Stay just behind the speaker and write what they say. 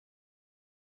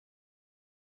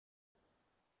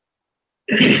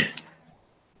Good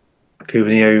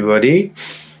evening, everybody.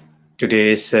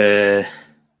 Today is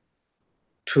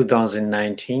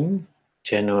 2019,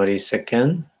 January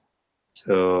 2nd.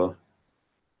 So,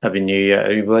 Happy New Year,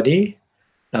 everybody.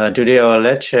 Today, our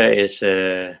lecture is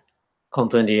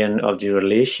Compendium of the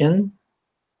Relation,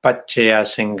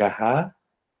 Paccayā,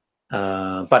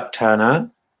 Patthana,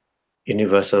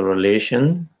 Universal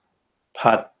Relation,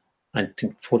 Part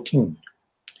 14.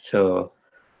 So,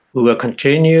 we will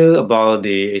continue about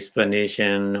the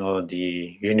explanation of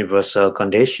the universal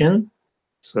condition.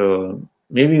 So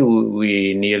maybe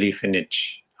we nearly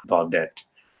finished about that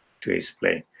to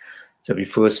explain. So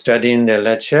before studying the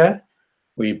lecture,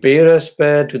 we pay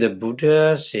respect to the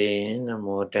Buddha, saying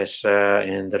Namo Tassa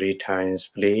in 3 times,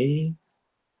 please.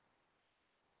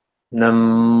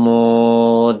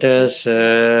 Namo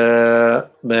Tassa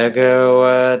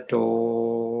Bhagavato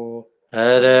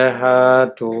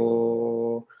Arahato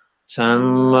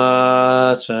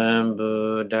Samma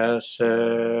Sambuddhassa.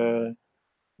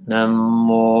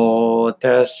 Namo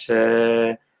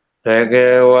Tassa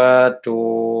Bhagavato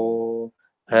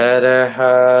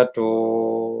Arahato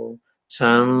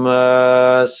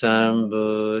Samma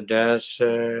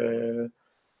Sambuddhassa.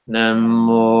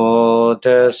 Namo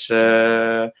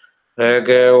Tassa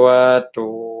Bhagavato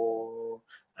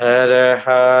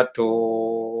Arahato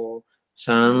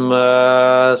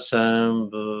Samma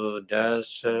Sambuddhassa.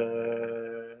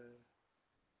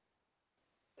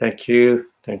 Thank you.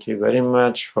 Thank you very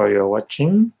much for your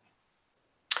watching.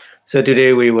 So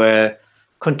today we will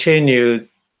continue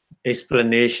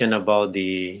explanation about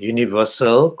the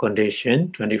universal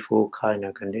condition, 24 kind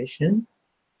of condition.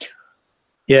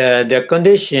 Yeah, the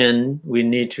condition we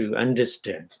need to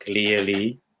understand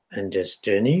clearly,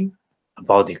 understanding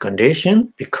about the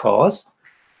condition, because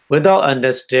without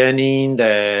understanding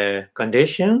the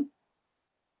condition,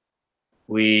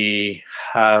 we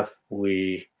have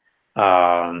a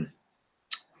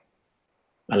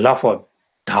lot of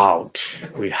doubt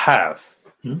we have.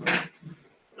 A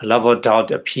lot of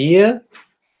doubt appear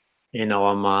in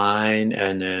our mind,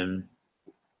 and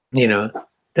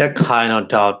that kind of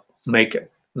doubt make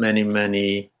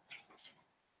many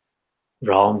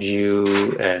wrong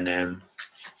view and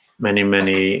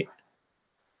many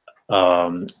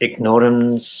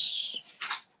ignorance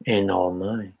in our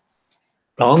mind.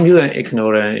 Wrong view and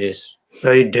ignorance is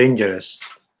very dangerous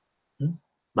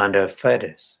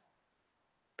manifest.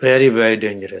 Very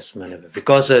dangerous manifest,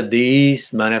 because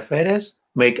these manifests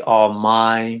make our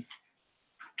mind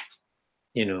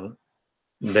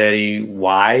very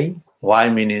wide.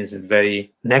 Wide means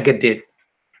very negative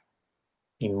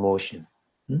emotion.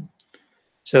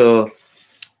 So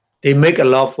they make a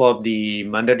lot of the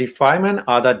mental defilement,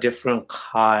 other different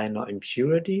kind of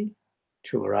impurity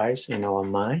to arise in our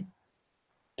mind.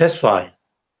 That's why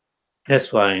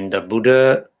the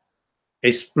Buddha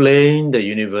explained the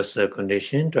universal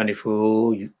condition,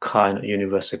 24 kind of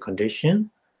universal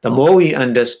condition. The more we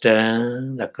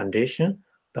understand the condition,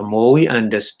 the more we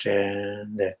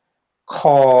understand the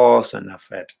cause and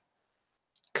effect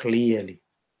clearly.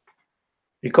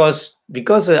 Because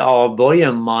our body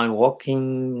and mind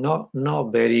working not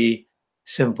very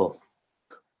simple,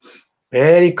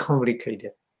 very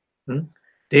complicated.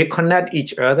 They connect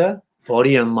each other,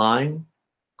 body and mind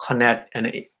connect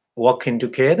and working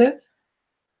together,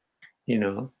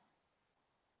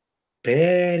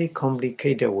 very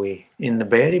complicated way, in a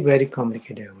very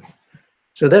complicated way.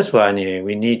 So that's why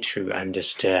we need to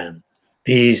understand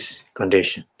these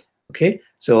conditions. Okay,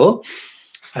 so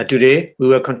today we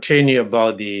will continue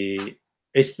about the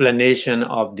explanation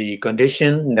of the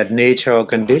condition, the nature of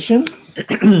condition.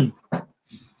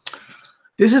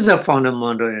 This is a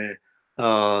fundamental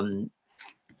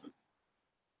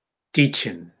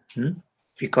teaching,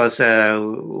 because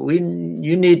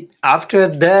you need, after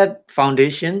that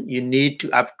foundation, you need to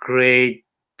upgrade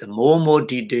the more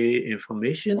detailed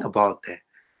information about the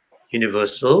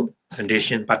universal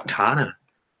condition Patthana.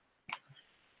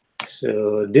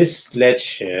 So this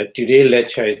lecture, today's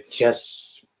lecture, is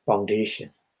just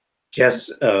foundation,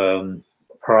 just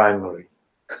primary.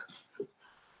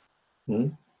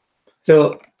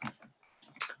 So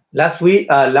last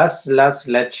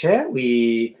lecture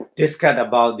we discussed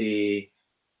about the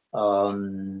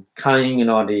kind,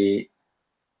 the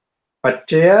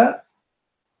paccayā,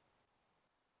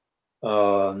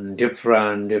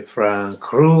 different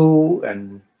crew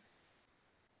and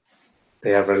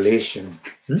their relation.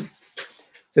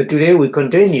 So today we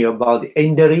continue about the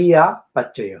Indriya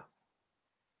paccayā,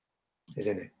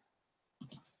 isn't it?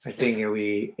 I think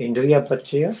Indriya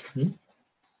paccayā.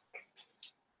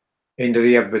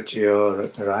 Indriya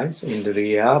paccayā, right?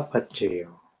 Indriya paccayā.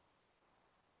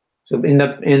 So in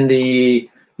the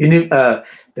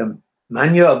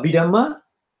manual of Abhidhamma,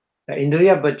 the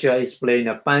Indriya Paccaya is playing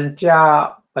a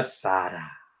pancha pasara.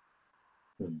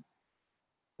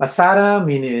 Pasara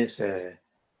means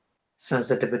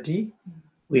sensitivity.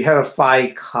 We have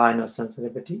 5 kinds of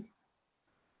sensitivity.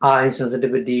 Eye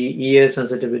sensitivity, ear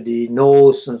sensitivity,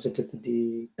 nose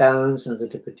sensitivity, tongue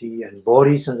sensitivity, and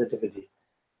body sensitivity.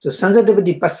 So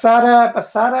sensitivity,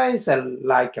 pasara is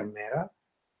like a mirror.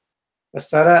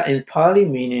 Pasara in Pali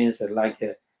means like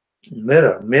a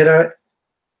mirror.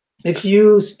 If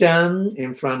you stand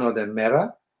in front of the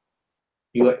mirror,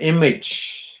 your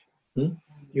image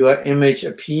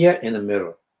appear in the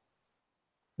mirror.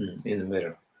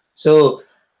 So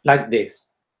like this,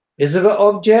 visible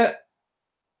object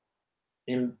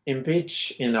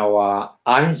image in our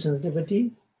eye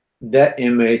sensitivity, that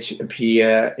image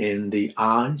appear in the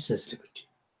eye sensitivity.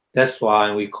 That's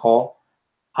why we call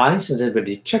eye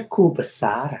sensitivity chakku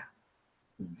pasara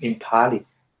in Pali.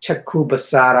 Chakku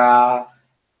pasara,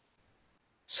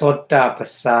 sota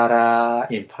pasara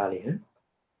in Pali.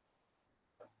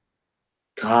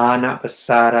 Kana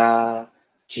pasara,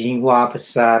 jingwa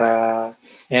pasara,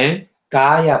 and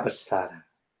kaya pasara.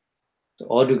 So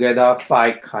altogether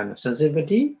 5 kinds of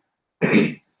sensitivity.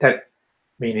 That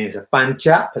means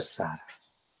pancha pasara.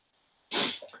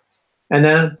 And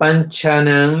then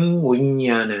panchanaṃ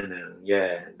viññānaṃ.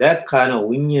 Yeah, that kind of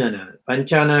viññāna.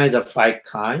 Panchana is a 5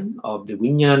 kind of the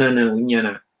viññāna.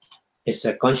 Viññāna is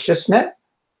a consciousness.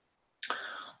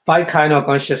 5 kind of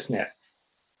consciousness.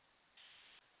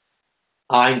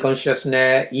 Eye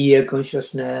consciousness, ear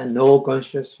consciousness, nose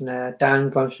consciousness,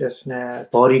 tongue consciousness,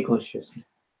 body consciousness.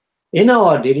 In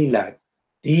our daily life,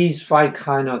 these 5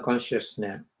 kind of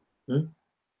consciousness,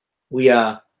 we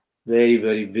are very,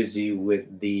 very busy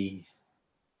with these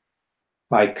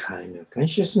 5 kind of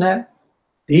consciousness.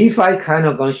 These 5 kind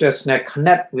of consciousness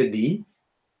connect with the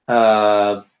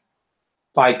 5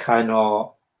 kind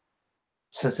of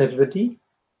sensitivity,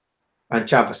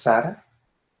 pancapasara.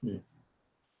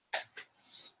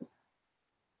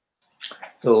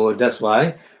 So that's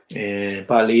why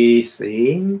Pali is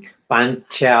saying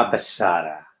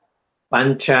pancapasara,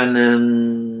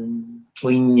 panchanaṃ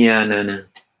viññānaṃ.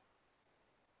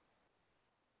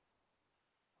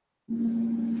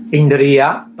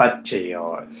 Indriya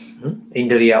paccaya.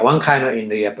 Indriya, one kind of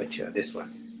indriya paccaya, this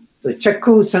one. So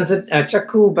chakku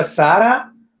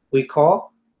pasara, we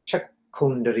call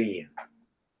chakkundriya.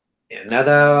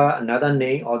 Another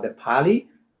name of the Pali,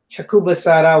 chakku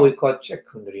pasara, we call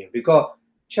chakkundriya, because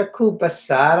chakku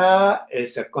pasara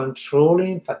is a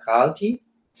controlling faculty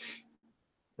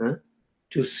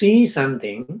to see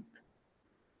something,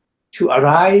 to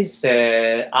arise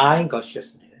the eye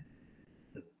consciousness.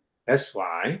 That's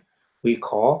why we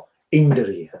call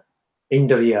indriya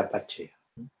paccaya.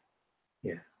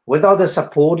 Yeah. Without the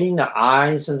supporting the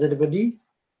eye sensitivity,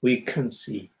 we can't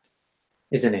see,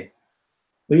 isn't it?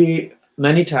 We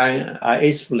many times I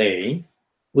explain,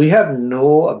 we have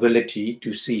no ability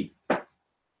to see.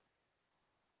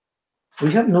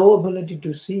 We have no ability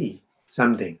to see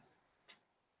something.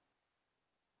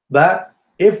 But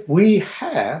if we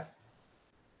have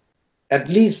at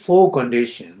least 4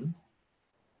 conditions,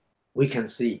 we can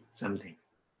see something.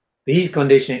 These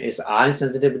conditions is eye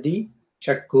sensitivity,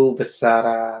 chakku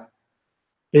pasara,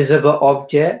 visible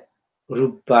object,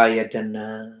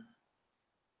 rūpajīvitamiccayanti,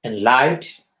 and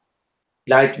light.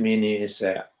 Light means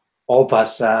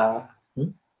obhasa,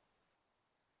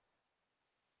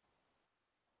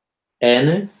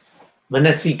 and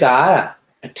manasikara,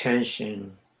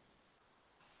 attention.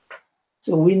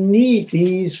 So we need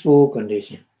these 4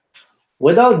 conditions.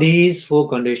 Without these 4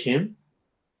 conditions,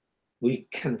 we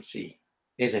can't see,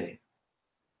 isn't it?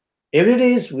 If it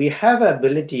is, we have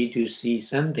ability to see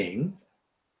something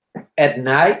at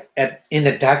night, in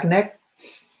the darkness,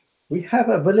 we have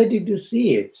ability to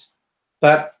see it.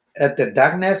 But at the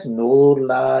darkness, no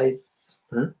light,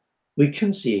 we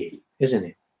can see it, isn't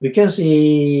it? We can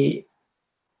see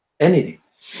anything.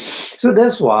 So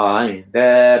that's why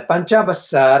the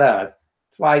pancapasara,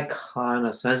 5 kind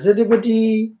of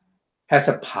sensitivity, has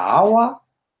a power.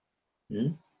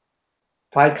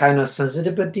 5 kind of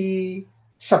sensitivity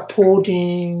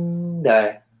supporting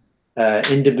the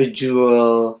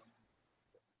individual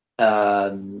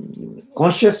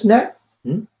consciousness,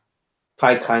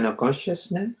 5 kind of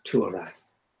consciousness to arise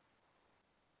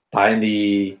by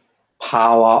the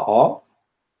power of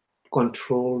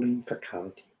controlling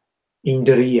faculty,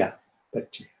 indriya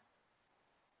paccaya.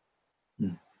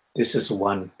 This is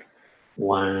one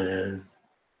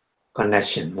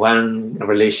connection, one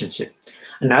relationship.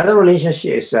 Another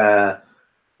relationship is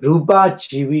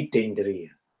rūpajīvitamiccayanti.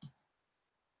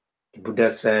 The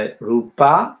Buddha said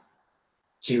Rupa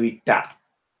Jivita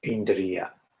Indriya.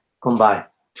 Combine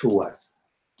two words.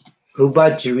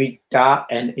 Rupa Jivita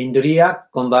and Indriya,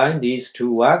 combine these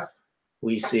two words,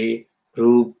 we say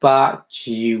Rupa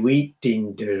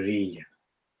Jivitindriya.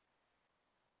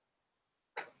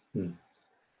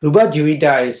 Rupa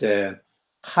Jivita is a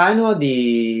kind of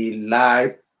the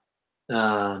life,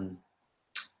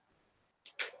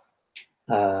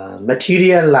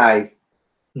 material life.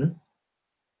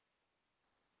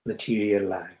 Material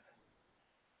life.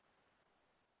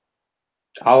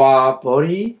 Our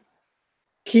body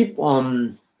keep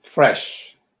on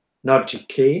fresh, not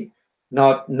decay,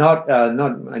 not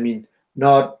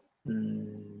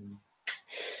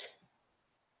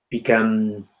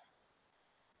become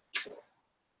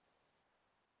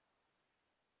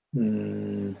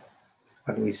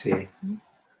what do we say?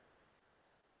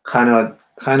 Kind of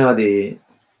the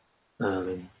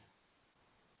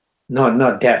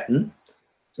not dead.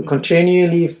 So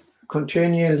continually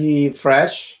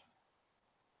fresh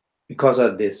because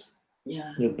of this.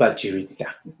 Yeah. Rupa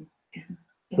Jivita.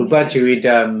 Rupa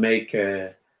Jivita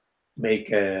make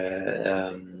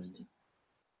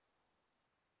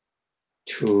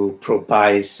to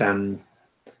provide some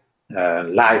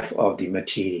life of the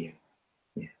material.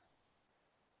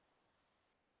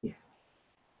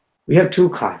 We have two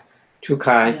kinds.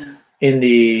 In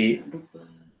the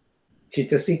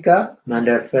Chittasika,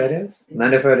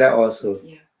 Mandaphala also.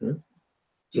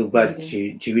 Rupa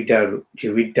Jivita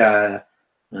Jivitindriya.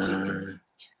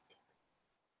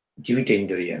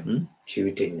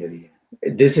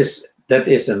 That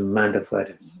is a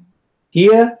Mandaphala.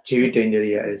 Here,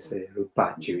 Jivitindriya is a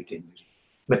Rupa Jivitindriya,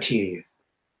 material.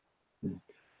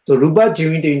 So Rupa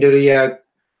Jivitindriya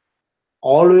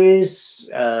always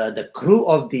the crew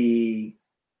of the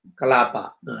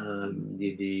Kalapa,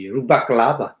 the Rupa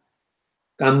Kalapa,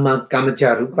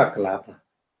 Kammacha Rupa Kalapa.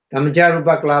 Kammacha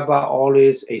Rupa Kalapa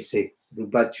always exists,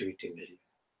 Rupa Jivitindriya.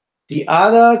 The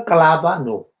other Kalapa,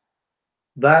 no.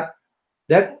 But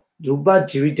that Rupa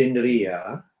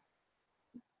Jivitindriya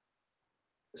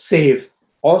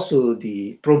also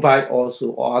provide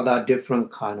also other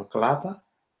different kind of Kalapa.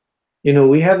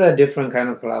 We have a different kind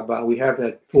of Kalapa. We have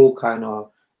a four kind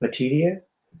of material: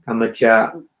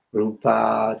 Kammacha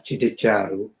Rupa, Cittasamuṭṭhānānaṃ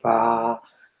Rupa,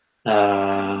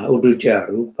 Uddhacca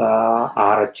Rupa,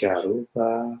 Āracha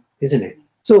Rupa, isn't it?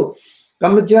 So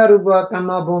Kammacha Rupa,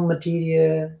 Kamma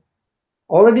material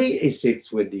already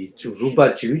exists with the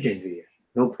Rupa Jivitindriya,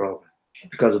 no problem,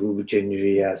 because Rupa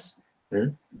Jivitindriyas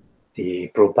they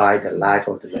provide the life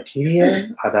of the material,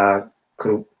 other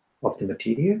group of the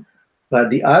material. But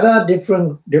the other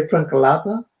different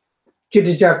Kalapa,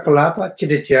 Cittasamuṭṭhānānaṃ Kalapa,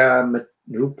 Cittasamuṭṭhānānaṃ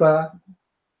Rupa,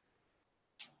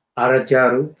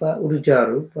 Āracha Rupa, Uddhacca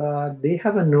Rupa, they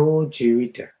have no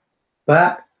Jivita.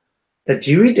 But the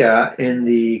Jivita in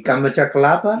the Kammacha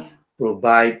Kalapa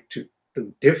provide to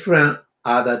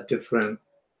other different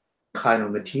kind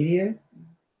of material.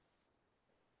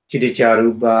 Cittasamuṭṭhānānaṃ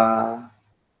Rupa,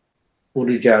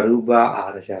 Uddhacca Rupa,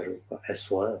 Āracha Rupa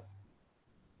as well.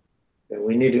 So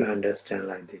we need to understand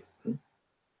like this.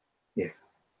 Yeah.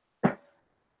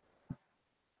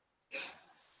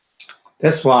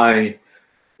 That's why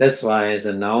as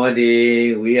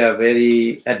nowadays we are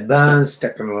very advanced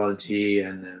technology,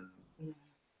 and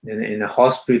in a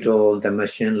hospital the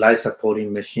machine, life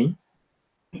supporting machine.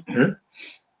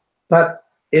 But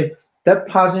if that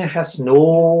person has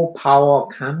no power of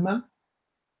Kamma,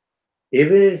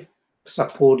 even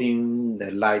supporting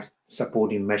the life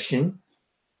supporting machine,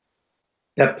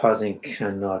 that person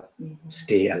cannot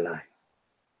stay alive.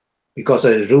 Because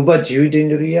the Rupa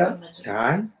Jivitindriya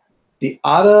die, the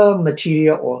other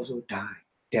material also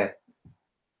dead.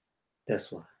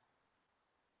 That's why.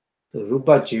 So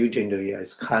Rupa Jivitindriya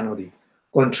is kind of the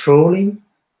controlling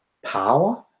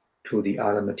power to the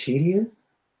other material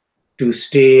to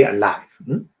stay alive.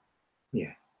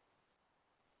 Yeah.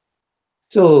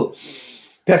 So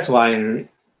that's why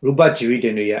Rupa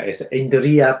Jivitindriya is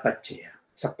Indriya paccayā,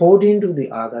 supporting to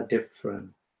the other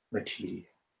different material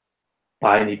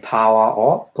by the power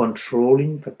of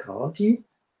controlling faculty.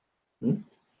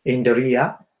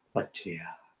 Indriya paccayā.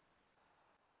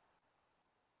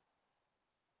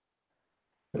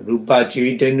 Rupa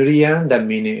Jivitindriya, the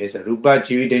meaning is Rupa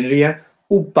Jivitindriya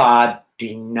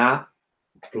upadina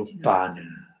rupana.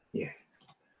 Yeah.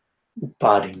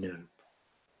 Upadina.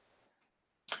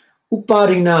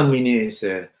 Upadina meaning is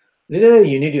little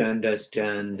you need to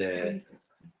understand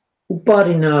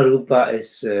Upadina Rupa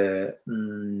is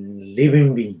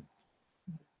living being.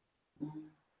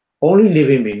 Only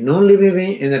living being. Non-living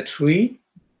being in a tree.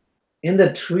 In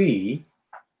the tree,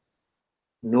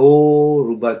 no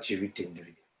Rupa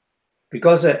Jivitindriya.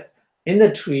 Because in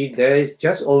the tree there is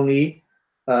just only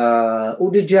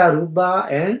Uddhacca Rupa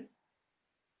and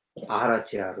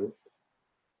Āhāro Rupa.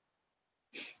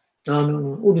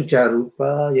 No. Uddhacca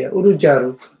Rupa, yeah, Uddhacca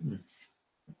Rupa.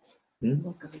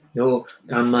 No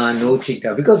Kamma, no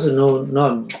citta, because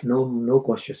no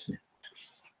consciousness.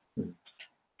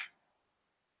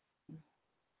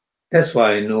 That's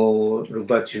why no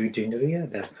Rupa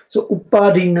Jivitindriya. So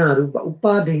Upadina Rupa.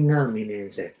 Upadina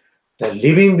means the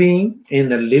living being. In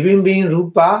the living being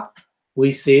Rupa,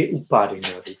 we say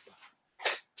Upadina Rupa.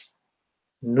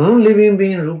 Non-living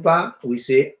being Rupa, we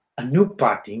say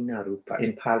Anupadina Rupa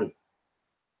in Pali.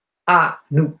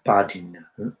 Anupadina.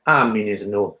 A means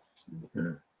no.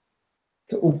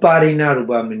 So Upadina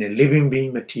Rupa means living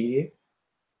being material.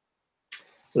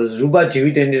 So Rupa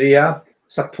Jivitindriya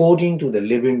supporting to the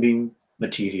living being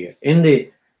material. In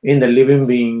the living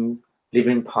being,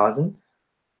 living person,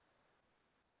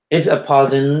 if a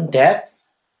person that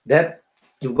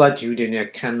Rupa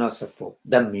Jivitindriya cannot support,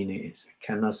 that meaning is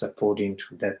cannot support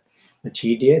into that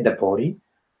material, the body.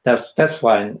 That's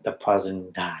why the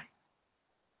person died.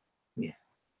 Yeah.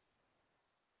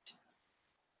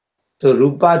 So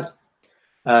Rupa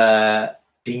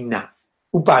Upadina.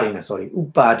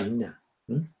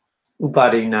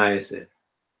 Upadina is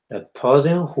the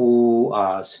person who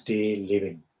are still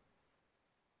living,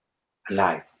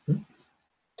 alive,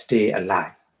 stay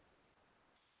alive.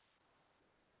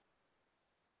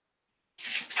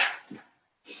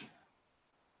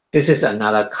 This is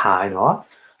another kind of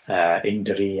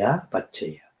Indriya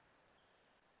Paccaya.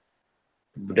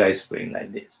 Buddha explained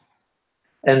like this.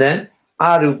 And then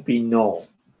Arupino.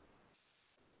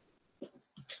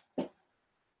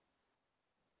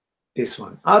 This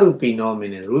one. Arupino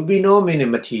means Rupino means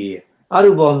material.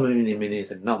 Arupa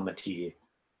means not material.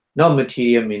 Not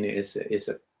material means is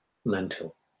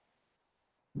mental.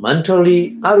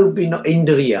 Mentally Arupino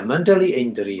Indriya. Mentally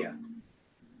Indriya.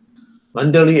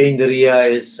 Mentally Indriya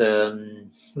is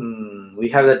we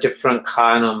have a different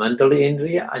kind of mentally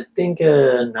Indriya. I think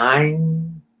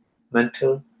 9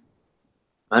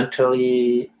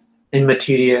 mentally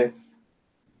immaterial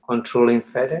controlling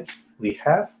factors we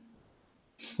have.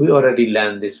 We already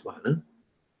learned this one,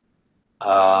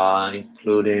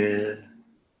 including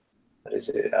what is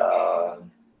it?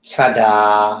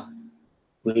 Sada,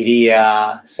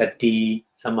 Viriya, Sati,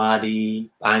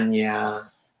 Samadhi, Pañca,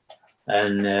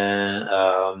 and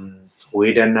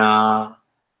Vedana,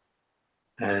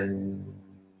 and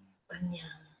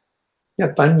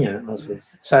Pañca also.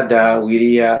 Sada,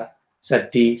 Viriya,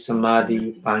 Sati,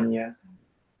 Samadhi, Pañca,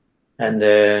 and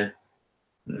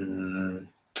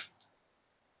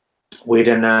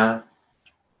Vedana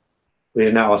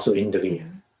also Indriya.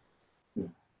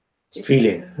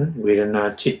 Feeling.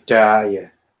 Vedana, Chitta, yeah.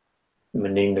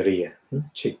 Manindriya.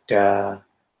 Chitta,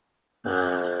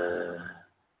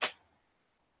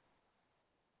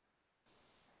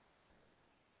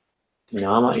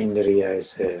 Nama Indriya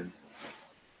is then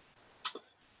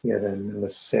number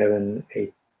 7,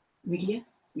 8.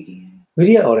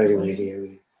 Virya already.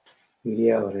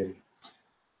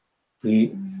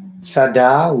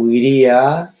 Sada,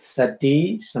 Viriya,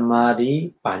 Sati,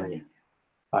 Samadhi, Pañca.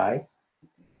 5.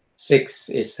 6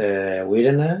 is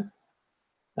Vedana.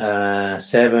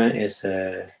 7 is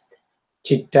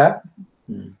Chitta.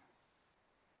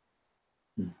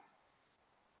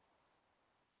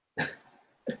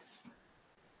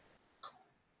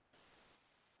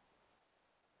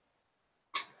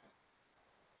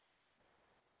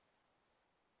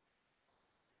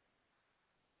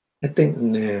 I think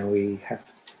we have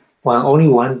only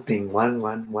one thing,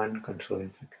 one controlling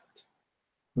factor.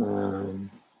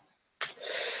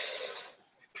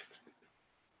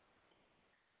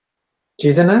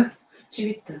 Chetana?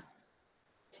 Jivita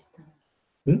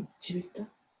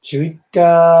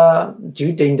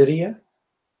Indriya?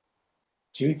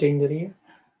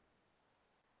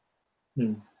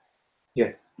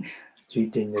 Yeah.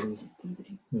 Jivita Indriya.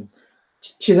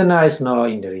 Chetana is not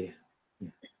Indriya.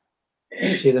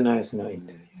 Chetana is not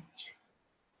Indriya.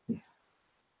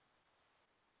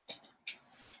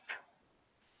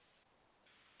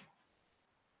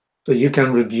 So you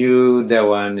can review that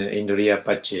one, Indriya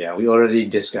Paccaya. We already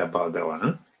discussed about that one.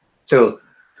 Huh? So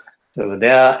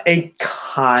there are 8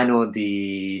 kind of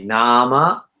the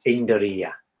Nama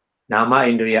Indriya. Nama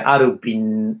Indriya,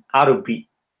 Arupi,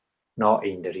 no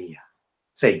Indriya.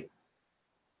 Same.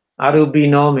 Arupi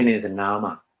no means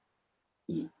Nama.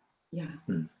 Yeah.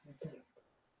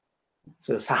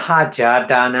 So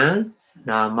Sahajātaṃ,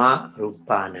 Nama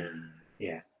Rūpanāṃ.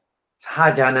 Yeah.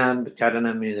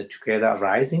 Sahajātaṃ means together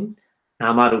arising.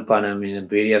 Nama Rūpanāṃ means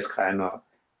various kind of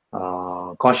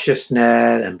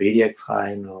consciousness and various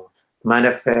kind of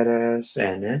manifests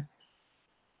and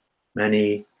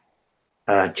many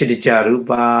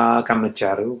cittasarupa,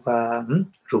 kammacharupa,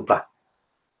 rupa.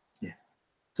 Yeah.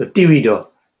 So Kabaḷīkāro,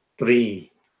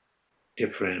 3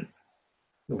 different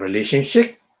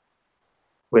relationship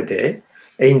with the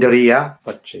indriya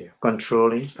paccaya,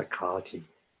 controlling faculty.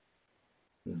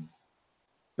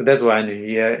 So that's why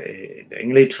here the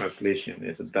English translation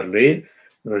is the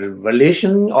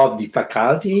relation of the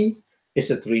faculty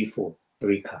is a threefold,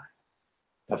 3 kinds.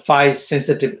 The 5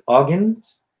 sensitive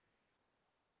organs,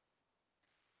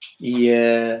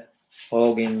 ear,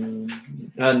 organ,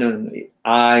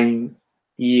 eye,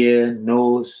 ear,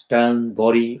 nose, tongue,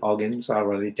 body organs are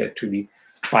related to the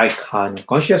 5 kinds of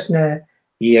consciousness: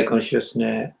 ear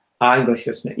consciousness, eye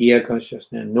consciousness, ear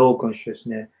consciousness, nose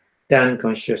consciousness, tongue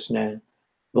consciousness,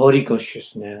 body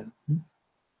consciousness.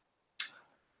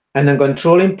 And the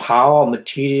controlling power of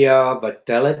material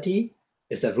vitality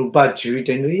is a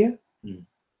rūpajīvitamiccayanti.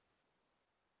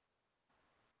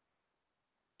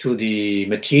 To the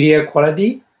material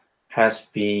quality has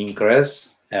been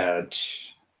grasped at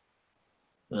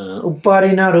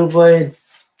uparina rupa,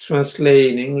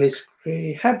 translate in English.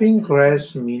 Having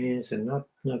grasped means not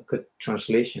good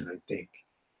translation, I think.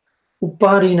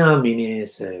 Uparina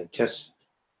means just,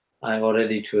 I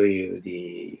already told you,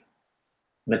 the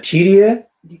material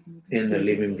in the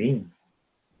living being.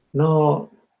 No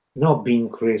being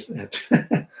grasped at.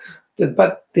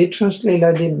 But they translate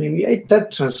like that. Maybe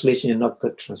that translation is not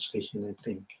good translation, I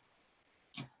think.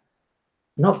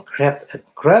 Not grab.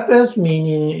 Grab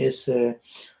meaning is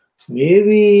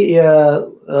maybe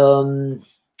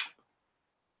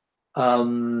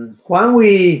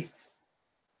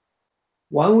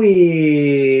when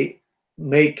we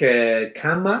make a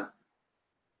Kamma,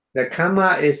 the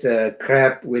Kamma is a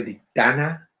grab with the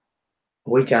dana,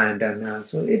 vijja and dana.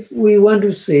 So if we want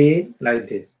to say it like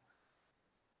this,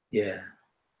 yeah.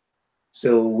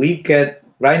 So we get,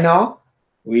 right now,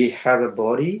 we have a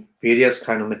body, various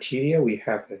kind of material. We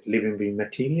have a living being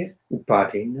material,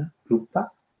 upadina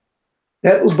rupa.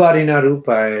 That upadina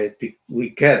rupa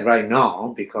we get right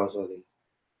now because of the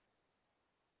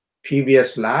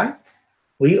previous life.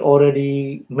 We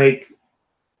already make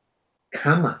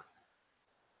Kamma.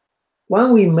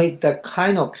 When we make that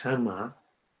kind of Kamma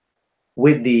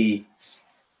with the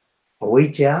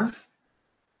vijja,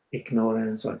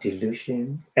 ignorance or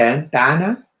delusion, and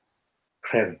dana,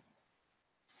 craving.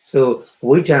 So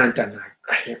vijja and dana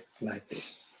crave like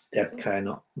that kind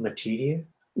of material,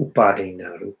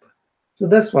 upadina rupa. So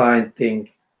that's why I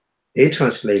think they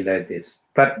translate like this,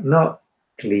 but not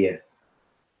clear.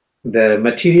 The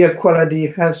material quality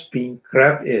has been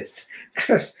grabbed. Is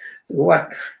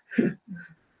what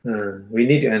we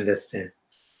need to understand.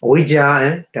 Vijja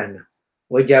and dana.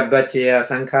 Vijja paccaya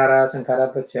sankhara,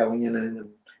 sankhara paccaya vijnana.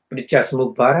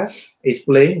 Purejātaṃ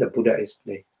explain, the Buddha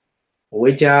explained.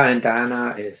 Vijja and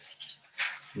dana is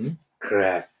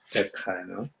grab, that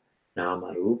kind of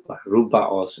nama rupa. Rupa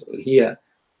also here,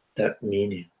 that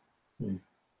meaning.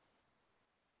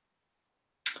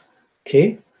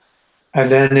 Okay. And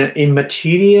then in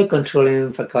material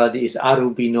controlling faculty is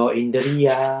arubino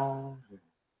indriya,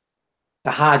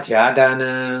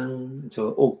 Sahajātaṃ,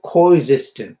 so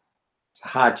coexistence.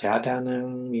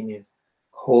 Sahajātaṃ meaning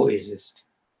coexist.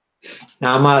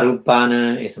 Nama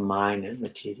rupana is mind and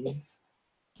material.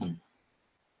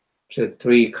 So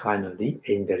 3 kind of the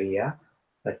indriya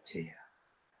paccaya.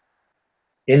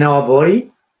 In our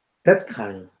body, that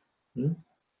kind of.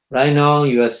 Right now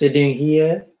you are sitting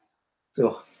here.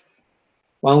 So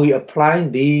when we apply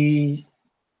these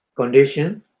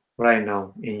conditions right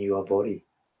now in your body,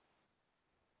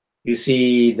 you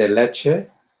see the lecture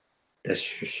that's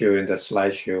showing the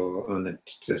slideshow on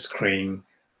the screen.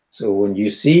 So when you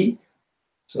see,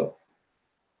 so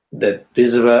the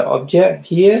visible object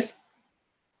here,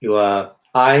 your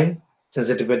eye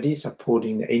sensitivity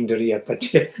supporting the indriya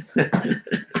paccaya.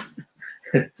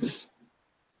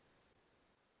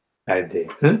 Like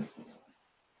that.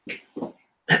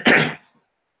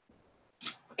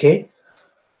 Okay.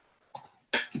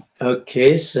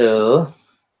 Okay, so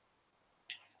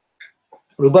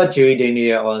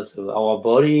rūpajīvitamiccayanti also, our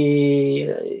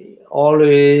body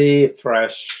always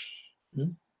fresh.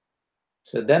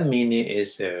 So that meaning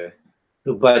is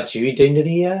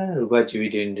rūpajīvitamiccayanti.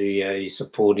 Rūpajīvitamiccayanti is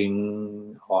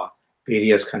supporting or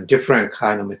various different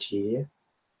kind of material.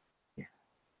 Yeah.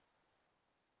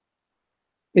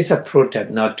 It's a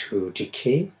protect not to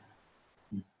decay.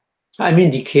 I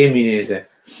mean, decay means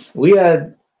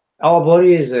our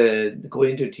body is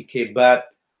going to decay, but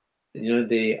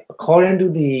according to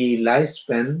the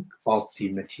lifespan of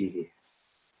the material,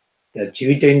 the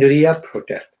jivitendriya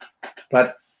protect.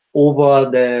 But over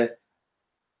the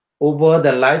over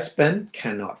the lifespan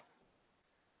cannot.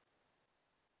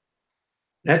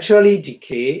 Naturally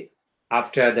decay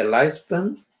after the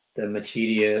lifespan, the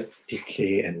material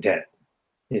decay and death,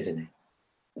 isn't it?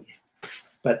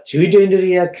 But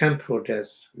Jivitendriya can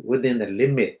protest within the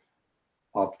limit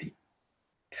of the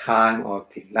time of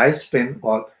the lifespan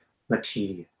of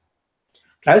material.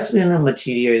 Lifespan of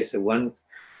material is one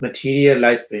material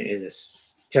lifespan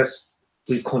is just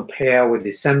we compare with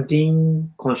the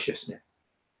 17 consciousness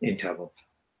interval.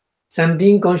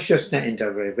 17 consciousness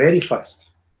interval very fast.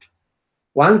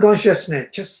 One consciousness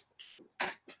just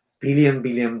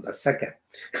billion a second.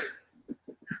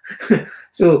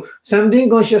 So 17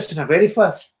 consciousness very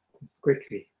fast,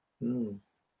 quickly,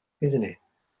 isn't it?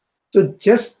 So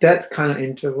just that kind of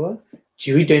interval,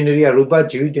 Jivitendriya, Rupa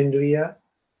Jivitendriya,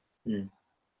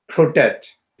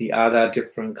 protect the other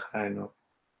different kind of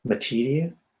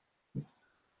material.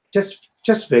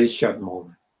 Just very short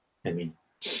moment. I mean,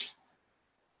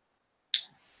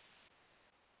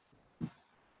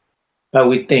 but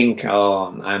we think,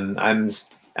 oh,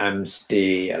 I'm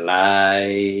stay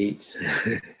alive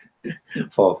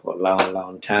for a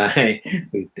long time.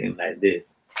 We think like this,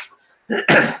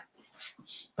 but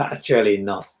actually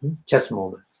not. Just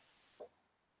moment.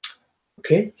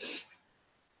 Okay.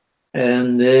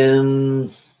 And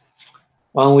then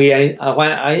when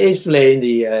I explain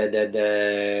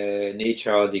the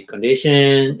nature of the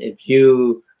condition, if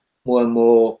you more and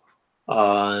more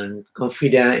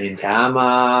confident in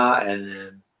Dharma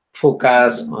and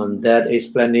focus on that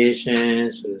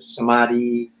explanation, so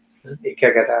samadhi,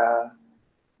 ekaggata,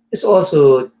 it's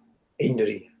also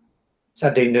indriya,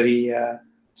 saddhendriya,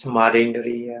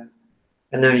 samadhendriya,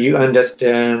 and then you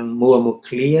understand more and more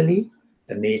clearly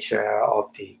the nature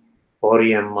of the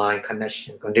body and mind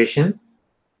condition.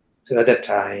 So at that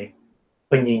time,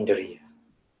 pañcīndriya,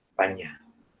 paññā.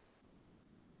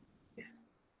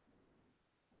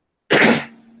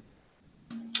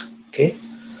 Okay,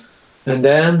 and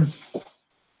then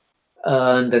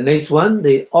the next one,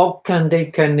 the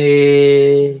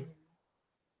okkhandekane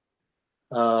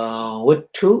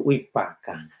vittu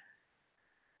vipakana.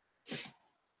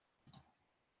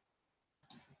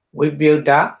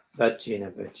 Vibhyuta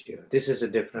vajjina vajjyo. This is a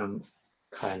different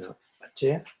kind of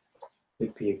vajjaya.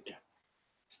 Vibhyuta.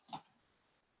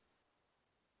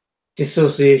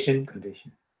 Dissociation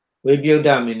condition.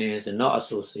 Vibhyuta means not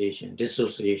association,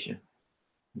 dissociation,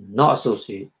 not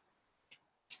associate.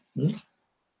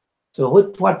 So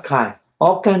what kind?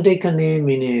 Okkhandekane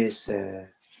means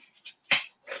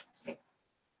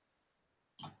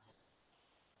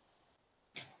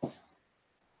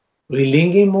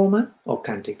relinking moment.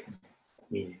 Okkhandekane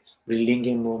means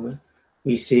relinking moment.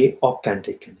 We say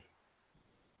okkhandekane.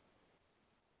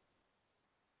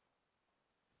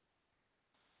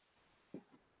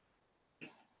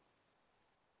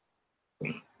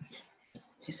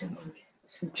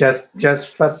 Just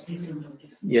first,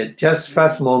 just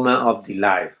first moment of the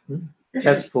life.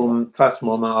 Just from first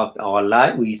moment of our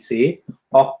life, we say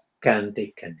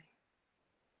okkhandekane.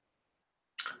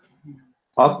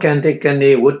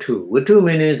 Okkhandekane vittu. Vittu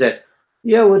means that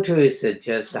vittu is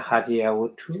just hatiya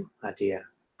vittu, hatiya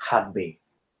heart base.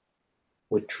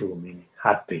 Vittu meaning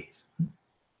heart base.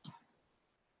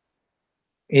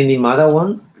 In the mother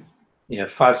one,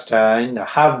 first time the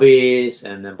heart base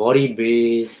and the body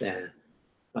base and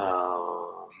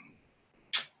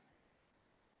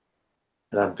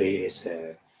that base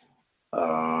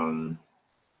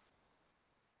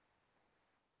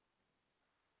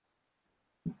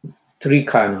three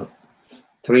kind of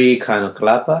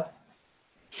kalapa.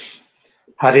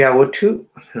 Hariya vittu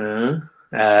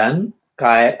and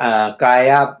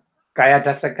kaya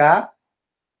dasaka,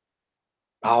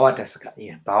 bhava dasaka.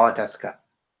 Yeah, bhava dasaka.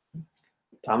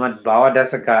 Bhava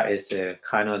dasaka is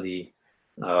kind of the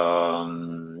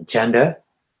gender.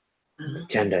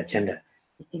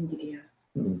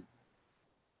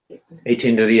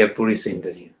 18-indriya,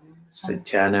 purejātaṃ. So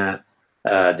jhana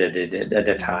at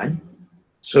the time.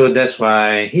 So that's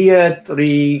why here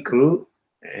three group.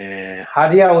 Hariya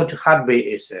vittu, heart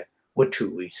base is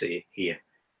vittu, we say here.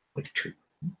 Vittu.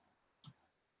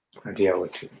 Hariya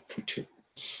vittu.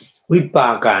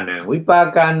 Vipakana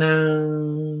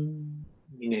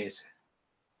means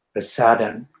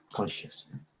prasadana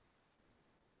consciousness.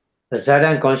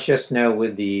 Prasadana consciousness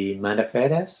with the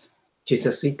manifestas,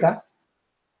 cittasika,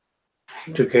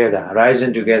 together,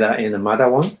 rising together in the mother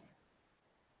one.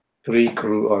 Three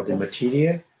group of the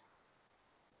material.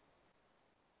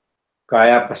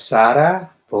 Kaya pasara,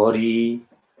 body,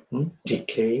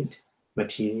 decayed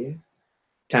material.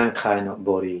 10 kind of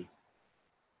body.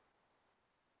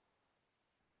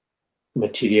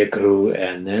 Material grew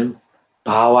and then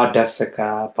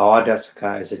Bhavadasaka.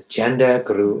 Bhavadasaka is a gender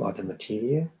group of the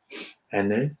material.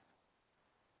 And then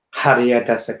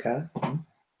Haryadasaka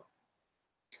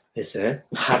is a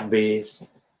heart-based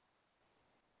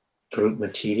group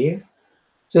material.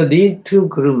 So these two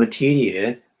group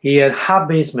material, here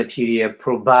heart-based material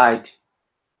provide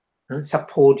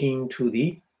supporting to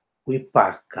the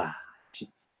vipaka.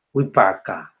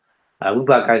 Vipaka.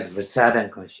 Vipaka is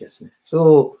resultant consciousness.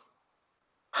 So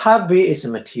heart-based is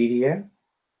material.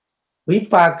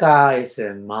 Vipaka is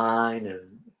a mind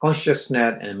and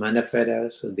consciousness and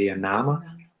manifest. So they are nama.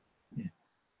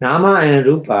 Nama and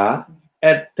rupa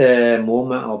at the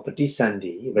moment of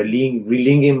paṭisandhiyaṃ,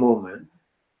 relinking moment,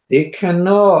 they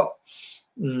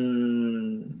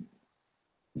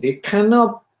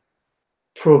cannot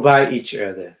provide each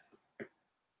other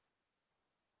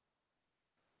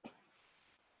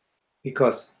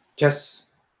because just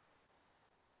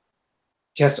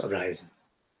arising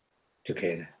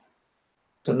together.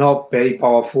 So not very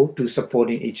powerful to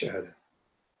supporting each other,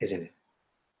 isn't it?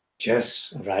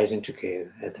 Just arising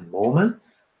together at the moment.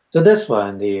 So that's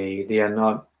why they are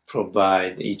not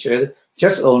provide each other.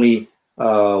 Just only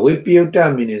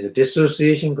vipayutta means a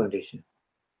dissociation condition.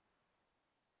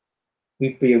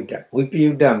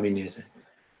 Vipayutta means a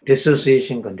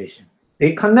dissociation condition.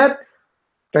 They connect.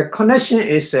 The connection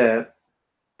is a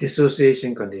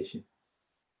dissociation condition.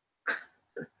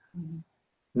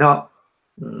 Not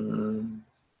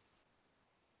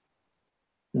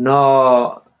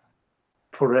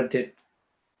productive.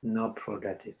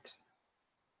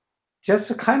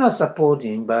 Just kind of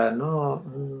supporting, but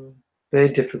no, very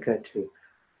difficult to.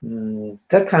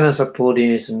 That kind of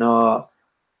supporting is not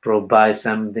provide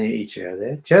something each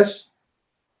other. Just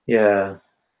without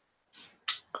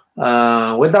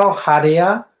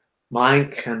Hariya,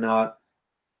 mind cannot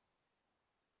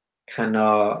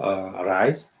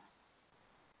arise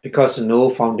because no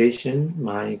foundation.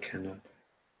 Mind cannot.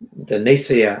 The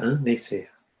naysaya.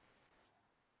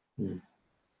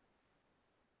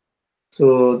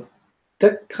 So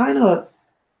that kind of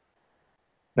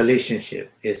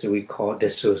relationship is we call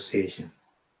dissociation.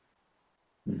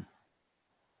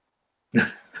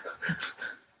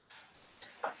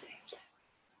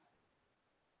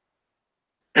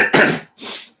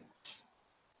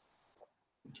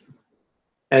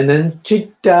 And then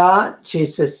citta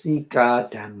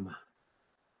cetasika dhamma.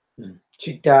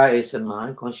 Citta is a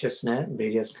mind, consciousness,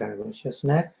 various kind of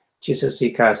consciousness.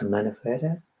 Cetasika is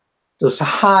manifested. So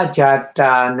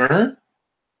Sahajātaṃ,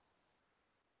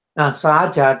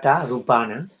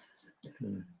 Sahajātarūpanti,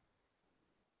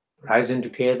 rising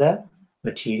together,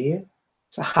 material.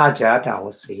 Sahajātaṃ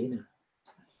was seen.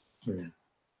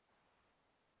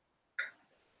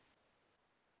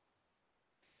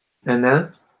 And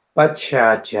then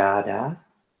paccājātaṃ,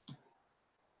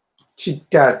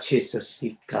 citta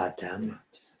cetasika dhamma.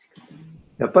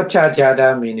 The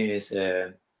paccājātaṃ means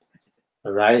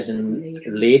arising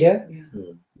later.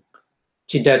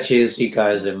 Citta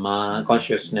cetasika is a mind,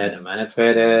 consciousness and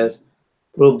manifest,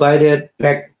 provided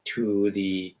back to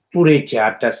the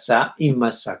purejātaṃ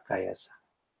imasakayasa.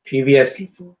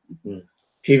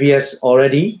 Previous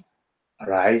already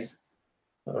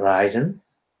arisen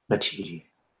material.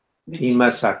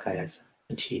 Imasakayasa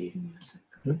material.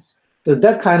 So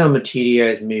that kind of material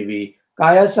is maybe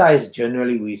kayasa is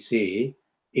generally we say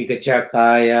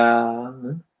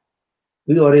āgacchakaya.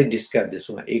 We already discussed this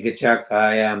one.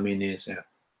 Āgacchakaya means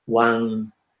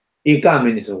one. Eka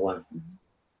means one.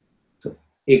 So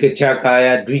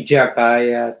āgacchakaya,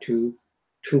 dvijjakaya, two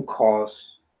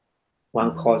cause.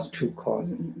 One cause, two cause.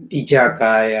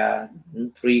 Trijjakaya,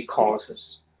 three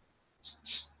causes.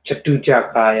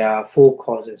 Chatujjakaya, four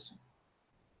causes.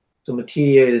 So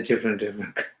material is different.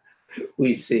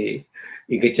 We say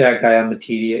āgacchakaya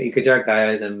material.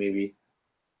 Āgacchakaya is maybe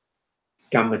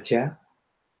kammacha.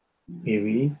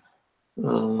 Maybe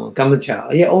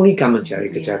kammacha. Yeah, only kammacha.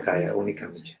 Āgacchakaya, only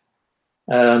kammacha.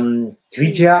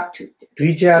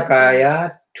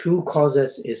 Dvijjakaya, two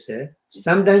causes is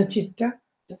sometimes citta,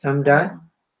 sometimes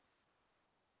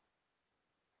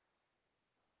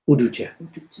uddhacca.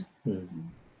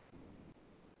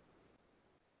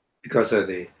 Because of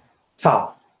the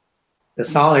sound. The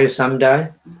sound is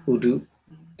sometimes uddhu,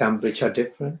 temperature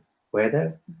different,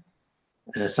 weather,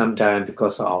 and sometimes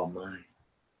because of our mind.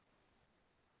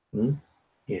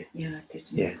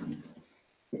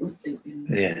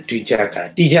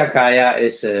 Trijjakaya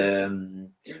is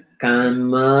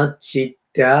Kamma,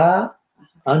 citta,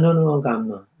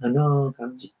 Kamma,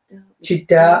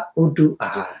 citta, uddhu,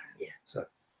 āhāro. So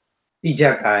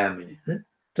Trijjakaya means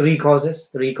three causes.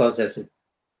 Three causes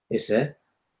is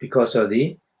because of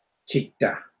the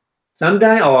citta.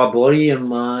 Sometimes our body and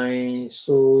mind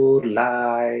so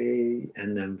light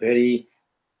and very,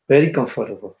 very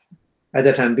comfortable at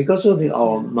the time because of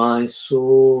our mind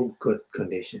so good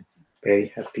condition, very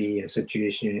happy and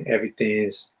situation, everything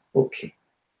is okay.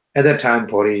 At that time,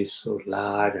 body is so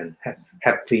light and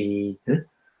happy.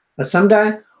 But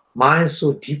sometimes mind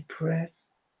so depressed,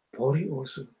 body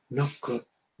also not good.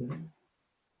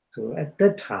 So at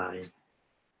that time,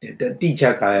 the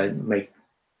teacher can make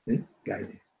like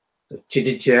this. So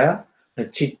chitta,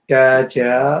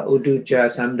 chitta, uducha,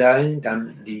 sometimes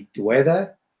the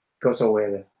weather, because of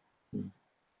weather,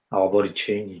 our body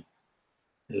changing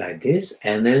like this.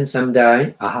 And then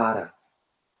sometimes āhāro,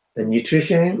 the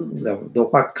nutrition, the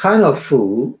what kind of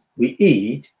food we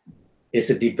eat is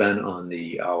depend on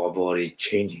our body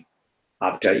changing.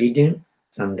 After eating,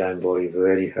 sometimes body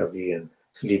very heavy and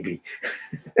sleepy.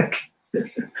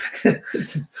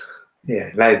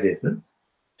 Yeah, like this. No?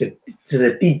 The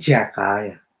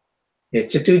ticcakaya. Yeah,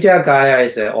 chittasamuṭṭhānānaṃ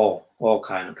is all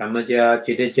kind of kammaja,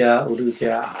 cittaja,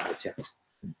 uduja, āhāro.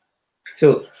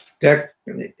 So that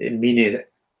means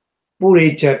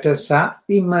purejātaṃ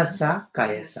imasa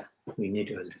kayasa. We need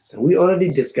to understand. We already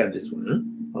discussed this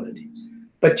one, already.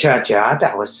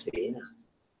 Paccājātaṃ was saying.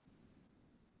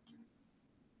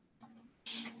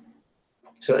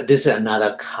 So this is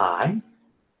another kind.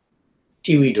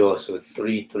 Pañcavidho, so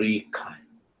three kind.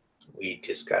 We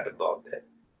discussed about that.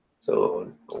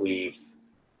 So we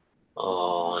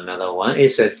another one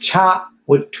is a cha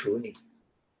wuttuni.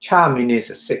 Cha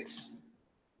means 6.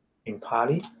 In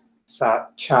Pali,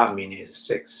 cha means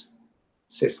 6.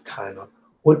 6 kind of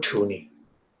wuttuni.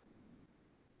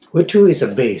 Wuttu is a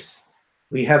base.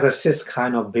 We have a 6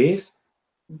 kind of base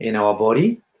in our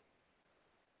body.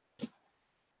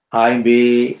 Eye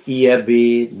base, ear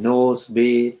base, nose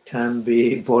base, tongue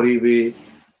base, body base,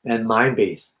 and mind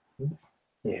base.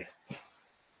 Yeah.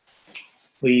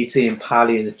 We see in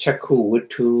Pali the chakku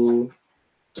wuttu,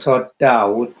 sotta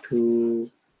wuttu,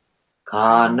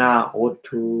 kāna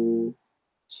wuttu,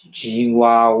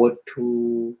 jīva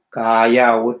wuttu,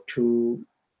 kāya wuttu,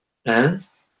 and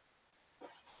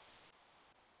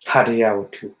hariya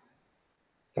wuttu.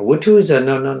 The wuttu is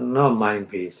not mind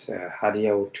base.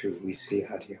 Hariya wuttu, we see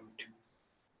hariya wuttu.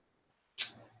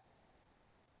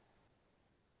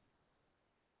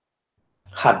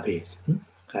 Heart base,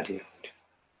 hariya wuttu.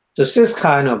 So 6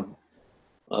 kind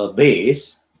of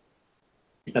base.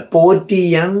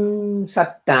 Podiyan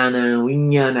sattana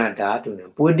vijnana dhatuna.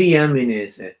 Podiyan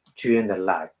means during the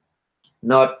life,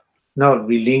 not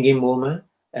relinking moment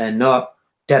and not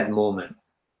that moment.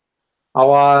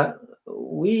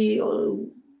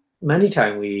 Many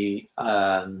times we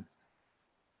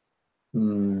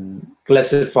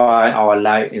classify our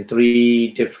life in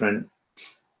 3 different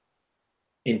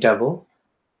intervals.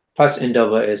 First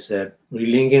interval is a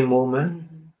relinking moment.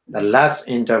 The last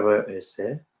interval is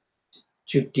a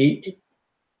chutti,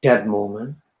 that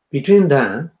moment. Between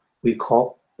them, we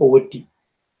call pavatte.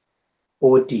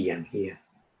 Pavatte here.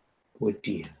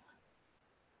 Pavatte.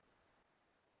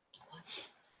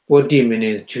 Pavatte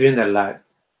means during the life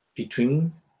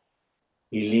between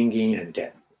relinking and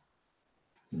death.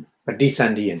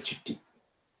 Paṭisandhiyaṃ chutti.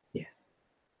 Yeah.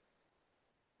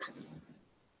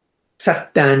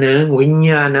 Sattana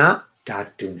vijnana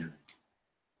dhatuna.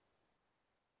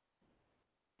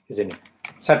 Isn't it?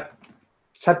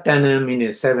 Sattana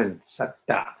means 7.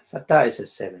 Satta. Satta is a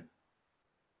 7.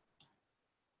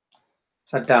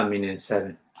 Satta means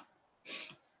 7.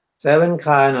 7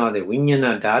 kind of the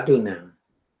vijnana dhatuna.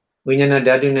 Vijnana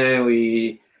dhatuna,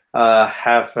 we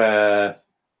have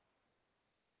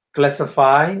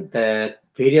classified the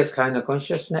various kind of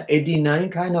consciousness. 89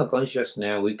 kind of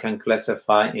consciousness we can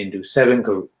classify into 7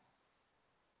 groups.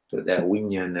 So the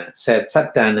vijnana,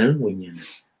 sattana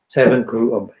vijnana, 7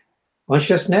 groups of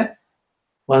consciousness.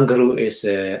 1 group is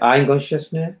eye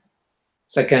consciousness.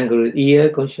 2nd group is ear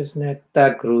consciousness.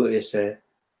 3rd group is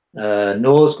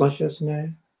nose consciousness.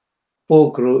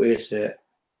 4th group is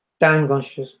tongue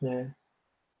consciousness.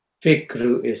 5th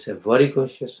group is body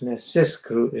consciousness. 6th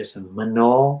group is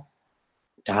mano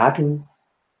dhatu.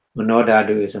 Mano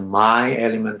dhatu is a mind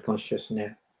element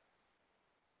consciousness.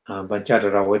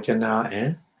 Pañcavidho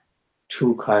and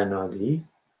 2 kind of the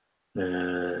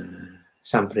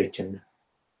samprajana.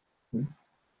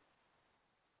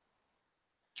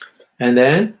 And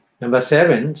then number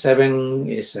 7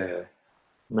 is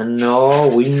mano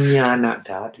vijnana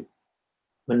dhatu.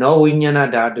 Mano vijnana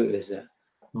dhatu is a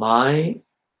mind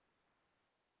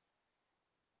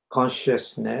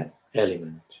consciousness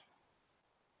element.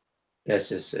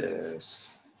 This is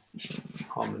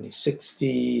how many?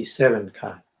 67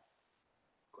 kind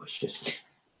consciousness.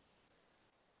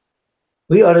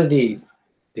 We already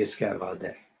discussed about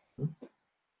that.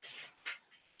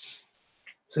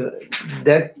 So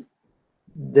that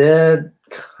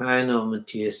kind of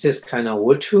material, this kind of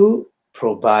vatu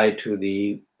provide to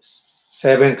the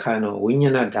 7 kind of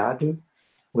viññāna dhatu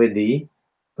with the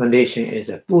condition is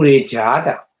a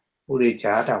purejātaṃ.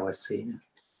 Purejātaṃ was seen.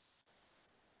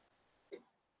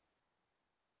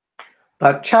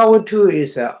 But chavatu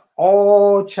is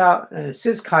all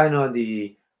this kind of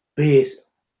the base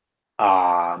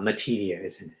material,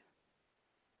 isn't it?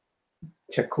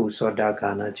 Chakku, soda,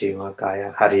 gana, jima,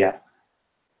 kaya, harya,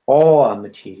 all are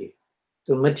material.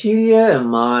 So material and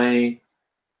mind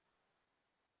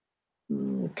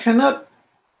cannot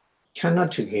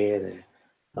together.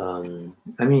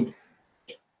 I mean,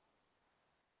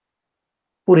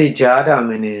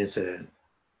 purejātaṃ means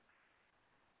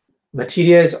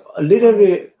material is a little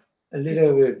bit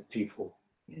people.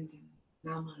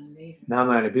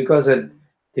 Nama, because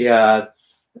their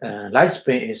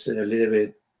lifespan is a little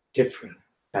bit different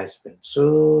lifespan.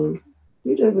 So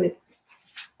little bit.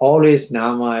 Always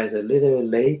nama is a little bit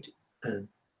late and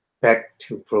back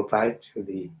to provide to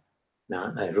the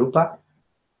rupa.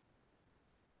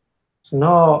 So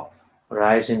no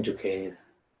rising together.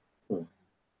 No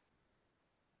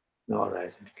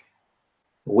rising together.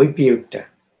 Vipyukta.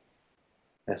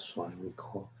 That's what we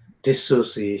call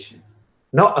dissociation,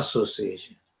 not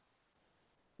association.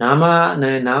 Nama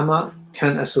and nama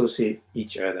can associate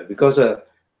each other because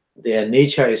their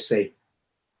nature is same.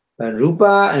 But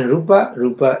rupa and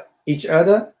rupa each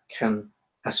other can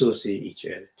associate each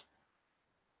other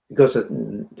because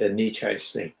the nature is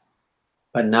same.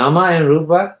 But nama and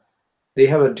rupa, they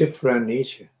have a different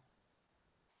nature.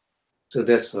 So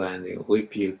that's why the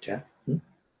vipyukta.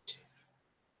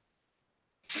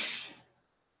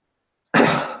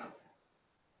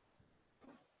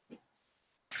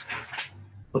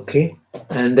 Okay,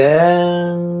 and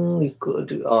then we go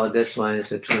to, this one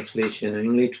is a translation,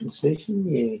 English translation.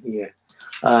 Yeah.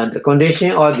 The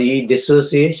condition or the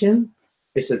dissociation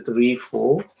is a 3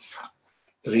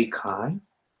 kind.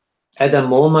 At the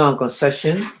moment of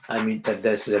concession, I mean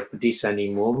that's the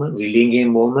paṭisandhiyaṃ moment,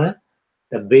 relinquishing moment,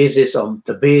 the basis of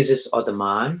the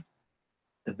mind.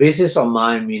 The basis of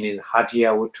mind meaning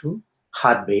hatiyavatu,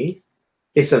 heart base,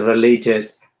 is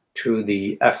related to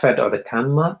the effect of the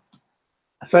Kamma.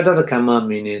 Effect of the Kamma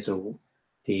means the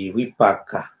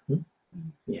vipaka.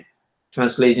 Yeah.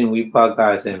 Translation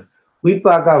vipaka is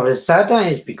vipaka result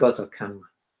is because of Kamma.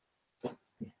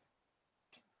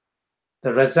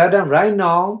 The result right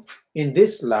now in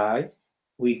this life,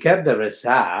 we get the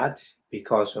result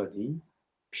because of the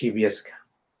previous Kamma.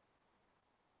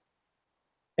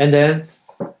 And then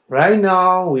right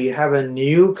now we have a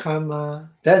new Kamma.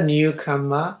 That new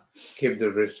Kamma give the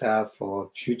result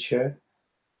for future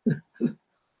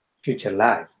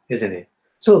life, isn't it?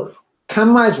 So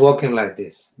Kamma is working like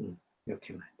this.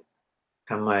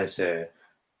 Kamma is a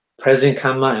present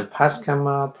Kamma and past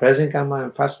Kamma. Present Kamma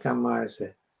and past Kamma is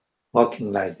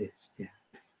working like this. Yeah,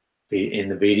 in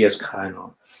the various kind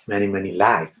of many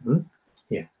life.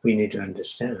 Yeah, we need to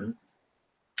understand.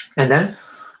 And then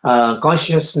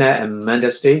consciousness and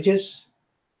mental stages.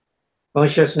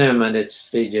 Consciousness and mental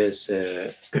stages.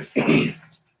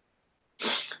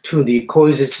 To the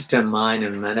coexistent mind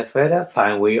and manifesta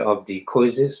by way of the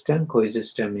coexistent.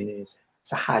 Coexistent means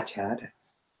Sahajātaṃ.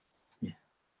 Yeah.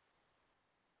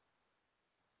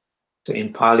 So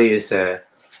in Pali is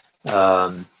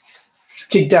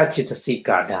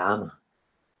cittasamuṭṭhānānaṃ.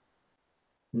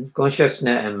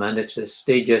 Consciousness and mental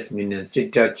stages mean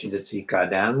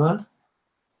cittasamuṭṭhānānaṃ.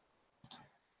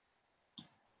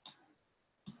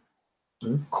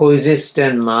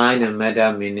 Coexistent mind and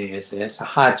metta meaning is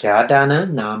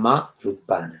Sahajātaṃ nama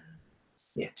rūpānaṃ.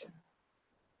 Yeah.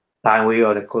 By way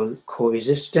of the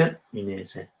coexistent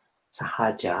means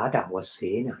Sahajātaṃ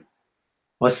vasena.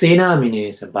 Vasena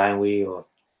means by way of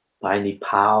the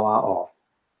power of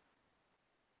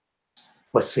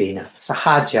vasena.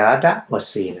 Sahajātaṃ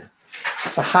vasena.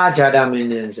 Sahajātaṃ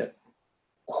means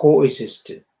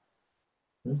coexistent,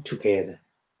 together,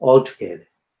 all together.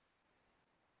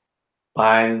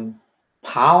 By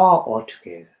power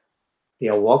altogether, they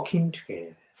are working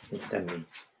together. That means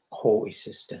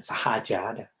coexistence,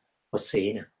 Sahajātaṃ,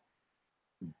 vasena.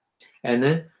 And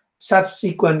then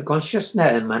subsequent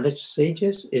consciousness and mental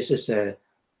stages is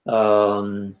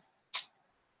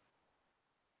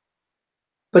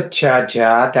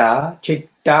pacchājātaṃ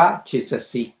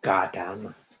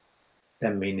cittasamuṭṭhānānaṃ.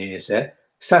 That means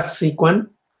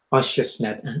subsequent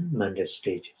consciousness and mental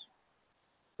stages.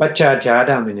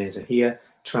 Paccājātaṃ means here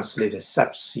translated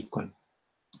subsequent.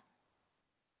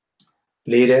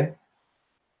 Later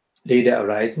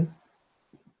arising.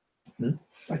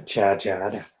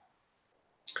 Sahajātaṃ.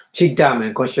 Citta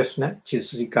means consciousness.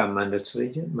 Cittasika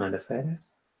manifest.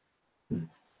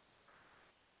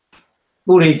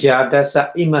 Purejātaṃ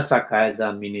sa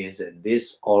imasakaya means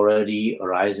this already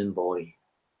arising body.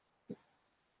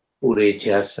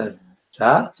 Purejātaṃ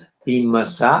sa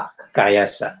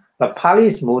imasakaya. But Pali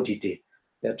is more detailed.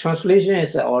 The translation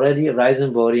is already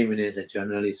arising body means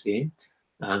generally same.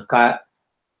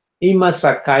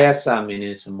 Imasakaya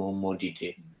means more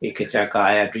detailed.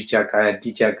 Ekachakaya, Drichakaya,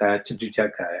 Dichakaya,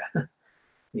 Chatuchakaya.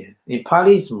 Yeah. In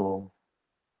Pali is more.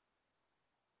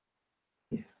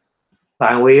 Yeah.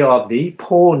 By way of the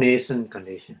post-nascent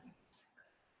condition.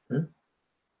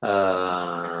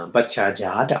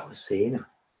 Paccājātaṃ was saying,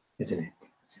 isn't it?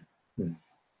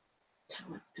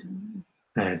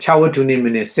 Chāvatuni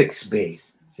means 6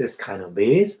 base, 6 kind of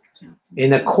base.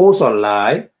 In the course of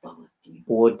life,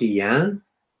 hoti,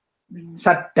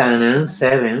 sattana,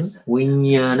 7,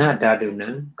 viññāna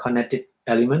dhātuna, connected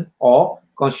element or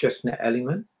consciousness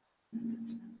element.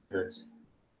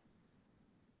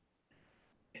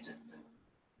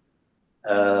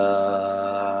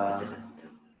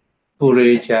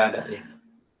 Purejātaṃ.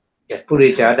 Yeah,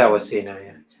 Purejātaṃ was saying,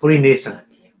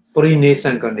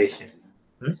 pre-nascent condition.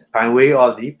 By way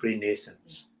of the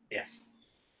pre-nascence. Yes.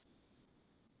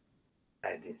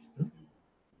 Like this.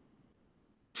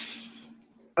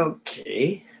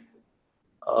 Okay.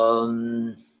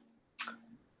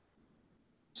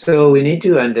 So we need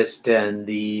to understand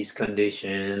these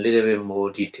conditions a little bit more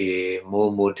detail,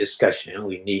 more discussion.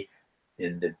 We need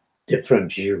in the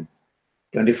different view.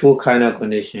 24 kind of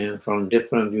condition from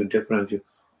different view.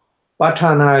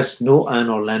 Patthana is no end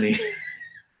or learning.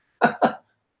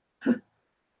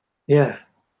 Yeah,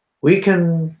 we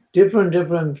can different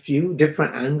view,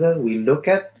 different angle. We look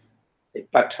at the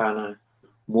Patthana,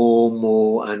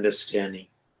 more understanding.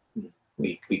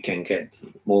 We can get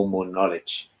more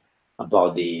knowledge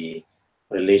about the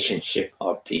relationship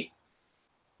of the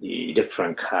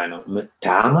different kind of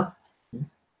Dhamma.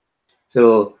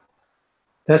 So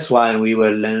that's why we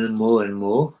will learn more and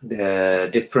more the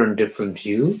different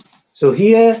view. So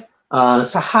here.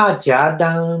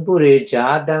 Sahajātaṃ,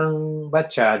 purejātaṃ,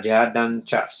 paccājātaṃ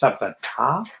ca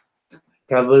sabbathā,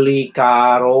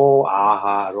 Kabaḷīkāro,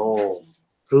 āhāro,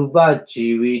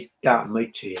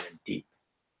 rūpajīvitamiccayanti,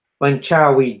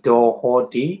 Pañcavidho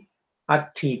hoti,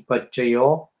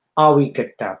 atthipaccayo,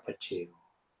 avigatapaccayo.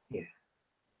 Yeah.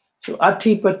 So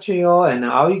atthipaccayo and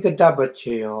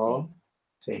avigatapaccayo,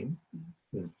 same.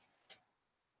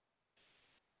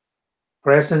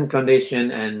 Present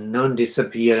condition and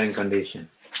non-disappearing condition.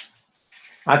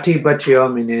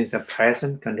 Atthipaccayo means a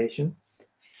present condition.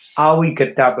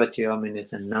 Avigatapaccayo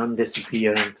means a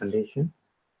non-disappearing condition.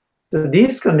 So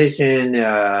these conditions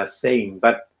are same,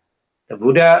 but the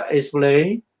Buddha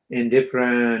explained in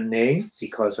different names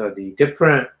because of the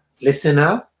different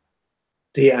listener.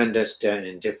 They understand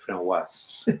in different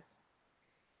words.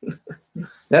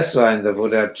 That's why the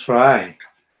Buddha tried.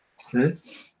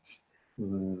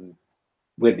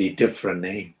 With the different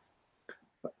name.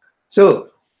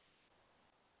 So,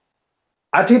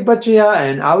 atthipaccayo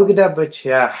and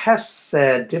avigatapaccayo has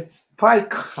a five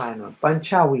kind of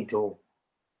Pañcavidho.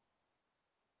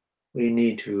 We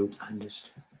need to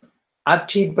understand.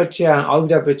 Atthipaccayo and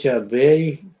avigatapaccayo are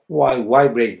very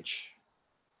wide range.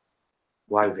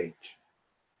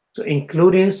 So,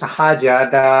 including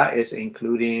Sahajātaṃ is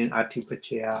including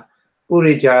atthipaccayo,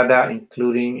 purejātaṃ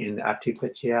including in the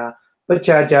atthipaccayo,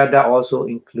 paccājātaṃ also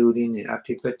including in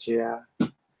atthipaccayo.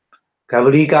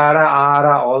 Kabaḷīkāro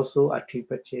āhāro also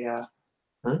atthipaccayo.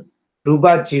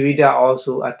 Rūpajīvitamiccayanti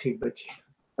also atthipaccayo.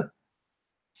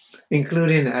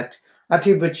 Including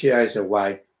atthipaccayo is a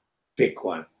wide, big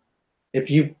one. If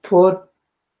you put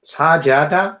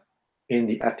Sahajātaṃ in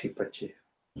the atthipaccayo,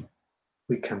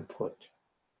 we can put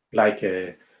like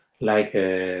the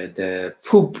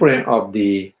footprint of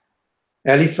the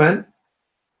elephant.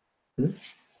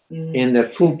 In the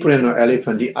footprint of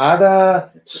elephant, the other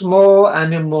small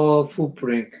animal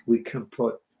footprint, we can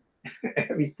put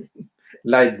everything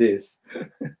like this.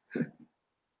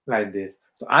 Like this.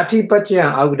 So atthipaccayo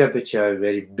and avigatapaccayo are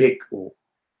very big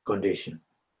condition.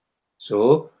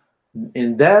 So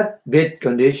in that big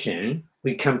condition,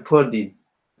 we can put the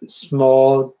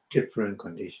small different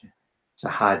condition.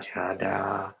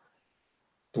 Sahajātaṃ,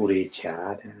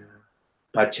 purejātaṃ,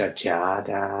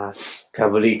 paccājātaṃ,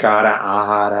 Kabaḷīkāro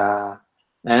āhāro,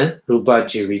 and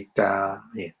rūpajīvitamiccayanti.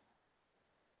 Yeah.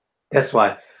 That's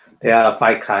why there are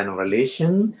 5 kind of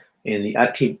relation in the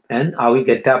atthip and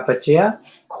avigatapaccayo.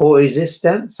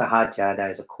 Coexistence.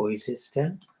 Sahajātaṃ is a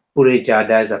coexistence.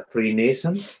 Purejātaṃ is a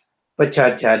pre-nascent.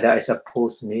 Paccājātaṃ is a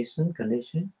post-nascent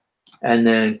condition. And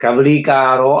then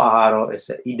Kabaḷīkāro, āhāro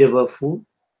is eatable food,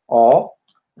 or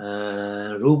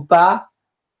rūpa,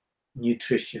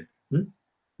 nutrition.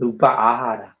 Rūpa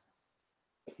āhāra,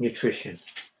 nutrition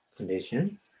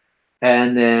condition.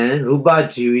 And then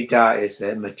rūpajīvita is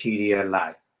a material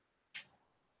life.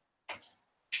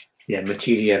 Yeah,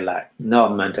 material life,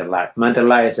 not mental life. Mental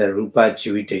life is a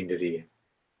rūpajīvitamiccayanti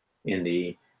in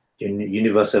the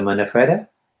universal manifesta.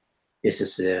 This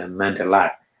is a mental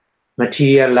life.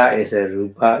 Material life is a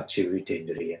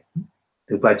rūpajīvitamiccayanti.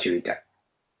 Rūpajīvita.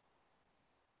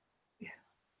 Yeah.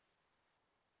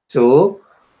 So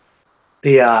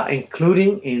they are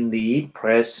including in the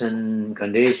present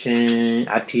condition,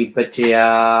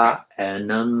 atthipaccayo, and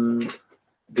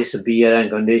non-disappearance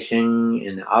condition,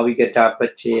 in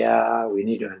avigatapaccayo. We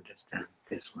need to understand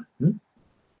this one.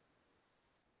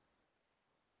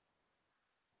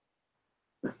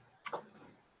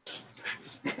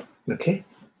 Okay.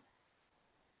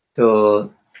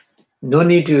 So no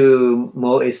need to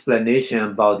more explanation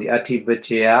about the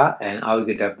atthipaccayo and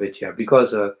avigatapaccayo,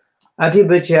 because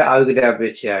atthipaccayo,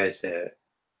 avigatapaccayo is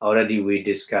already we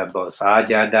discussed about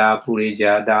Sahajātaṃ,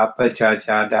 purejātaṃ,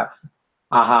 paccājātaṃ,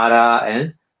 āhāro,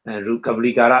 and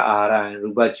Kabaḷīkāro, āhāro, and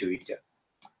rūpajīvita.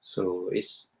 So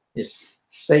it's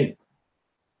same.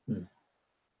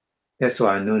 That's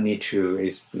why no need to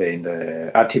explain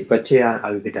the atthipaccayo and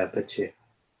avigatapaccayo.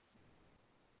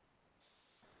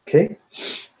 Okay.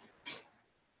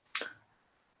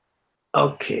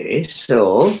 Okay,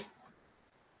 so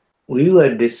we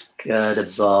will discuss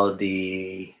about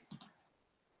the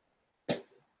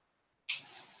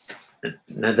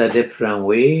another different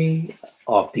way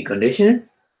of the condition.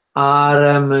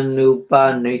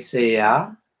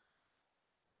 Ārammaṇūpanissaya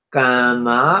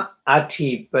Kamma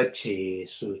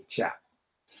atthipaccayesu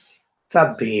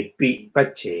sabbepi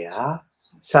paccayā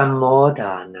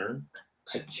samodhānaṃ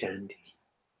gacchanti.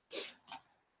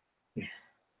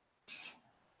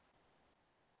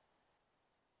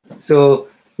 So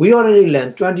we already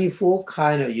learned 24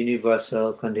 kind of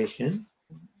universal condition.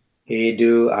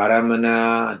 Hedu,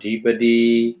 Ārammaṇa,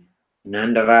 Adhipati,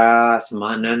 Nandara,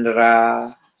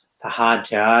 Samanandara,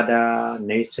 Sahajātaṃ,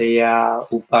 Nisaya,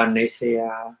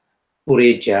 Upanissaya,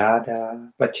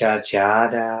 purejātaṃ,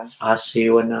 paccājātaṃ,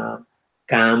 asevana,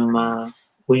 Kamma,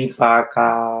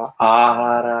 vipaka,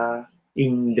 āhāra,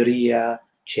 indriya,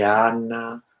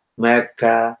 jhana,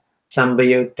 magga,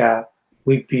 sambayutta,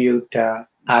 vipayutta,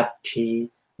 atti,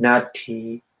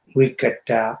 nati,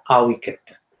 vikata,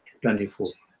 avigatapaccayo. 24.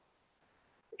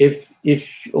 If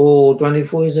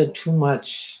 24 is too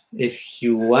much, if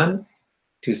you want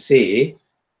to say,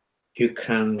 you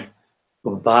can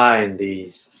combine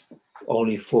these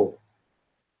only 4.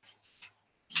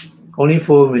 Only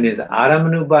 4 means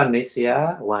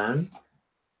Ārammaṇūpanissaya 1.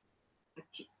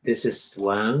 This is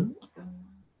 1.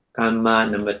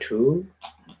 Kamma number 2.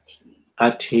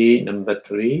 Atti number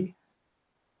 3.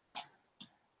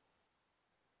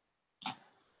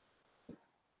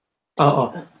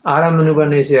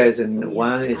 Ārammaṇūpanissaya is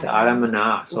 1 is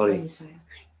Ārammaṇā, sorry.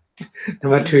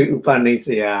 Number 2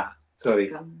 Upanissaya,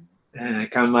 sorry.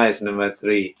 Kamma is number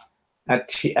 3.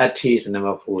 Atti is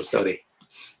number 4, sorry.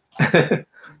 The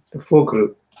 4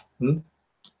 group.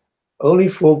 Only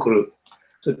 4 group.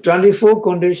 So 24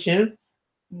 condition,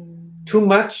 too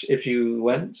much if you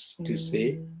want to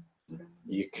say,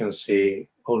 you can say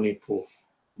only 4.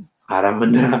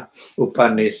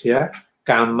 Ārammaṇūpanissaya,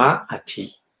 Kamma,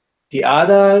 Atti. The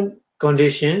other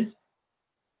conditions,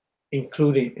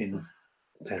 including in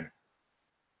them.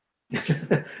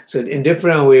 So in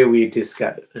different way we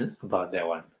discuss about that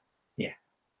one. Yeah.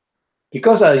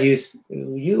 Because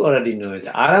you already know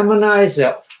that Ārammaṇa is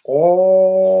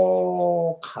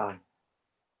all kind.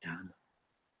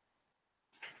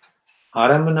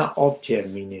 Ārammaṇa object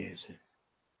means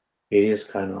various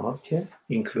kind of object,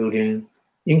 including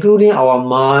our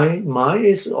mind. Mind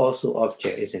is also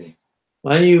object, isn't it?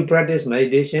 When you practice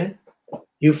meditation,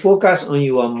 you focus on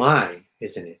your mind,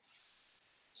 isn't it?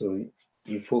 So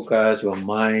you focus your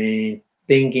mind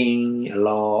thinking a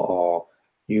lot, or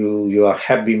your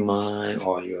happy mind,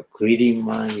 or your greedy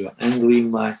mind, your angry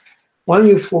mind. When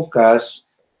you focus,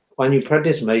 when you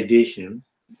practice meditation,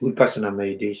 vipassana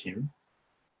meditation,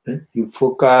 you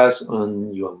focus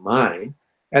on your mind.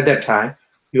 At that time,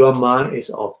 your mind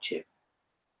is object,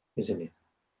 isn't it?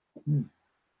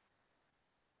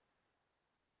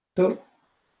 So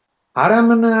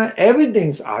Ārammaṇa,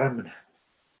 everything's Ārammaṇa.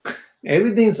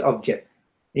 Everything's object,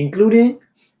 including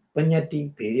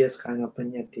paññatti, various kind of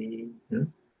paññatti.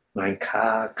 My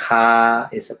car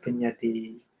is a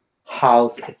paññatti.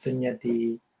 House is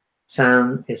paññatti.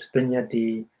 Son is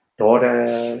paññatti.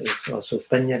 Daughter is also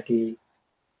paññatti.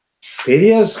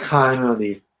 various kind of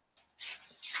the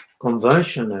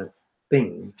conventional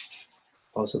thing,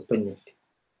 also paññatti.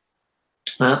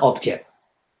 Object.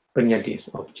 Paññatti is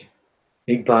object.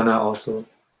 Nibbana also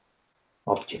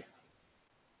object.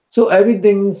 So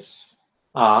everything's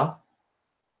are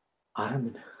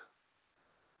ārammaṇa.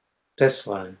 That's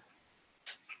why.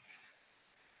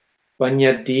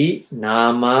 Paññatti,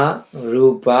 nama,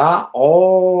 rupa,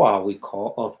 all are we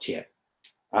call object.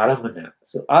 Ārammaṇa.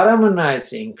 So ārammaṇa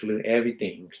is include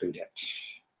everything included.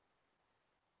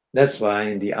 That's why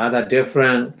in the other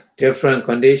different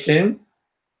condition,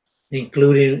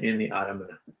 including in the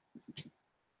ārammaṇa.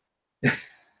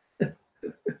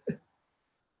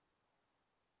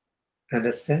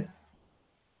 Understand?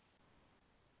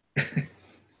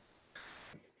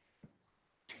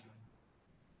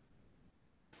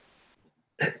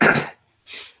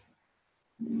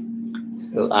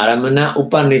 So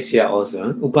Ārammaṇūpanissaya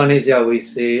also. Upanissaya we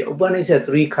say, Upanissaya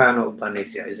three kind of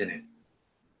Upanissaya, isn't it?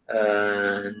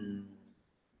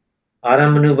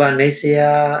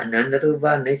 Ārammaṇūpanissaya,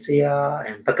 Anandarūpanissaya,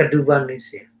 and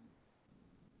Paccayātaṃ.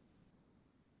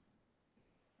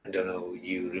 I don't know,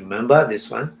 you remember this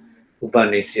one?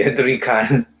 Upanissaya, three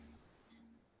kind.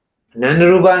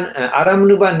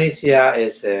 Ārammaṇūpanissaya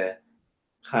is a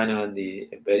kind of the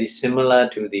very similar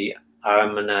to the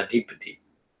Ārammaṇādhipati.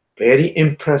 Very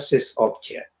impressive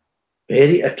object,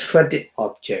 very attractive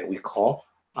object we call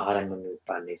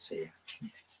Ārammaṇūpanissaya.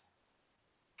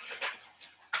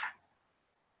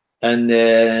 And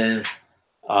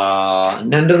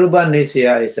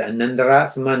Anandarūpanissaya is Anandara,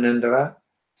 Samanandara.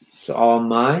 So our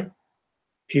mind,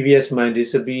 previous mind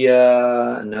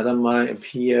disappear, another mind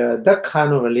appear. That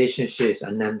kind of relationship is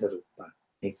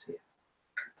Anandarūpanissaya.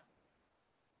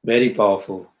 Very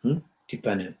powerful,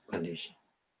 dependent condition.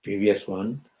 Previous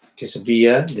one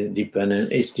disappear, the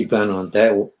dependent is dependent on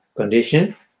that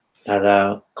condition. That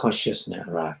our consciousness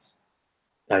arise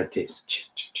like this,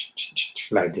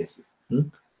 like this.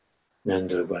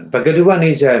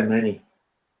 Paccayātaṃ many.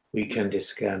 We can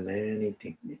discuss many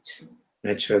things.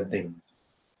 Natural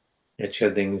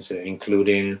things,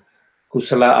 including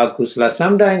kusala, akusala.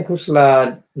 Sometimes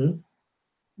kusala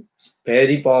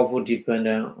very powerful,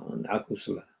 dependent on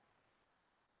akusala,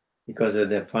 because of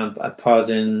the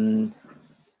person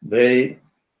very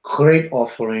great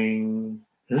offering,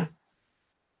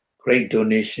 great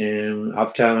donation.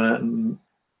 After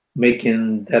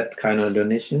making that kind of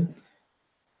donation,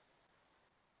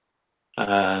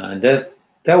 that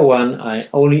one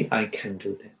I can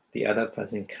do that. The other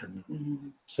person cannot.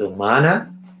 So mana,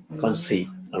 conceit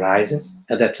arises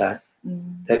at that time.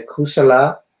 That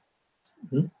kusala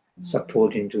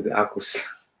supporting to the akusala.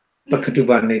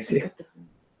 Paccayātaṃ,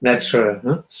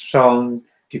 natural, strong,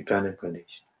 dependent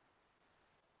condition.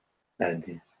 Like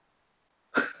this.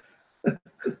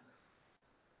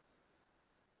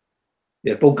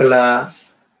 The Pukala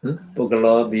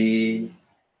be,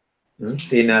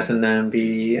 Tinasanam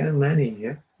be, many.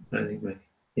 Yeah.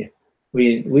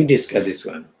 We discuss this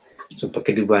one. So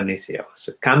Paccayātaṃ.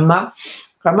 So Kamma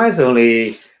is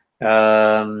only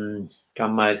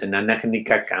Kamma is an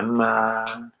anakanika Kamma.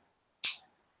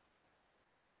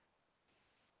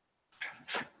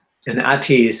 And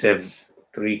ati is a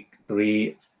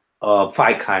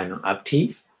five kind of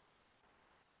ati.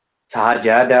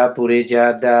 Sahajātaṃ,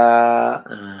 purejātaṃ,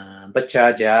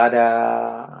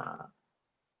 paccājātaṃ,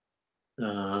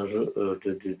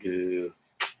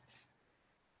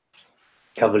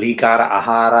 Kabaḷīkāro,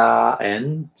 āhāro,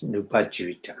 and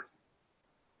rūpajīvitamiccayanti.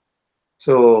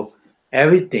 So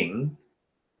everything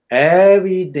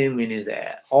means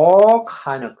that all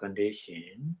kind of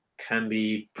condition can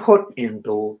be put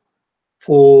into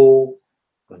four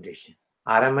conditions.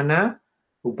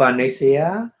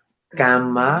 Ārammaṇūpanissaya,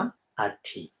 Kamma,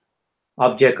 ati.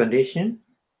 Object condition,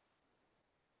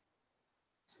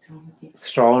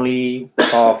 strongly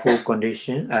powerful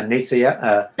condition,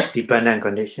 nisaya, dependent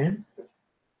condition,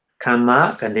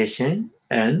 Kamma condition,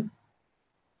 and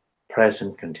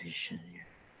present condition.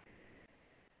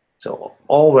 So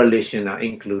all relations are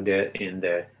included in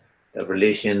the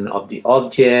relation of the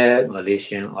object,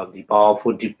 relation of the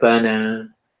powerful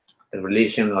dependent, the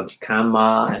relation of the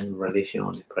Kamma, and relation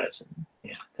of the present.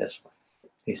 Yeah, that's why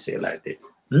we say like this.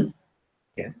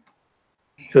 Yeah.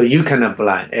 So you can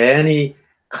apply any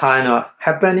kind of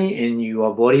happening in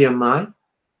your body and mind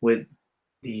with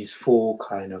these four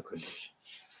kind of conditions.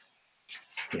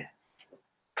 Yeah.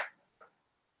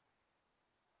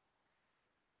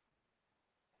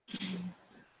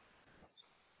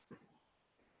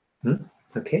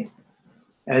 Okay.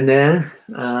 And then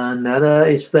another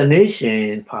explanation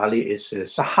in Pali is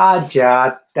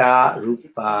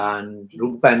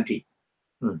Sahajātaṛūpanti.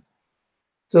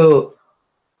 So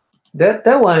that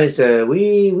one is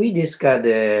we discussed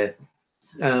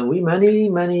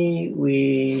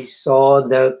we saw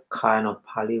the kind of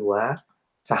Pali word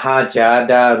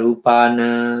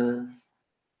Sahajātarūpanti.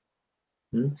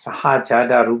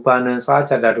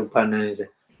 Sahajātarūpanti is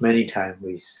many times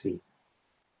we see,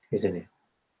 isn't it?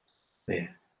 Yeah.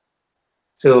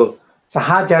 So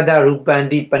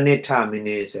Sahajātarūpanti panettha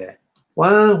means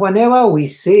whenever we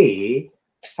say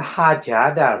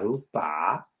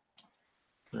Sahajātarūpa,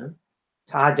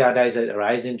 Sahajāta is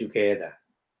arising together.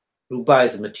 Rupa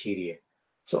is material.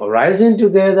 So arising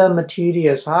together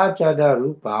material,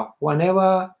 Sahajātarūpa,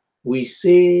 whenever we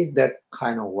say that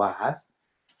kind of words,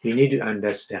 we need to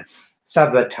understand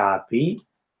sabbathāpi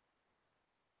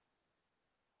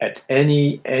at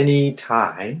any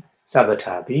time,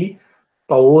 sabbathāpi,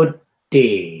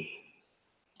 pavatte.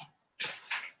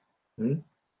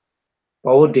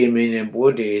 Pavatte meaning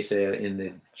pavatte is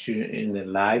in the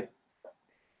life,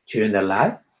 during the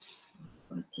life.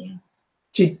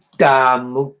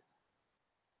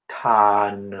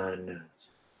 Cittasamuṭṭhānānaṃ.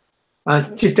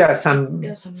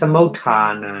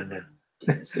 Cittasamuṭṭhānānaṃ.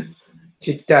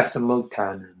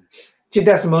 Cittasamuṭṭhānānaṃ.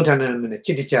 Cittasamuṭṭhānānaṃ means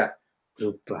citta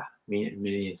rupa,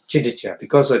 means citta,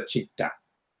 because of citta.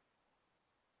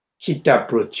 Citta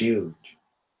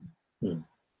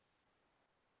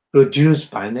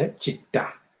produced by the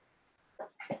citta.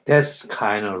 That's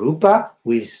kind of rupa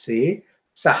we say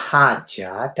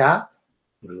Sahajātarūpa.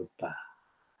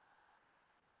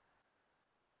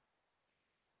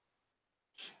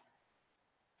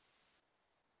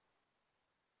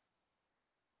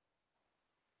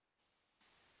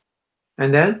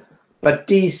 And then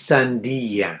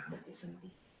paṭisandhiyaṃ.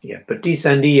 Yeah,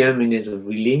 paṭisandhiyaṃ means a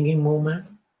relinking movement.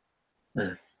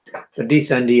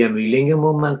 Paṭisandhiyaṃ relinking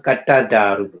movement.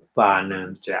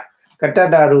 Kattadarupanam.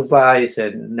 Kattadarupa is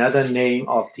another name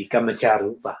of the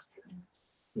Kammacarupa.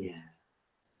 Yeah.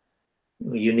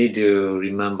 You need to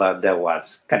remember that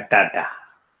was Kattada.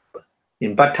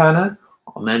 In Patthana,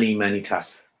 many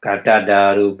times.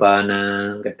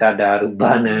 Kattadarupanam,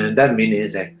 that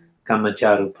means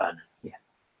Kammacarupana. Yeah.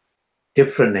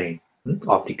 Different name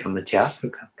of the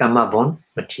Kamma born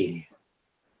material.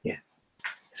 Yeah.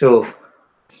 So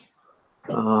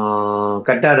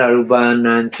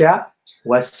Kattadarupanancha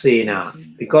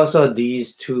Vasena. Because of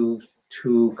these two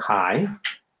kinds,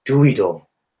 Duvido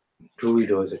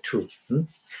is a two.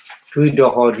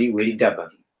 Duvido hoti viditabam.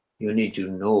 You need to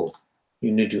know.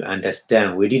 You need to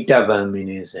understand. Viditabam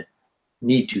means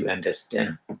need to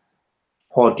understand.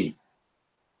 Hoti.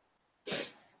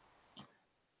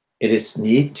 It is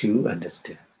need to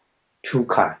understand. Two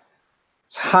kinds.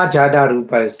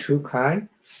 Sahajātarūpa is two kinds.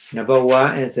 Number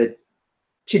one is the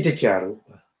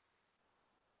cittasamuṭṭhānānaṃ.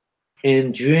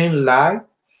 And during life,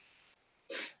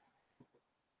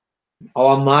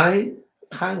 our mind,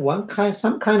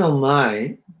 some kind of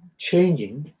mind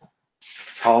changing.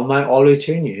 Our mind always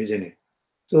changing, isn't it?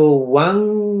 So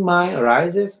one mind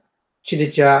arises,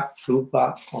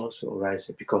 cittasamuṭṭhānānaṃ also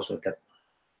arises because of that.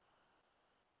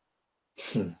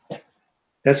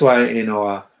 That's why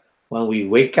when we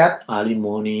wake up early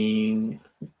morning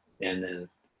and then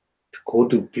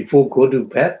before go to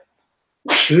bed,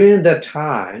 during that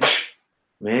time,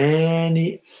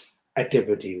 many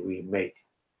activity we make,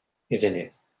 isn't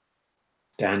it?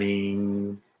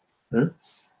 Standing,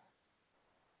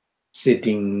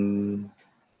 sitting,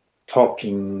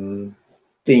 talking,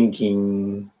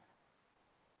 thinking,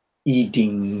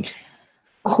 eating,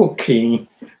 cooking,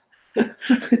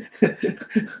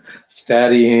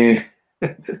 studying,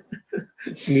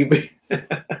 sleeping.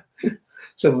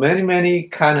 So many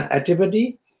kind of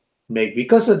activity make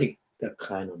because of the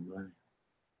kind of mind.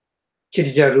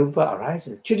 Cittasarupa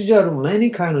arises. Cittasarupa, many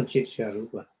kind of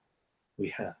cittasarupa we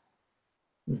have.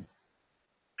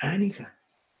 Any kind.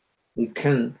 We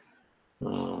can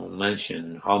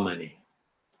mention how many.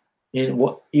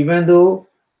 Even though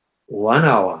 1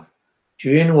 hour,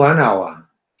 during 1 hour,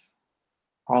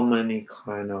 how many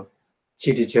kind of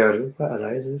cittasarupa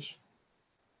arises?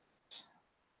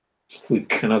 We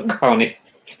cannot count it.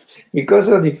 Because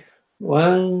of the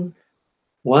one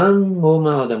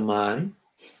moment of the mind,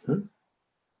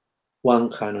 one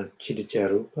kind of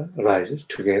cittasarupa arises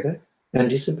together and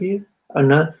disappears.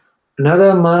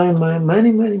 Another mind,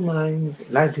 many mind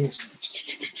like this,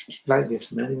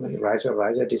 many rise,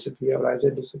 disappear,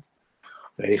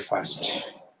 very fast.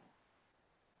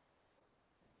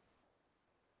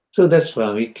 So that's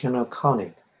why we cannot count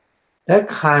it. That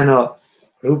kind of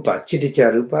rupa,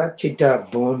 cittasarupa, citta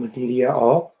born material,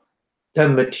 or the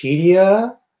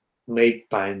material made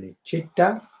by the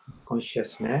citta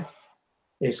consciousness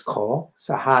is called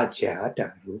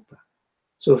Sahajātarūpa.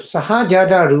 So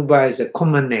Sahajātarūpa is a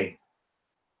common name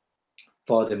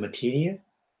for the material,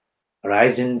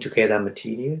 arising together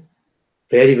material,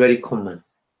 very, very common.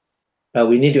 But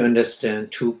we need to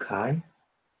understand two kinds,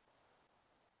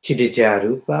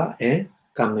 cittasamuṭṭhānānaṃ and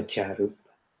Kammacarupa.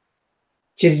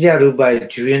 Cittasamuṭṭhānānaṃ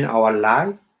is during our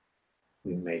life,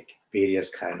 we make various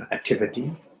kind of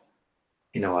activity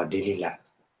in our daily life.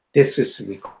 This is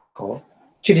we call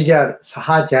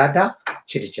Sahajātaṃ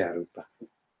cittasamuṭṭhānānaṃ.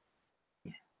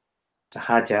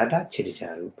 Sahajātaṃ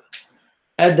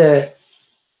cittasamuṭṭhānānaṃ.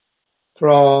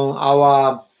 From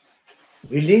our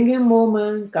relinging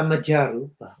moment,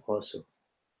 Kammacarupa also.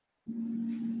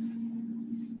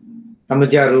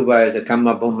 Kammacarupa is a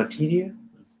Kamma born material.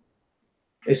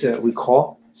 It's we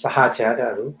call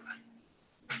Sahajātarūpanti.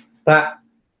 But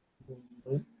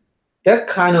that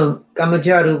kind of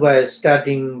Kammacarupa is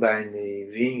starting by the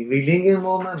relinging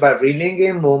moment, but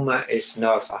relinging moment is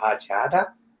not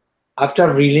Sahajāta.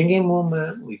 After relinging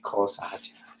moment, we call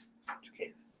Sahajāta.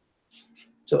 Okay.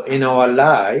 So in our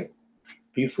life,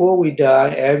 before we die,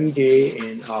 every day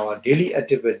in our daily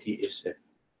activity is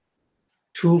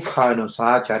two kind of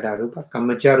Sahajātarūpa.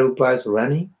 Kammacarupa is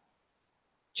running,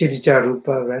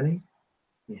 cittasamuṭṭhānānaṃ running.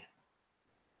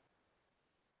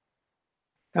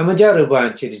 Kammacarupa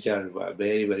and cittasamuṭṭhānānaṃ are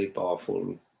very, very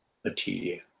powerful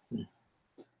material.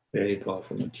 Very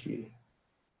powerful material.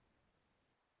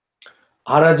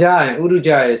 Araja and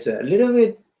Uruja is a little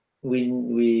bit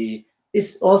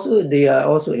it's also they are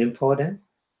also important,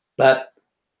 but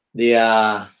they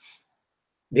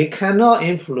cannot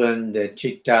influence the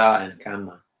citta and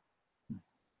kamma.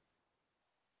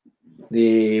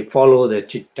 They follow the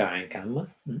citta and kamma.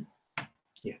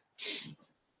 Yeah.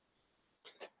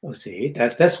 See,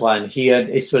 that's why here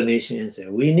the explanation is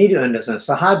we need to understand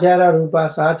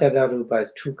Sahajātarūpa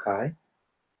is two kinds.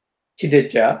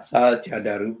 Cittaca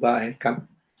Sahajātarūpa and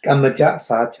Kammaca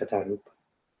Sahajātarūpa.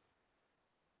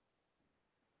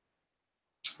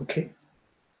 Okay.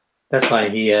 That's why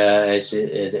here is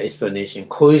the explanation.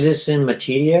 Coexisting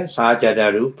material,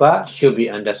 Sahajātarūpa, should be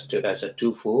understood as a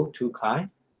twofold, two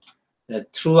kinds.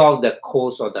 Throughout the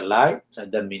course of the life, so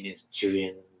that means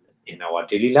during in our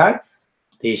daily life,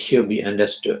 they should be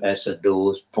understood as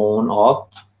those born of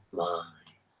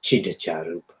mind,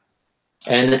 cittasamuṭṭhānānaṃ.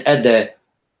 And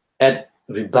at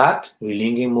rebirth,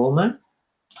 relinging moment,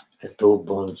 those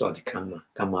bones of the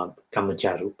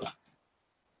Kammacarupa.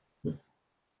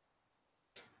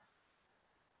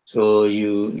 So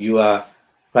you are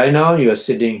right now you are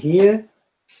sitting here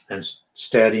and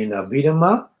studying the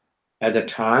Abhidhamma. At the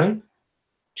time,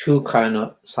 two kind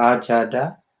of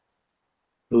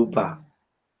Sahajātarūpa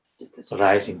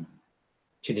rising,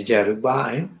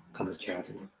 cittasamuṭṭhānānaṃ and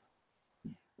Kammacarupa.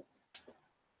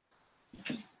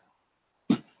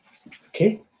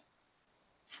 Okay.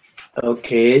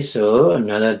 Okay, so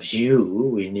another view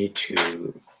we need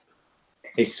to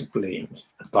explain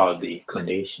about the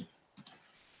condition.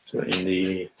 So in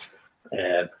the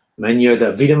manual of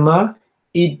the Abhidhamma,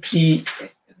 iti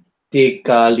te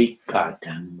kālikkā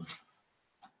dhamma.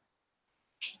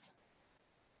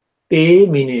 Te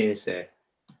means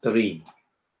three.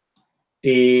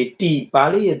 Te ti,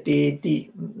 Pali te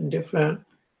ti, different,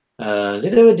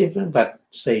 little bit different, but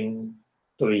same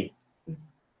three.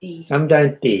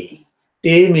 Sometimes te.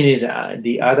 Te means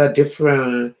the other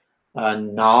different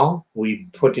noun we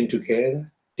put in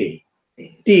together. Te.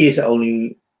 Te is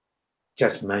only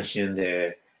just mention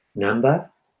the number,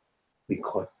 we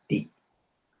call te.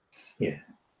 Yeah.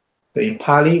 But in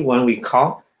Pali, when we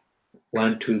count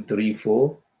 1, 2, 3,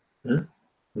 4,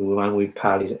 when we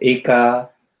Pali is eka,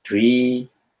 tri,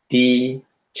 ti,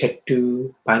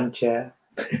 chettu, pancha,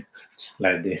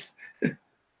 like this.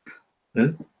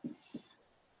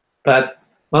 But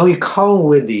when we count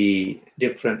with the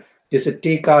different, this is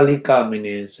te kālikkā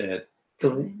means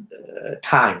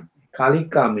time.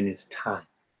 Kālikkā means time.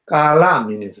 Kala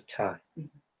means time.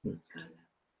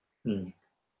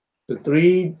 So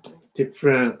three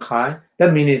different kinds.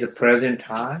 That means present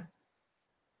time,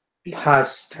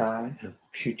 past time, and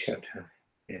future time.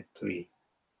 And three.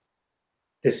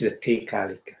 This is te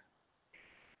kālikkā.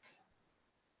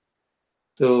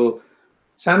 So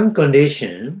some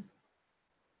condition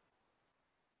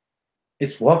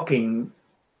is working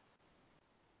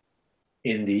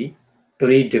in the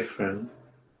three different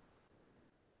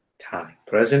time: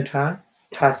 present time,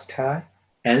 past time,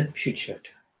 and future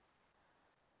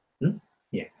time.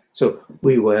 Yeah. So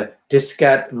we will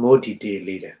discuss more detail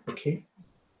later. Okay.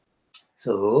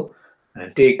 So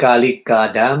te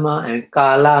kālikkā dhamma and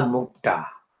kala mukta.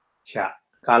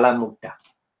 Kala mukta.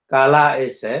 Kala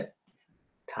is a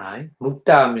time.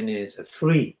 Mukta means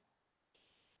free.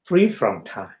 Free from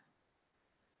time.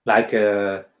 like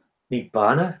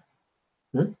Nibbana.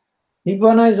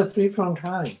 Nibbana is a free from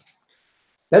time.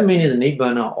 That means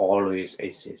Nibbana always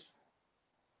exists.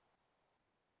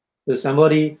 So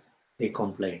somebody, they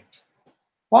complain.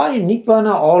 Why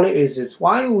Nibbana always exists?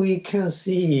 Why we can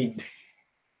see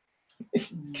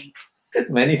it?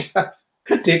 Many times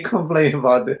they complain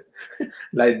about it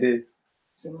like this.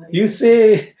 So You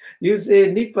say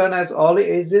Nibbana is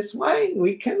always exists. Why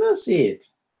we cannot see it?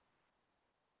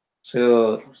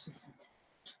 So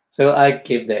I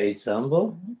give the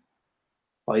example.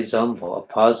 For example,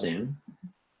 a person,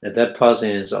 that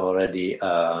person is already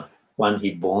when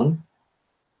he born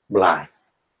blind.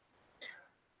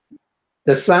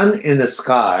 The sun in the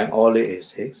sky always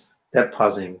exists. That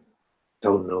person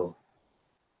don't know.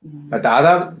 But the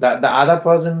other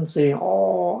person saying,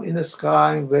 "Oh, in the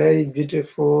sky, very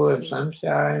beautiful, and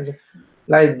sunshine,"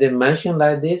 like they mention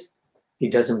like this, he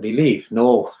doesn't believe.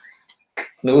 No,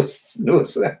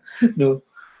 sir. No,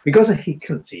 because he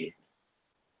can see it.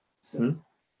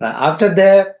 But after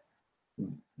that,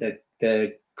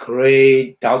 the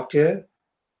great doctor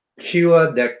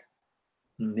cure that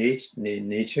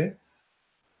nature,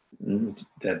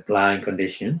 the blind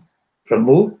condition,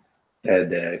 remove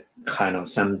the kind of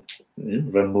some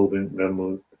remove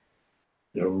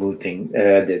thing,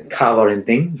 the covering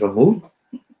thing, remove.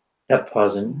 That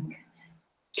person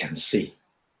can see.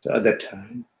 So at that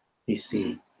time, he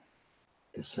see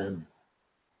the sun.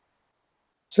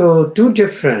 So two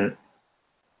different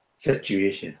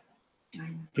situations.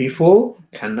 Before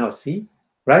cannot see,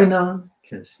 right now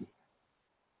can see.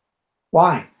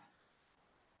 Why?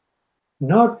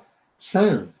 Not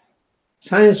sun.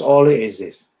 Science always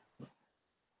exists.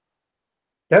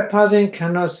 That person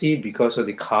cannot see because of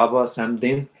the cover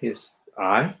something his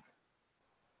eye.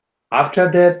 After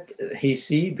that, he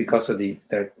see because of the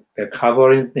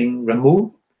covering thing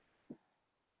removed.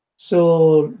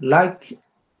 So like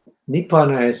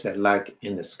Nibbana is like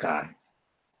in the sky.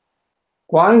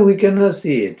 Why we cannot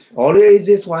see it? Always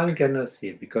is why we cannot see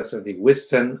it because of the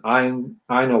wisdom. I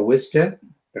know wisdom,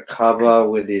 the cover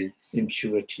with the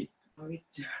impurity,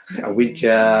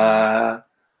 avijja,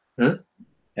 and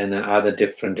then other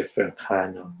different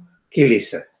kind of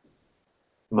kilesa.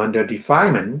 Under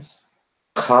defilements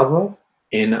cover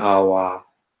in our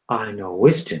I know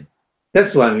wisdom.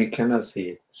 That's why we cannot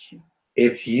see it.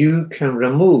 If you can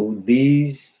remove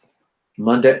these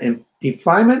manda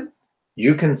defilement,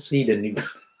 you can see the Nibbana.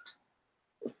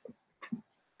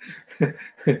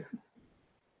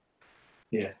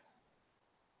 Yeah.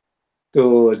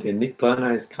 So the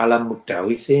Nibbana is Kalamutta.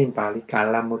 We say in Pali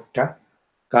Kalamutta.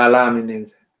 Kala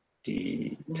means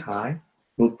the time.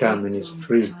 Mutta means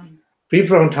free. Free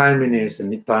from time means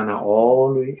Nibbana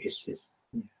always exists.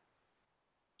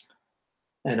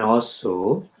 And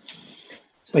also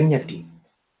Paññatti.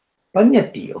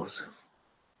 Paññatti also.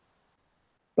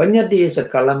 Paññatti is a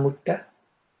Kalamutta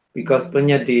because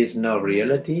Paññatti is no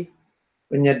reality.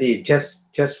 Paññatti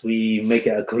just we make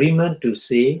an agreement to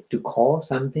say, to call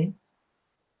something.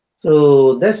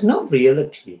 So that's not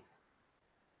reality.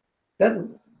 That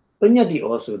Paññatti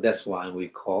also, that's why we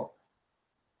call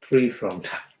free from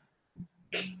time.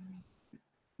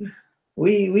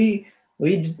 We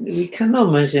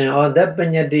cannot mention, oh, that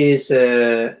Paññatti is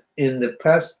in the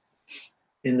past,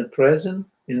 in the present,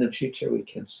 in the future we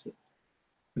can see.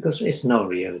 Because it's not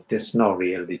real. It's not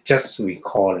reality. Just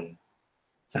recalling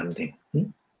something.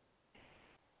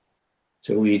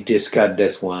 So we discussed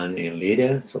this one in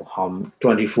later. So how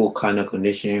 24 kind of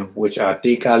conditions, which are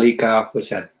tikalika,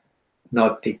 which are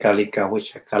not tikalika,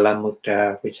 which are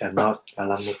kalamutta, which are not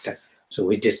kalamutta. So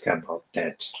we discussed about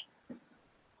that.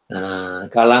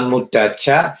 Kalamutta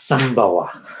cha sambhava.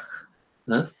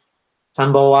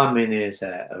 Sambhava means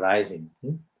rising.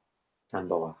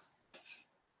 Sambhava.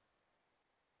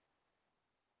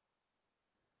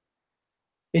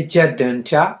 Ijjhadan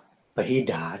cha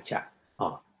bahida cha.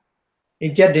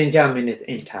 Ijjhadan means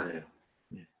internal.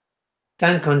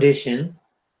 Some condition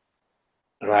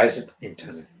arises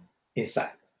internal,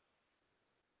 inside.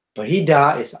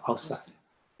 Bahida is outside,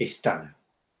 external.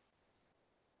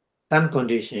 Some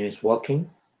condition is working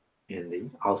in the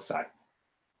outside.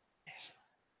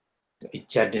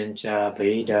 Ijjhadan cha,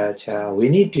 bahida cha. We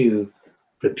need to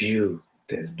review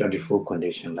the 24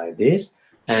 condition like this.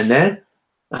 And then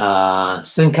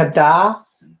Sankhata.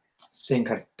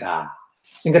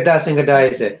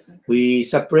 Sankhata is we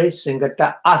separate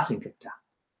Sankhata, Asankhata.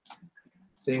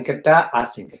 Sankhata,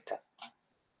 Asankhata.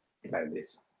 Like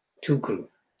this. Two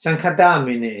groups. Sankhata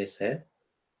means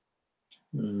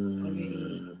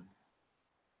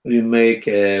we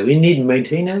need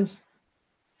maintenance.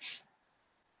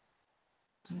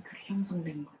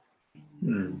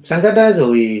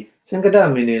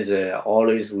 Sankata means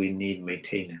always we need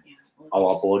maintenance.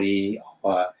 Our body,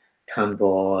 our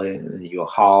temple, your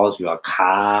house, your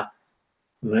car,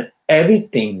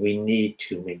 everything we need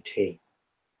to maintain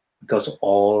because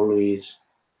always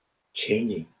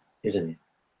changing, isn't it?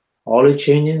 Always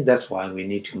changing. That's why we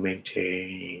need to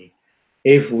maintain.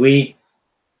 If we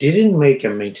didn't make a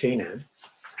maintenance,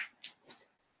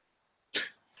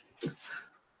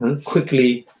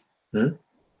 quickly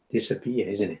disappear,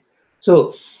 isn't it?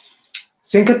 So,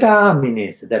 Sankata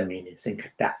means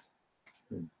Sankata,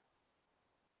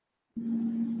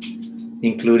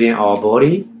 including our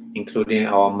body, including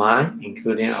our mind,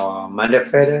 including our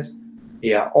manifestors.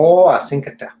 They are all are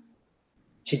Sankata.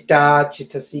 Chitta,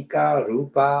 Chittasika,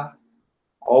 Rupa,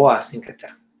 all are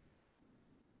Sankata.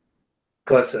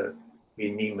 Because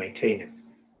we need maintenance.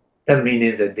 That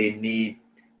means that they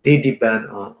depend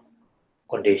on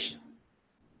condition.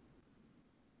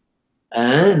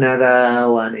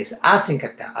 Another one is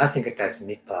Asinkata. Asinkata is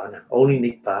Nibbana, only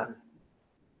Nibbana.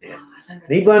 Yeah.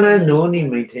 Nibbana, no need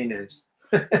maintenance.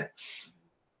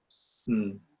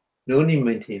 No need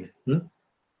maintenance.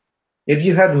 If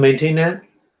you have maintenance,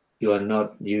 you are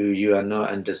not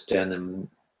understanding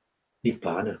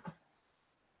Nibbana.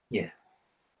 Yeah.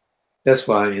 That's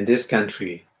why in this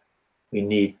country we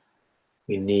need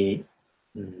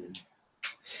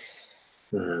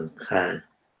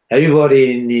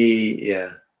everybody need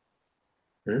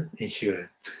insurance.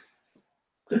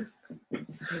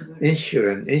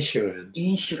 Insurance.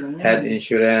 Health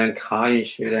insurance, car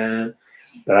insurance,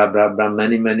 blah blah blah,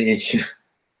 many insurance.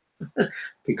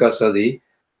 Because of that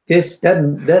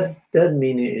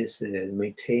meaning is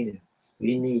maintenance.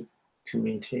 We need to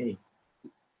maintain.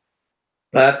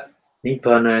 But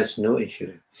Nibbana has no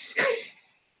insurance.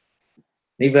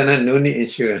 Nibbana no need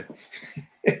insurance.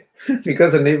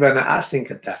 Because of Nibbana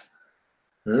Asinkata.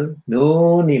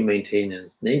 No need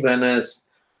maintenance. Nibbana's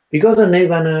because of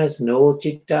Nibbana's no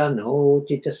chitta, no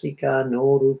chittasika,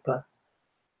 no rupa.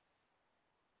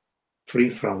 Free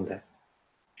from that.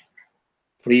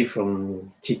 Free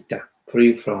from chitta,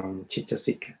 free from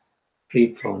chittasika,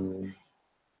 free from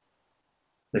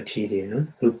material,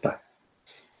 rupa.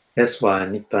 That's why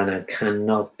Nibbana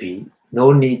cannot be,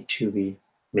 no need to be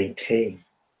maintained.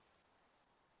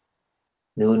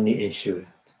 No need insurance.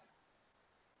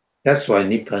 That's why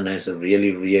Nibbana is a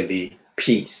really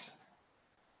peace.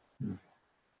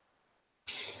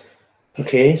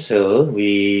 Okay, so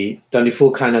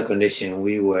 24 kind of condition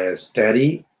we will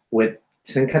study with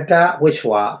Sankata, which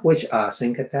are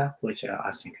Sankata, which are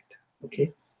Asinkata.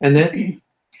 Okay, and then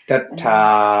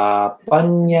Tatha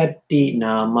Paññati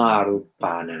Nama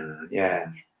Rupana.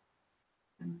 Yeah.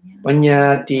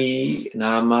 Paññati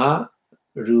Nama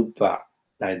Rupa.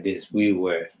 Like this, we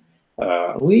were.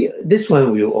 This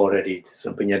one we already. This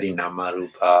one Paññati Nama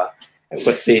Rupa.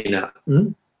 Pasena.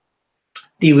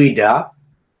 Tivida.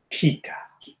 Chitta.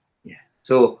 Yeah.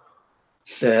 So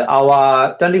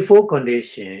our 24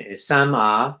 condition is some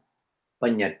are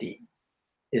Paññati,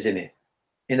 isn't it?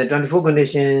 In the 24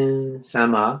 condition,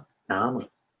 some are Nama,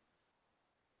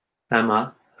 some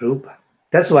are Rupa.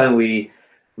 That's why we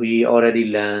already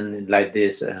learned like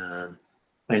this.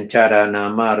 Panchara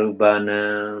Nama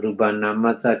Rupana, Rupana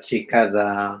Mata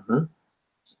Chikada,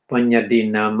 Paññati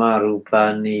Nama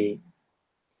Rupani.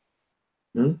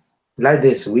 Like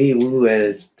this, we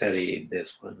will study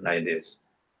this one like this.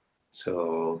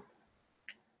 So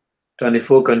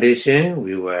 24 condition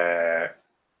we were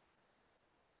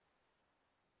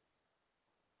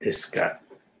discussed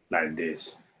like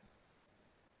this.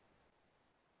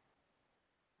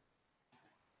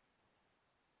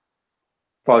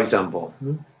 For example,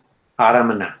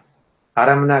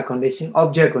 Ārammaṇūpanissaya condition,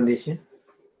 object condition.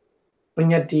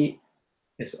 Paññati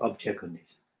is object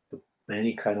condition. So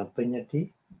many kind of Paññati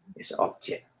is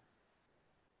object,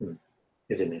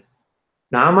 isn't it?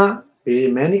 Nama,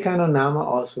 many kind of Nama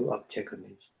also object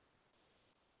condition.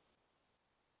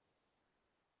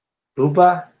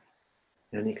 Rupa,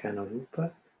 any kind of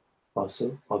Rupa,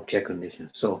 also object condition.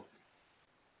 So,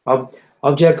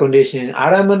 object condition,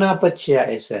 Ārammaṇūpaccaya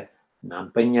is a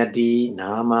Paññati,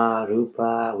 Nama,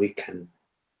 Rupa, we can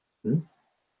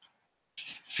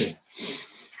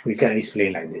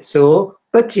explain like this. So,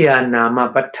 paccaya nama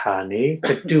patthane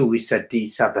chatu visati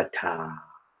sabbathā.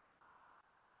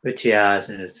 Paccaya,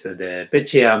 so the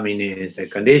paccaya meaning is a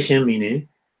condition meaning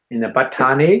in the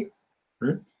patthane,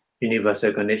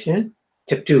 universal condition,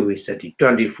 chatu visati,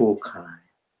 24 kind.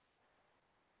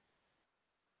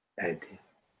 Like this.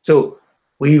 So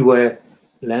we will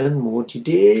learn more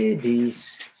today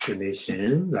these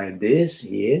conditions like this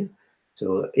here.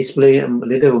 So explain a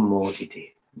little more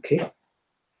today. Okay.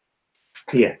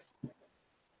 Clear.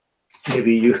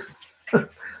 Maybe you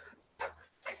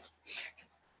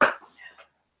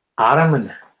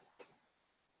Ārammaṇū.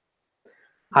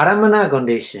 Ārammaṇū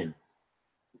condition.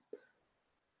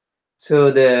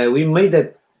 So we made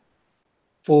the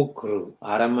 4 group.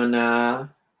 Ārammaṇū,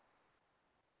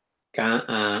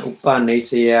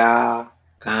 Ārammaṇūpanissaya,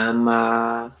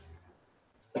 Kamma,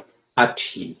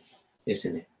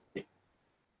 isn't it?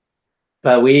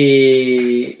 But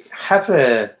we have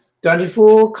a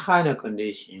 24 kind of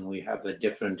condition. We have a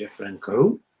different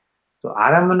group. So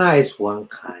Ārammaṇū is one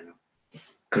kind of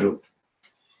group.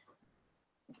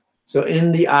 So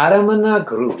in the Ārammaṇū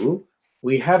group,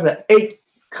 we have 8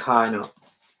 kind of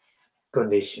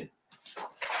condition.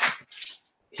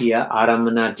 Here,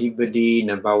 Ārammaṇūpanissaya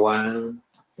number 1,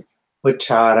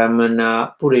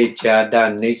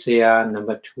 purejātaṃ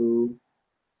number 2,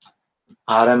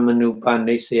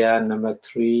 Ārammaṇūpanissaya number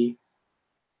 3,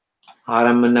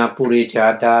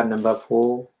 Ārammaṇūpanissaya number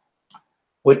 4,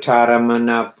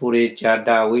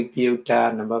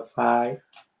 Ārammaṇūpanissaya number 5,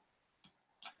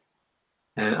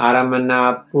 and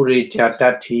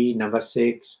Ārammaṇūpanissaya number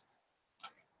 6,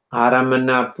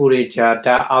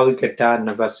 Ārammaṇūpanissaya avigatapaccayo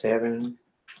number 7,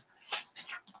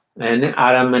 and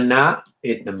Ārammaṇū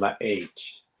is number 8.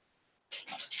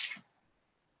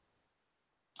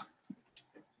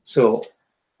 So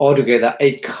altogether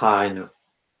 8 kind of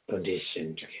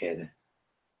condition together.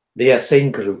 They are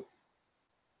same group.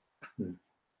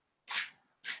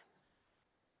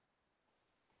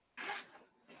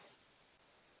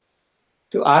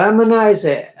 So Ārammaṇū is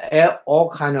all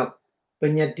kind of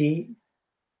pañcavidho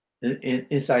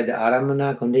inside the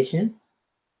Ārammaṇū condition.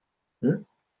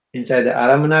 Inside the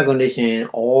Ārammaṇū condition,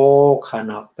 all kind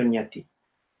of pañcavidho,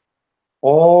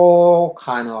 all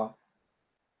kind of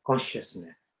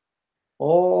consciousness,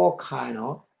 all kind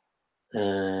of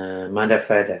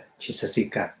manifesta,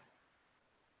 cittasamuṭṭhānānaṃ,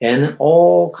 and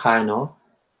all kind of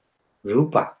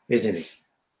rūpa, isn't it?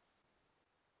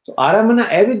 So Ārammaṇū,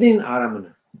 everything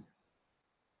Ārammaṇū.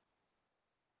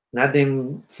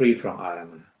 Nothing free from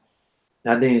Ārammaṇū.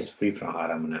 Nothing is free from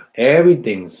Ārammaṇū.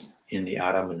 Everything's in the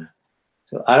Ārammaṇū.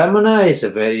 So Ārammaṇū is a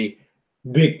very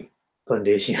big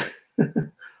condition.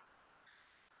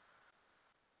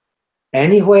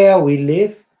 Anywhere we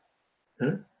live,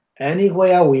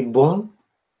 anywhere we born,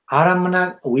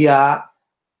 Ārammaṇū,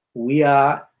 we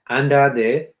are under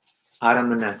the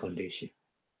Ārammaṇū condition.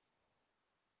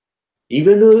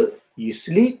 Even though you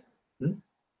sleep,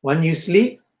 when you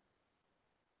sleep,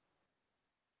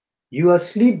 you are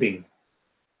sleeping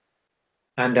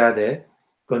under the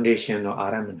condition of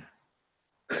Ārammaṇū.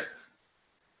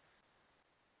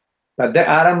 But the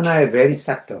Ārammaṇū is very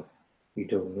subtle. We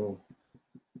don't know.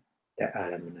 The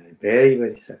Ārammaṇū is very,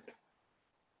 very subtle.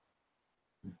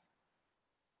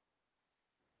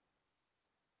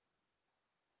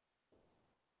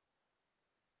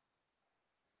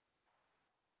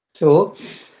 So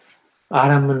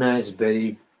Ārammaṇū is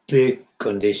very big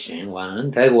condition.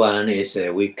 That one is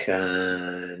we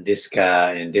can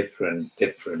discuss in different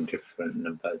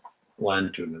number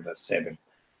 1 to number 7.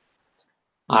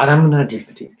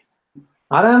 Ārammaṇūpanissaya.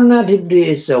 Ārammaṇūpanissaya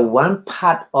is one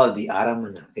part of the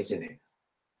Ārammaṇū, isn't it?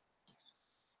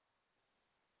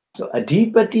 So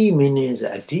atthipaccayo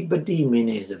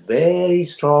means very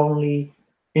strongly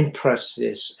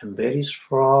impressive and very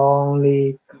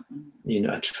strongly,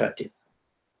 attractive.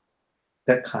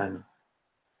 That kind of.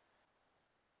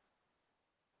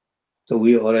 So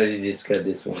we already discussed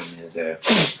this one as that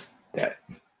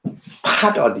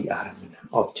part of the Ārammaṇū,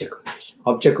 object condition.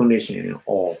 Object condition in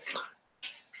all.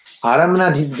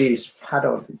 Ārammaṇūpanissaya is part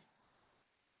of it.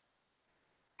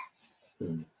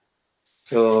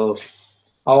 So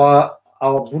our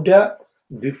Buddha,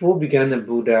 before began the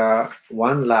Buddha,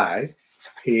 one life,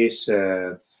 he is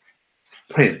a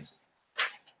prince.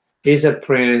 He's a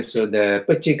prince of the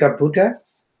Paccayā.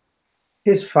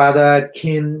 His father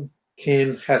king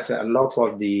has a lot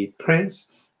of the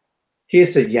prince.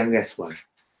 He's the youngest one.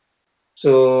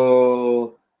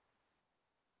 So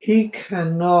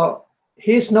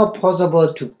it's not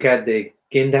possible to get the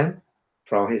kingdom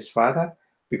from his father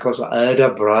because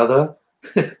elder brother,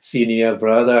 senior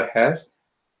brother has.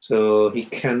 So he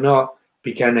cannot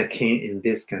become a king in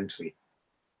this country.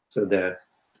 So the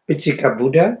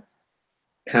Paccayā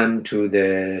come to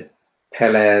the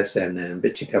palace, and then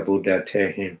Paccayā tell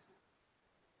him,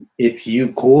 if you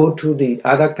go to the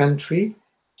other country,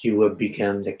 you will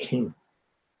become the king.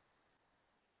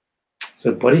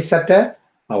 So Bodhisattva,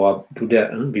 our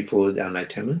Buddha before the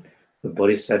enlightenment, the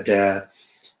Bodhisattva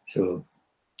so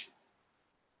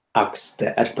asks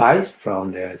the advice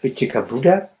from the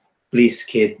Paccayā, please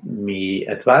give me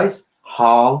advice.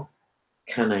 How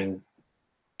can I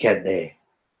get there?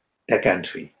 the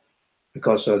country.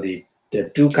 Because of the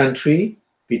two country,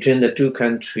 between the two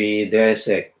country, there's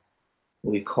a,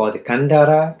 we call the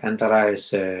Kandara. Kandara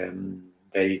is a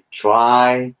very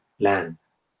dry land,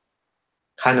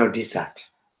 kind of desert.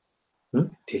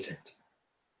 Desert.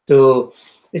 So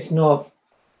it's not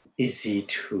easy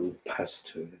to pass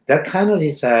through. That kind of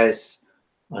desert is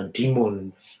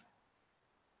demons.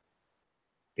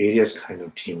 Various kind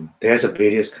of demon. There's a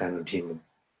various kind of demon.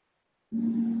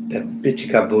 The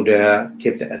Pitchika Buddha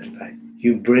gave the advice.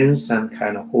 You bring some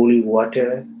kind of holy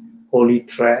water, holy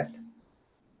thread,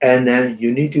 and then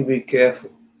you need to be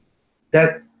careful.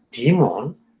 That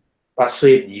demon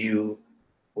persuade you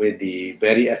with the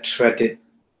very attractive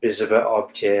visible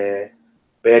object,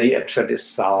 very attractive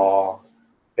sound,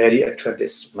 very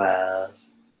attractive smell,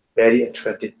 very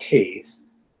attractive taste,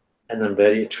 and then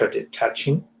very attractive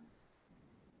touching.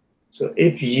 So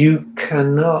if you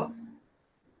cannot,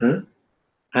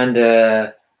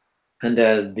 under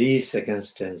these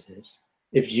circumstances,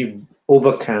 if you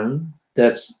overcome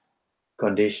that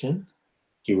condition,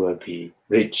 you will be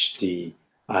reach the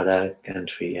other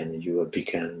country and you will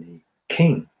become the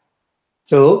king.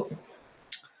 So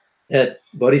that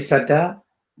Bodhisattva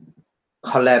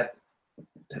collect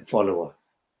the follower,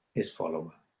 his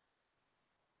follower.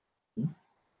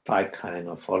 5 kind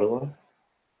of follower.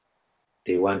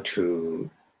 They want to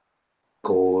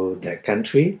go the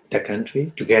country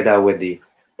together with the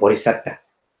Bodhisattva.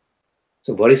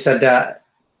 So Bodhisattva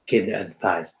gave the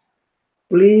advice.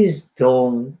 Please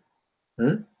don't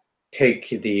take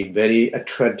the very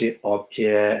attractive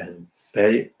object and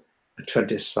very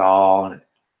attractive sound.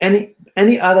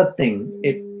 Any other thing,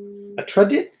 if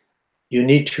attractive, you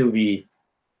need to be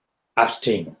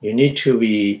abstain. You need to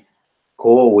be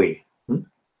go away.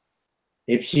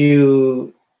 If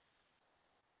you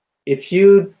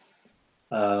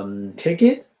take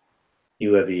it,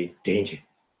 you will be danger.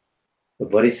 The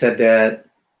Bodhisattva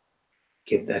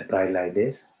give that advice like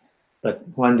this. But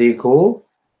when they go,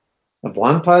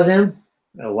 one person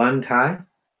at one time,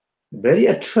 very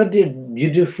attractive,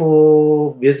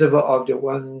 beautiful, visible object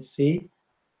one see,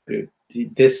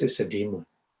 this is a demon.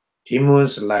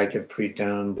 Demons like a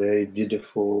pretend, very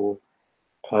beautiful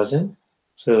person.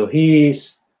 So he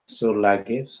is so like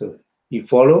it. So he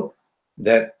follow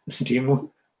that demon.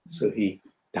 So he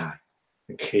died.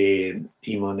 Okay,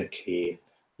 demon, okay,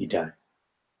 he died.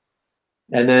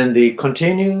 And then they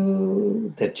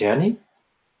continue the journey.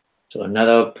 So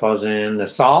another person, the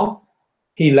song,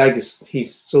 he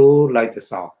so like the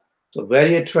song. So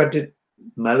very attractive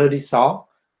melody song,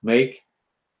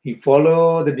 he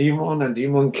follow the demon and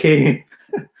demon came.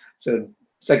 So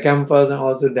second person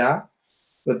also died.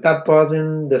 So that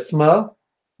person, the smell,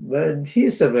 but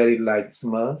he's a very light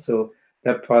smell. So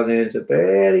that person is a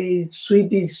very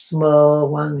sweet smell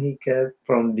one he get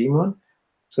from demon.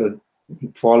 So he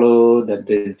follow the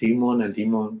demon and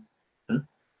demon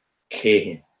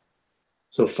came.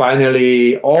 So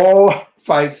finally, all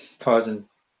 5 persons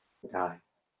died.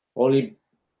 Only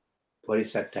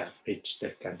Bodhisattva reached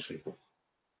that country.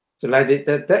 So like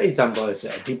that example is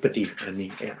atthipati. I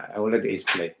mean, I would like to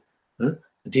explain.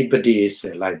 Atthipati is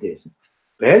like this.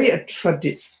 Very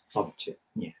attractive object.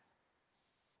 Yeah.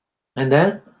 And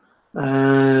then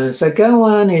second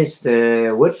one is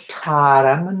the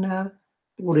Ārammaṇūpanissaya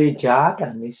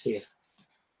purejātaṃ.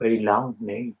 Very long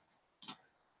name.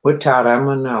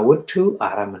 Ārammaṇū, Vuttu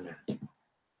Ārammaṇū.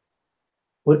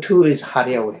 Vuttu is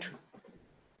Hariya Vuttu.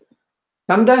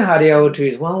 Sometimes Hariya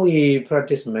Vuttu is when we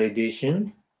practice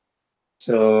meditation.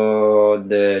 So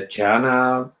the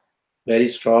jhana, very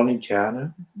strong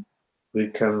jhana, we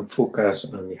can focus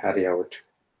on the Hariya Vuttu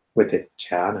with the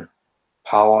jhana,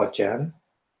 power of jhana.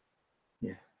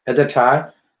 Yeah. At the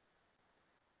time,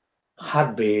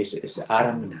 heart base is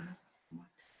Ārammaṇū.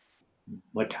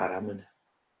 Ārammaṇū.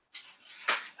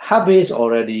 Heart base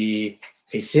already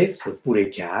exists, so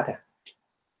purejātaṃ.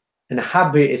 And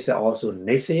heart base is also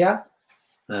nisaya.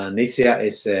 Nisaya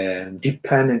is a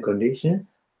dependent condition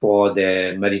for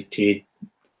the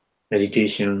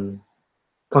meditation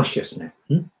consciousness.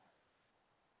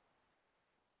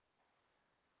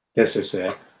 This is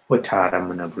what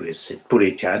Ārammaṇū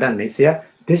purejātaṃ nisaya.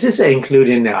 This is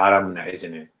including the Ārammaṇū,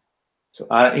 isn't it? So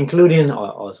including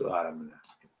also Ārammaṇū.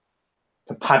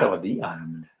 The part of the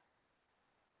Ārammaṇū.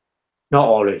 Not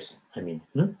always, I mean,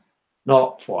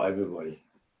 not for everybody.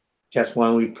 Just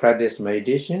when we practice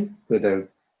meditation with the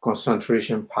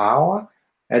concentration power,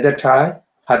 at the time,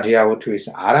 Hariya Vuttu is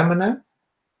Ārammaṇū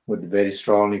with very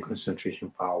strong concentration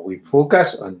power. We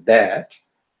focus on that.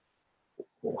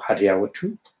 Hariya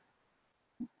Vuttu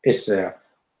is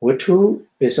Vuttu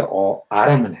is all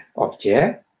Ārammaṇū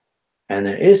object, And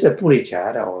it's a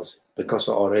purejātaṃ also, because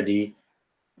already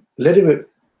a little bit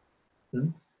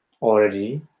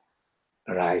already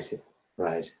rising.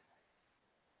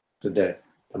 So the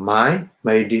mind,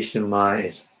 meditation mind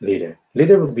is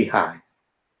little bit behind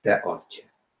that object.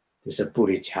 It's a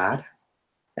purejātaṃ.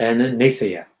 And then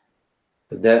nisaya.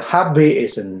 The habit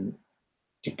is a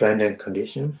dependent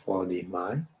condition for the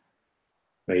mind,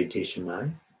 meditation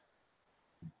mind.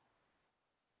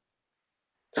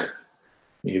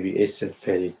 Maybe it's a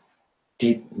very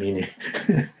deep meaning.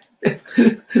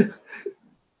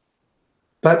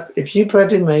 But if you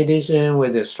practice meditation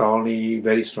with a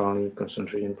very strongly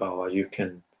concentration power, you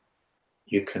can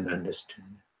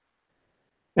understand.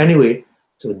 Anyway,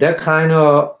 so that kind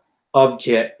of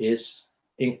object is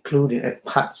including a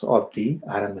part of the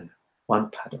Ārammaṇa, one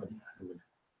part of the Ārammaṇa.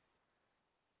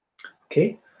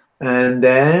 Okay, and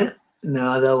then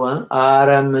another one,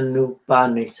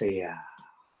 Ārammaṇūpanissaya.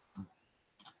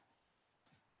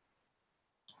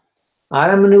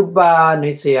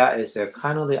 Ārammaṇūpanissaya is a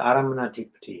kind of the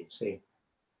Ārammaṇādhipati. Say,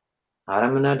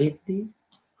 Ārammaṇādhipati,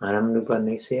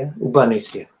 Ārammaṇūpanissaya,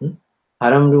 Upanissaya.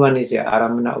 Ārammaṇūpanissaya,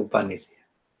 Ārammaṇūpanissaya.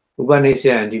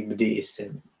 Upanissaya and Dhipati is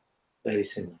very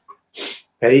similar,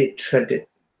 very treated.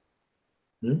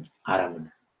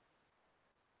 Ārammaṇa.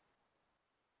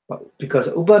 Because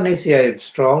Upanissaya is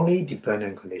strongly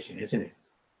dependent condition, isn't it?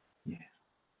 Yeah.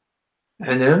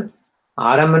 And then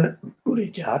Ārammaṇa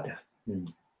purejātaṃ.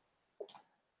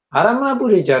 Ārammaṇa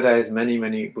purejātaṃ is many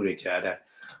purejātaṃ.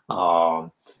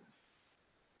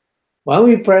 When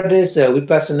we practice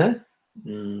vipassana,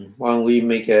 when we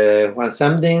make when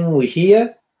something we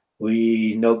hear,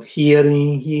 we know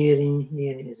hearing,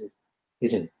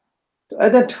 isn't it? So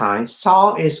at that time,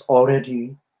 sound is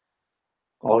already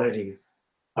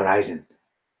arising,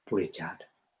 purejātaṃ.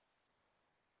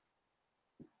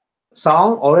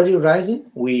 Sound already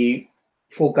rising, we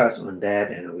focus on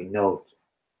that and we know,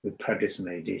 we practice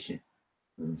meditation.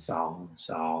 Sound,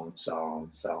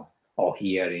 or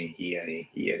hearing.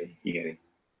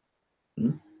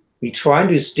 We try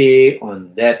to stay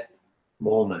on that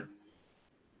moment,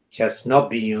 just not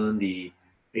beyond the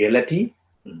reality.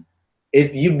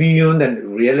 If you beyond the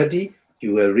reality,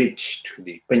 you will reach to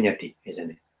the pañcavidho,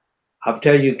 isn't it?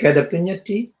 After you get the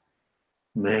pañcavidho,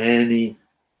 many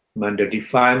mental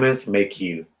defilements make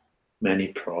you many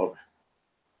problems.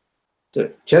 So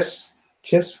just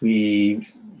we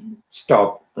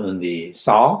stop on the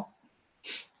sound.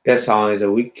 That sound is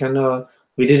we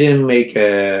didn't make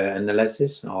an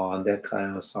analysis on that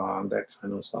kind of sound, that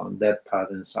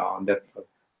person sound, that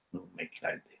don't make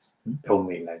like this. Don't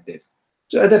make like this.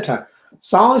 So at that time,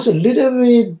 sound is a little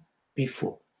bit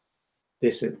before.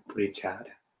 This is purejātaṃ.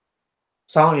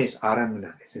 Sound is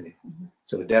Ārammaṇa, isn't it?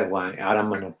 So that one,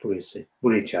 Ārammaṇa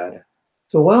purejātaṃ.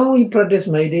 So when we practice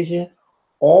meditation,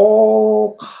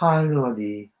 all kind of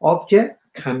the object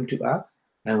come to us,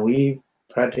 and we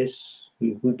practice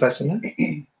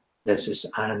vipassana. This is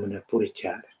Ārammaṇa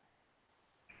purejātaṃ.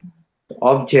 The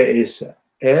object is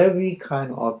every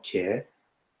kind of object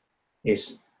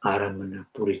is Ārammaṇa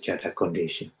purejātaṃ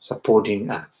condition, supporting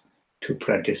us to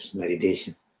practice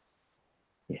meditation.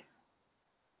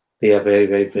 They are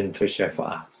very beneficial for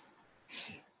us.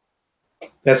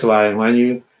 That's why when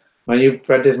you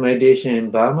practice meditation in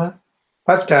Burma,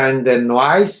 first time the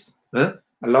noise, a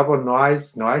lot of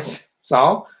noise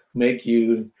sound make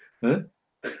you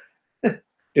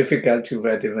difficult to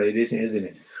practice meditation, isn't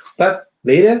it? But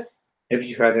later, if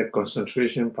you have a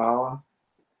concentration power,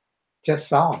 just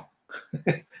sound.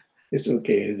 It's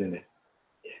okay, isn't it?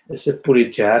 It's a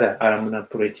purejātaṃ, Ārammaṇa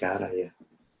purejātaṃ, yeah.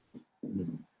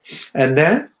 And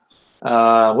then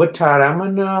with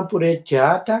Ārammaṇa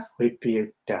purejātaṃ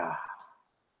vipayukta.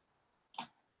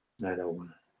 Another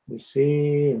one. We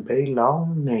say a very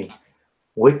long name.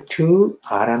 With two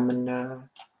Ārammaṇa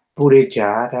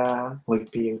purejātaṃ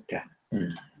vipayukta.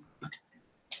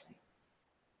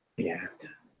 Yeah.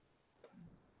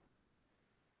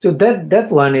 So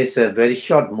that one is a very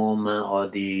short moment, or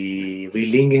the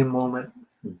relinging moment.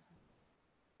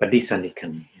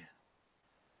 Paṭisandhiyaṃ.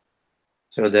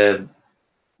 So the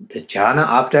jhana,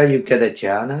 after you get a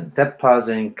jhana, that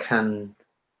person can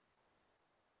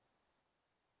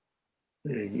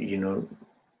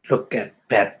look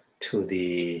back to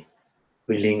the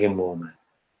relinging moment,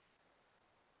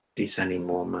 descending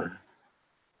moment,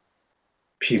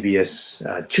 previous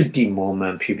chutti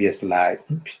moment, previous life,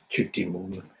 chutti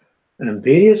moment, and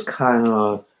various kind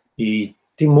of the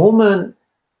moment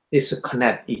is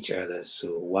connect each other.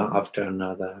 So one after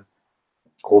another,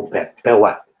 go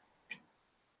backward.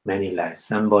 Many lives.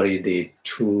 Somebody did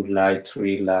 2 lives,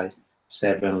 3 lives,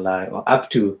 7 lives, or up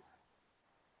to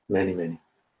many.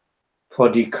 for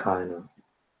the kind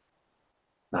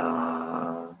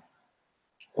of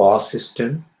war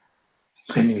system,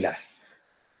 any life.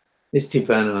 This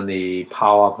depends on the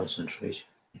power concentration.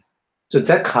 So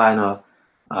that kind of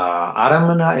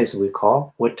ārammaṇa is we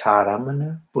call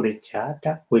viṭṭhārammana,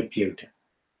 purejātaṃ, vipyuta.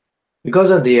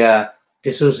 Because of their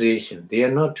dissociation, they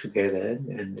are not together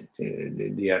and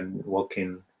they are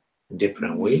working in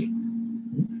different way.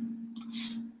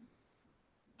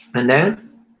 And then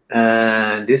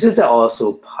this is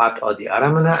also part of the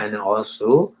ārammaṇa and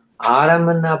also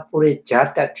ārammaṇa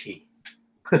purejātaṃ.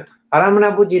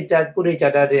 Ārammaṇa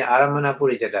purejātaṃ, ārammaṇa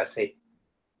purejātaṃ say.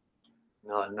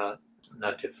 No,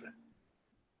 not different.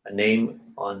 A name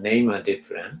or name are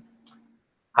different.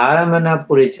 Ārammaṇa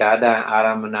purejātaṃ,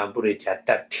 ārammaṇa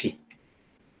purejātaṃ.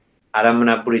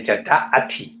 Ārammaṇa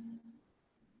purejātaṃ.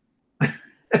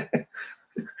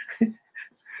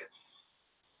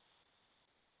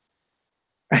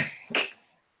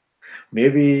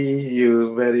 Maybe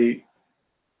you very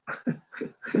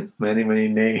many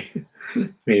names,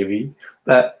 maybe,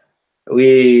 but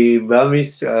we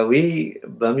Burmese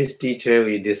teacher,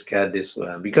 we discuss this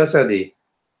one because of the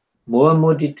more and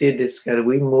more detailed discuss,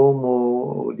 we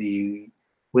more the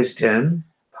wisdom,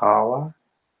 power,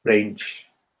 range,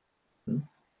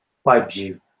 wide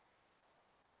view,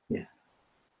 yeah,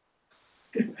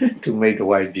 to make a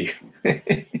wide view.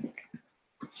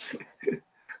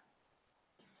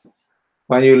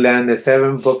 When you learn the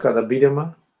 7th book of the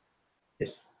Abhidhamma,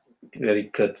 it's very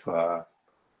good for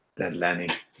that learning.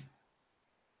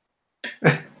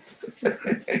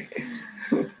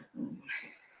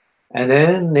 And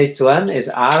then next one is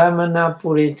ārammaṇa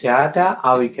purejātaṃ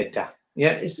avigata.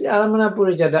 Yeah, it's ārammaṇa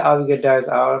purejātaṃ avigata is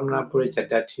ārammaṇa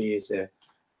purejātaṃ is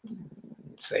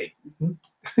say.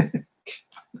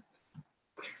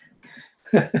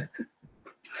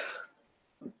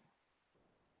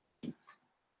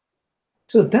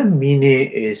 So that meaning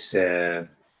is that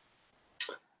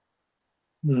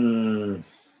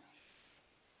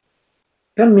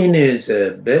meaning is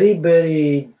a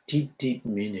very deep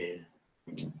meaning.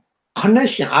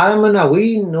 Connection, ārammaṇa,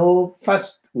 we know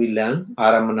first we learn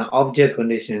ārammaṇa object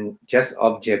condition, just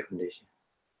object condition.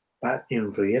 But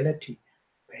in reality,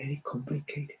 very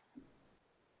complicated.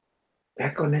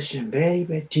 That connection very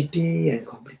detailed and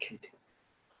complicated.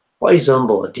 For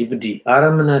example, adhipati,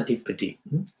 ārammaṇa adhipati.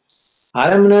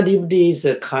 Ārammaṇa adhipati is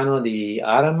a kind of the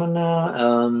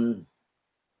ārammaṇa.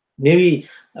 Maybe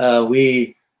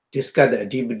we discuss the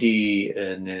adhipati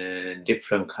and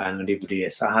different kind of adhipati,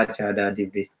 Sahajātaṃ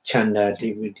adhipati, chanda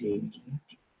adhipati,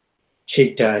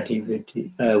 citta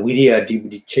adhipati, virya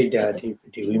adhipati, citta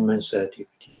adhipati, vimamsa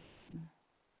adhipati.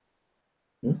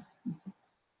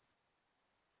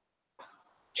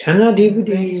 Chanda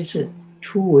adhipati is a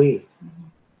two-way.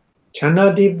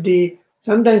 Chanda adhipati,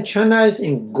 sometimes chanda is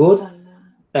in good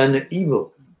and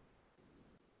evil.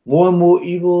 More and more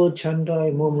evil, chanda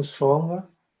is more stronger,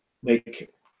 make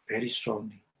very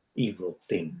strongly evil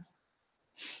thing.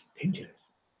 Dangerous.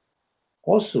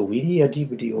 Also, virya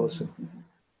adhipati also.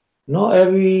 Not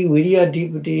every virya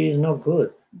adhipati is not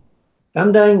good.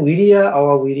 Sometimes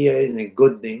virya is a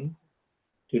good thing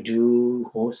to do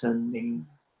wholesome thing.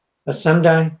 But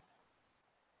sometimes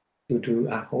to do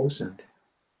unwholesome thing.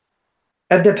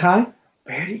 At the time,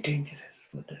 very dangerous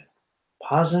for the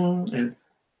person and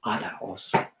other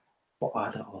also. For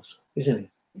other also, isn't it?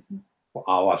 For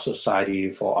our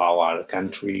society, for our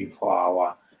country, for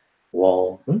our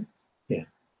world. Yeah.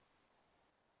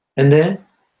 And then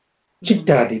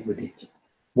citta adhipati.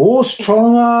 More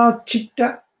stronger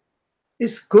citta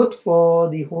is good for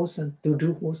the wholesome, to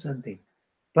do wholesome thing.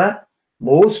 But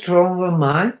more stronger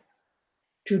mind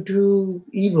to do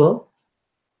evil,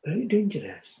 very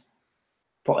dangerous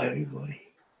for everybody.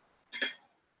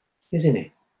 Isn't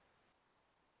it?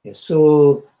 Yeah,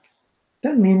 so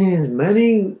that meaning is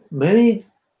many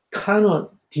kind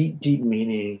of deep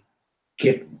meaning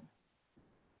give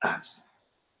us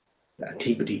the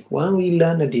adhipati. When we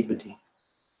learn adhipati,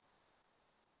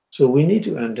 so we need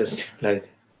to understand like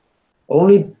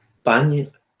only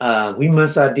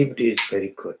vimamsa adhipati is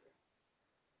very good.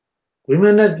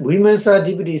 Vimamsa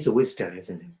adhipati is wisdom,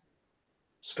 isn't it?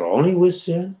 Strongly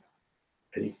wisdom,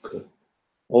 very good.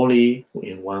 Only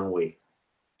in one way,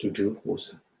 to do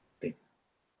wholesome thing,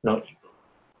 not evil.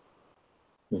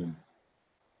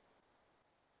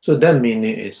 So that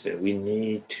meaning is that we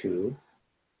need to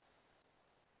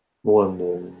more and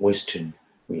more wisdom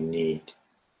we need.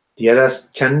 The others,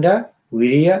 chanda,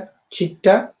 virya,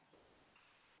 citta,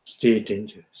 stay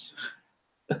dangerous.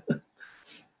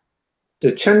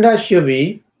 The chanda should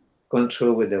be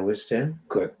controlled with the wisdom,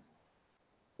 good.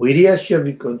 Virya should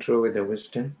be controlled with the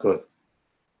wisdom, good.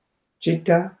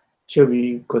 Citta should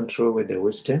be controlled with the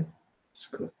wisdom. It's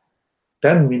good.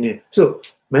 That meaning. So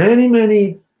many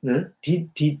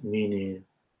deep meaning.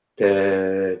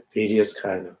 The various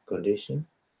kind of condition.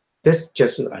 That's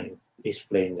just I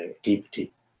explained the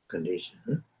deep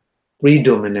condition.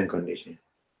 Predominant condition.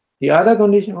 The other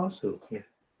condition also. Yeah.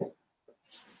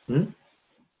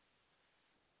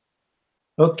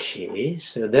 Okay,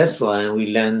 so that's why we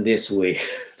learn this way,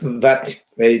 but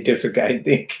very difficult, I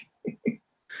think.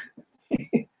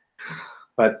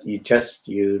 But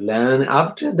you learn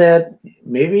after that.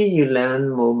 Maybe you learn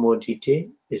more detail.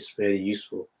 It's very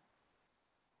useful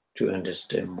to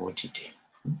understand more detail.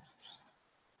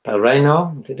 But right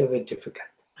now, a little bit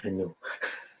difficult. I know.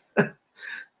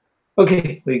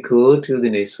 Okay, we go to the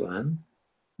next one.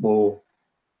 More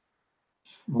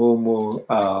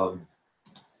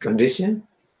condition.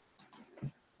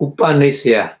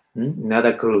 Upanissaya,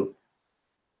 another group.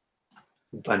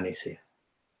 Upanissaya.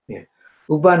 Yeah.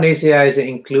 Upanissaya is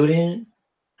including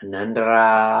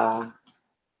Anandara,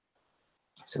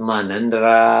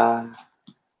 Samanandara,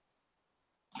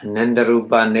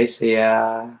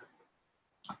 Anandarūpanissaya,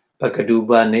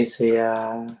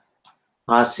 Bhagavadūpanissaya,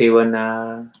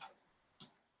 Asivana,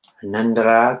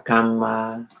 Anandara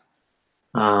Kamma,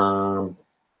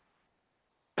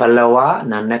 Palawa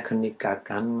Nanakanika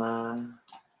Kamma,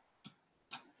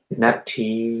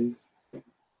 Nati,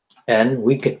 and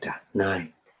Vikata,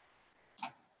 9.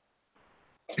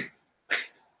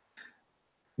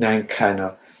 9 kind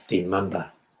of the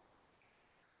member.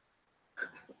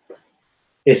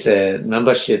 It's a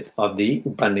membership of the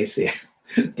Upanissaya.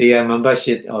 They are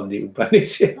membership of the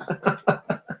Upanissaya.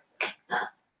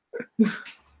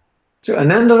 So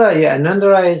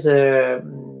Anandara is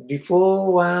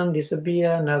before one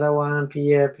disappear, another one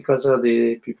appear. Because of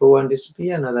the before one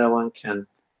disappear, another one can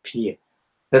appear.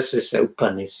 This is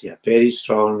Upanissaya, very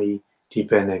strongly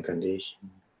dependent condition.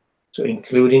 So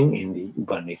including in the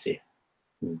Upanissaya.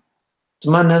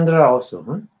 Samanandara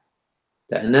also.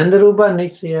 The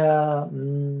Anandarūpanissaya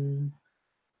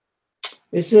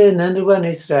is a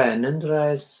Anandarūpanissaya.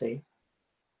 Anandara is the same.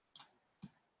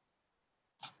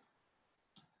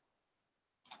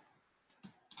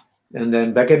 And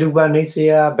then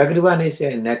Bhagavadūpanissaya is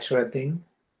a natural thing.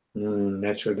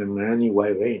 Natural in many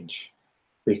wide range.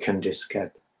 We can discuss.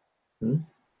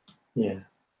 Yeah.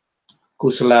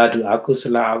 Kusala to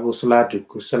akusala, akusala to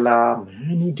kusala,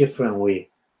 many different ways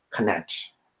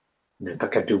connect.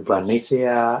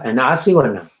 Bhagavadūpanissaya and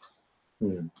Asivana.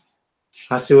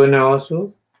 Asivana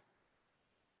also.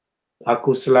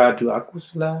 Akusala to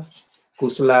akusala,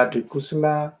 kusala to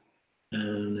kusala,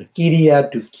 and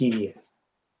kiriya to kiriya.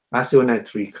 Asivana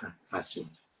 3 kinds. Asivana.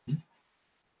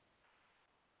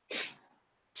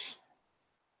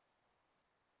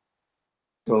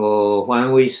 So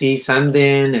when we see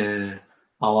something,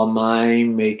 our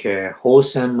mind make a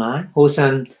wholesome mind,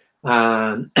 wholesome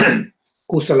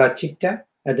kusala chitta.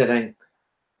 At the time,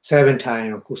 7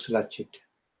 times of kusala chitta.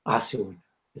 Asivana.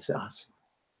 It's asivana.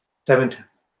 7 times.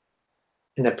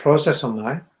 In the process of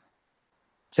mind,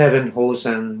 7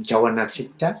 wholesome javana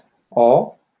chitta,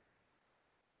 or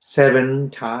 7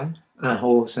 times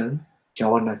unwholesome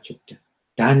javana chitta,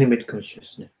 dynamic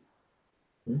consciousness.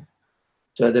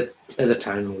 So at the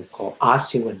time we call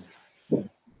asivana.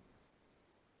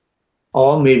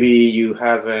 Or maybe you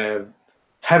have a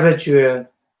habitual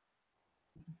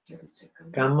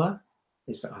Kamma,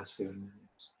 it's asivana.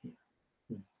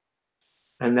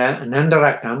 And then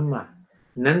Anandara Kamma.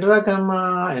 Anandara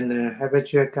Kamma and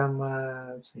habitual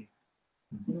Kamma.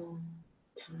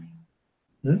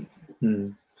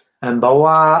 And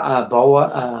Palawa.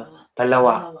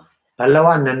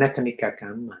 Palawa Nanakanika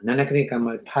Kamma. Nanakanika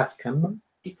Kamma past Kamma.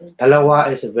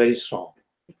 Palawa is a very strong.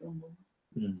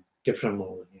 Different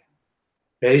moment. Yeah.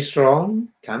 Very strong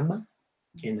Kamma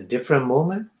in a different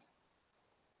moment.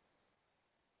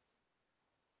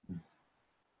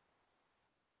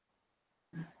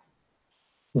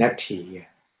 Nati, yeah.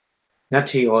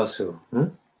 Nati also.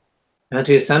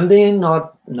 Nati is something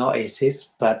not exist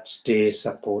but stay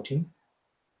supporting.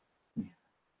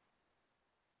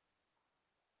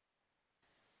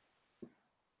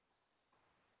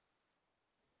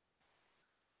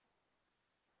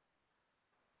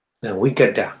 Now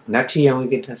Vikata, Nati and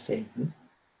Vikata same.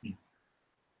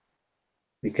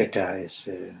 Vikata is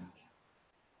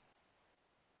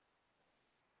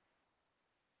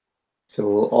so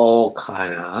all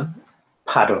kind of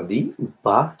part of the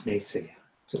Upanissaya.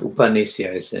 So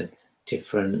Upanissaya is a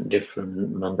different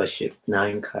membership,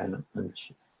 9 kind of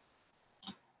membership.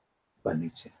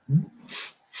 Upanissaya.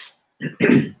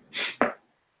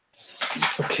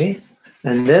 Okay,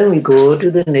 and then we go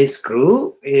to the next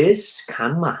group is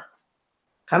Kamma.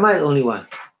 Kamma is only one.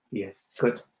 Here,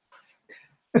 good.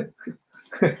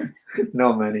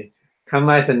 No many.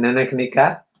 Kamma is a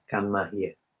nanakanika. Kamma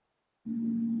here.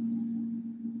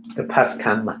 The past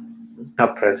Kamma,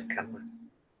 not present Kamma.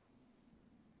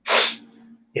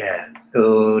 Yeah.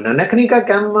 So nanakanika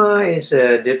Kamma is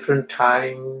a different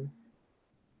time.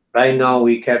 Right now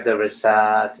we kept the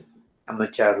result,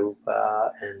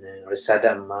 Amacharupa, and then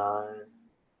Rasadhamma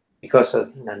because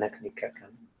of nanakanika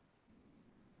Kamma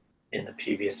in the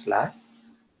previous life.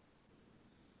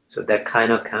 So that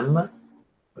kind of Kamma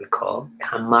we call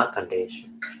Kamma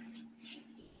condition.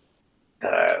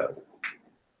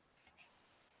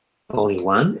 Only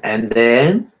one. And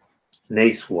then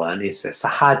next one is the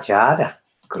Sahajāta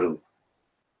group.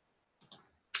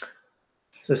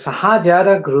 So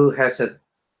Sahajāta group has a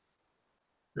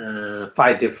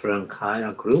 5 different kind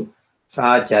of group.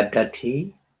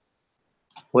 Sahajātaṃ,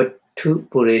 Vattu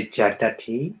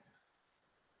purejātaṃ,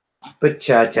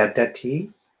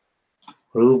 paccājātaṃ,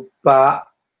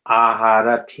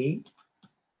 rūpajīvitamiccayanti,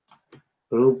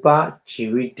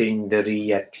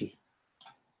 rūpajīvitamiccayanti.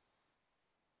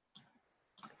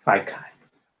 5 kinds.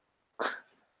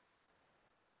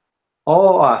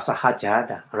 All are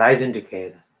Sahajāta, rising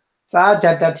together.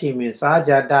 Sahajātaṃ means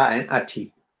Sahajāta and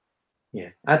Atti.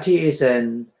 Yeah, Atti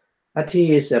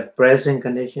is a present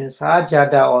condition.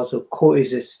 Sahajāta also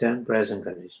coexistence present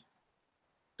condition.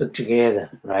 So together,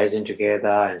 rising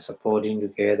together and supporting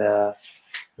together,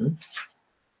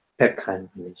 that kind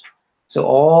of condition. So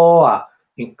all are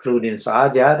including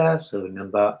Sahajāta. So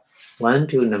number 1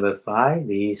 to number 5,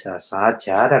 these are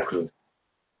Sahajāta group.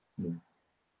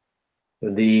 So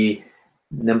the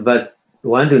number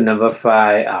 1 to number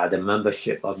 5 are the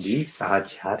membership of the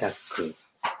Sahajāta group.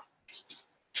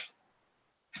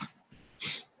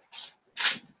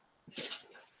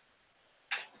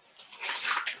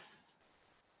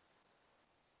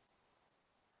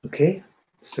 Okay,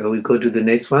 so we go to the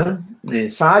next one.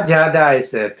 Sahajāta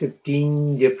is a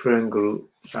 15 different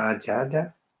group.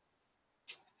 Sahajāta.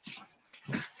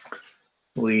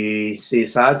 We see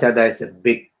Sahajāta is a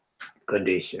big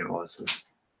condition also.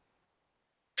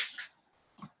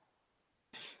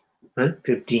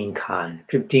 15 kinds.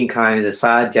 15 kinds of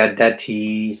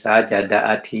Sahajātaṃ,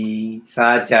 Sahajātaṃ,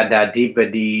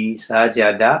 Sahajātaṃ,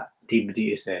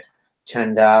 Sahajātaṃ is a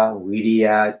Chanda,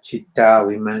 Vidya, Chitta,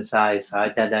 Vimansa is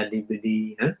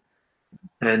Sahajātaṃ,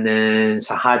 and then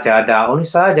Sahajāta, only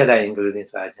Sahajāta including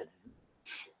Sahajāta.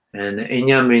 And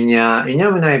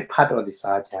Iññamiñña is part of the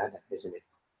Sahajāta, isn't it?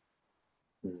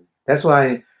 That's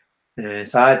why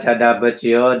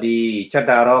Sahajātapaccāyo, the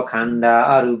Chattaro Khanda,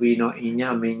 Arubino,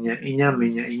 Iññamiñña.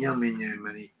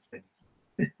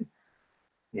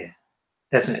 Yeah,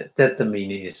 that's the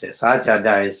meaning. Is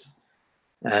Sahajāta is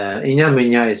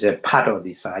Iññamiñña is a part of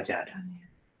the Sahajāta.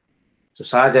 So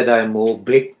Sahajāta is more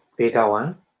bigger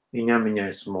one. Iññamiñña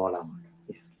is smaller one.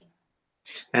 Yeah.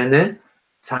 And then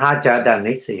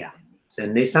Sahajātanissaya. So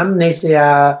some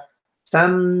nisaya,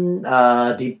 some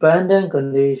dependent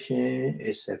condition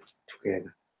is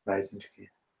together, rising together.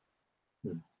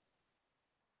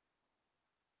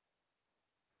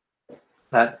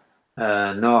 But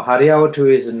no, Hariyavattu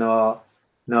is not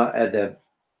at the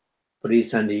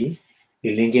paṭisandhiyaṃ,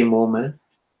 the linking moment,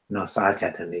 no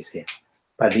Sahajātanissaya.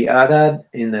 But the other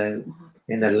in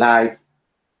the life,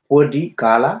 Bodhi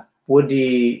Kala,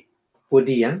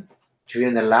 Bodhiyan,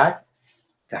 during the life,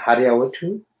 the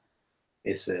Hariyavattu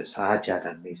is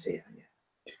Sahajātanissaya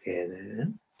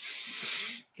together.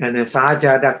 And then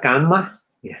Sahajāta Kamma,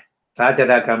 yeah.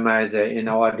 Sahajāta Kamma is in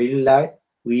our daily life,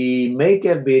 we make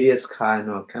a various kind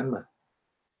of Kamma.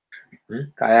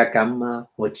 Kaya Kamma,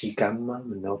 Vaci Kamma,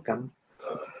 Mano Kamma.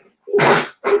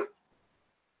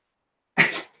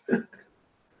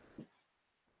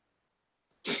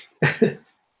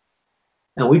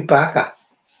 And Vipaka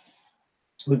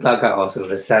also,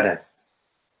 Rasadhaṃ.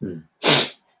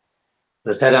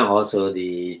 Rasadhaṃ also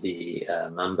the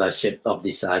membership of the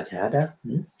Sahajāta.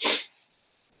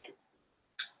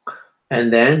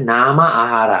 And then Nama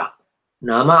āhāro.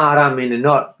 Nama āhāro means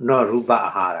not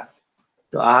Rupa āhāro.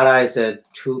 So āhāro is a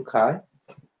 2 kind.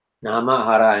 Nama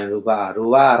āhāro and Rupa āhāro.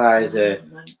 Rupa āhāro is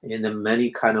in the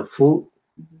many kind of food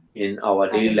in our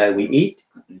daily life we eat.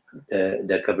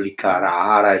 The Kabaḷīkāro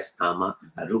āhāro is Nama,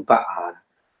 Rupa āhāro.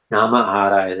 Nama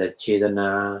āhāro is a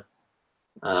Cetana,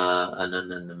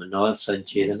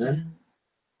 Manosancetana,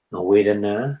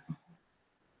 Vedana,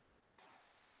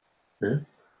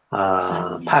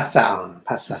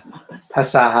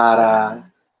 Pasahara,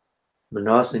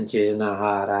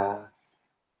 Manosancetana.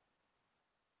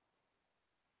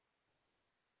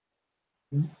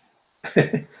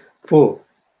 4.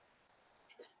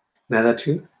 Another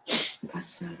 2.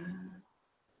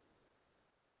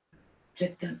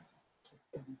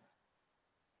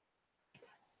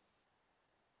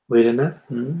 Vedana?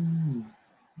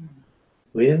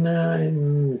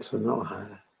 Vedana, so not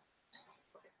āhāra.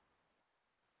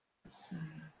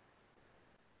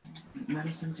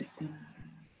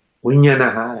 Vijñāna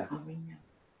āhāra.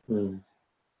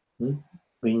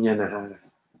 Vijñāna āhāra.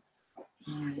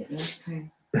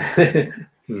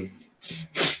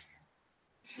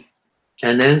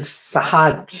 And then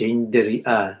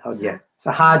Sahajindriya,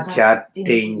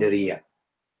 Sahajātaṃ.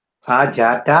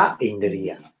 Sahajāta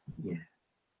indriya. Yeah.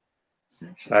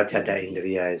 Sahajāta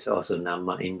indriya is also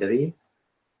nama indriya.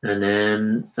 And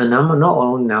then nama, not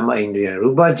only nama indriya,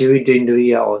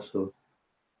 rūpajīvitamiccayanti also.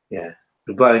 Yeah.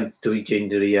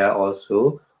 Rūpajīvitamiccayanti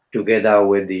also together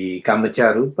with the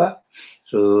Kamma rupa.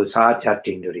 So Sahajāta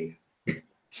indriya.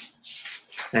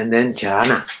 And then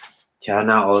jhana.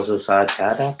 Jhana also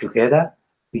Sahajāta together.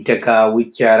 Vitakka,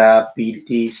 vichara,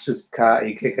 piti, sukha,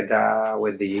 ekaggata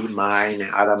with the mind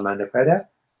and Ārammaṇūpanissaya.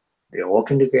 They're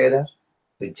working together.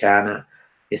 The jhana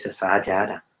is a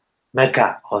Sahajāta.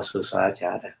 Magga also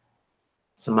Sahajāta.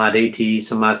 Samadhi,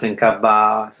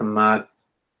 samasankappa,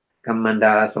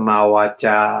 samakamanda,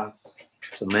 samavaca.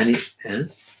 So many.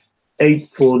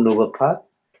 Eightfold noble path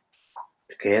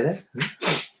together.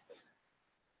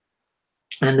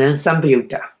 And then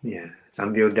samyutta. Yeah.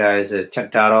 Samyutta is a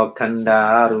chattaro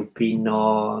kanda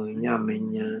rupino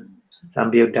nyamenya.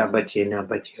 Samyutta bachena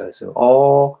bachya. So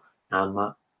all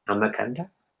nama kanda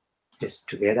is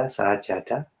together,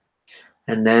 Sahajāta.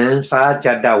 And then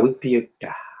Sahajāta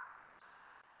vipayukta.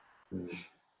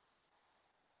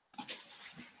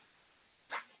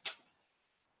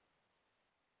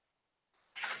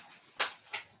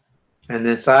 And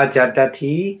then Sahajāta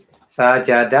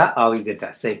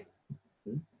avigata. Same.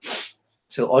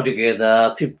 So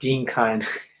altogether 15 kind of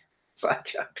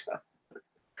Sahajāta.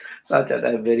 Sahajāta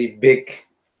is a very big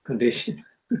condition.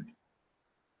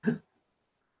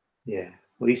 Yeah.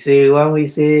 When we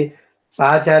say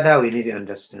Sahajāta, we need to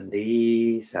understand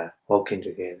these are working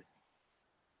together.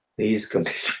 These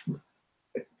conditions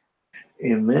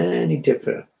in many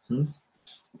different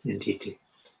entities.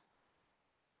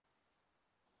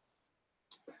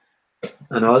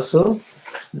 And also,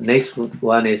 next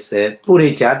one is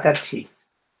purejātaṃ.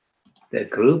 The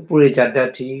group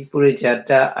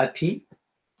purejātaṃ.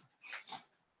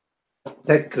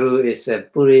 That group is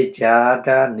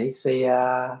purejātaṃ.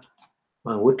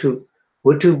 Vuttu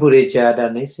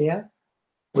purejātaṃ.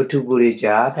 Vuttu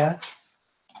purejātaṃ.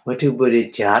 Vuttu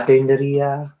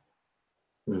purejātaṃ.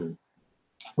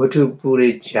 Vuttu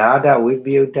purejātaṃ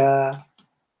vipayukta.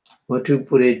 Vuttu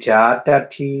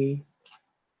purejātaṃ.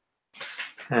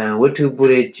 And vuttu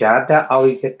purejātaṃ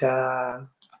avigata.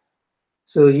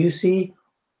 So you see,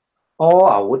 all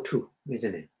are vuttu,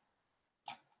 isn't it?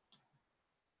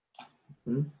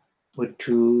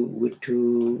 Vuttu.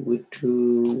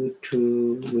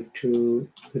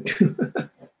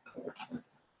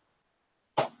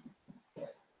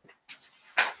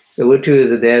 So vuttu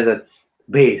is there's a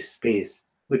base.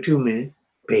 Vuttu means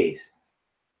base.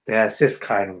 There are 6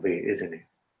 kinds of base, isn't it?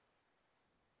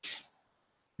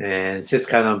 And 6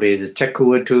 kinds of base is Chakku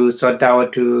vuttu, Sota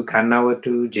vuttu, Khanna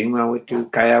vuttu, Jingma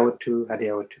vuttu, Kaya vuttu,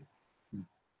 Hariya vuttu.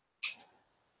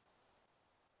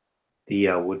 The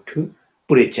vuttu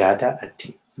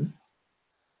purejātaṃ.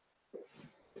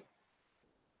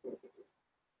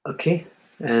 Okay,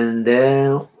 and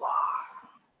then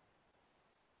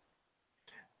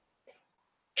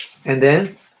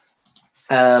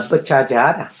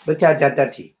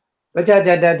paccājātaṃ.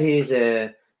 Paccājātaṃ is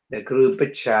the group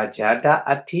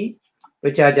pacchājātaṃ.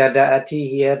 Paccājātaṃ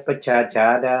here,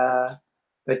 paccājātaṃ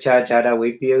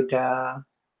vipayukta,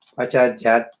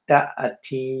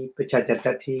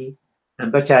 paccājātaṃ,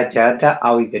 and paccājātaṃ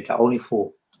avigata. Only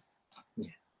 4.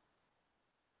 Yeah.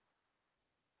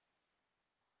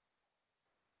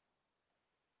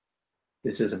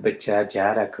 This is a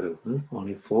paccājātaṃ group.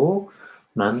 Only 4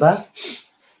 member.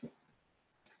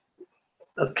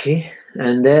 Okay,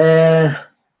 and then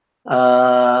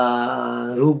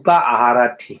rupa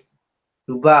āhāra.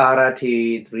 Rupa āhāra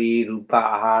 3 rupa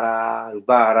āhāra.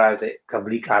 Rupa āhāra is a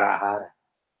Kabaḷīkāro āhāra.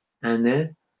 And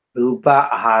then rupa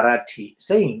āhāra.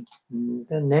 Same,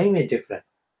 the name is different.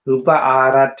 Rupa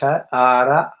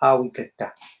āhāra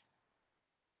avigata.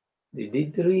 The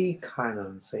 3 kind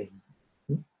of same.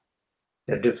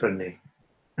 A different name.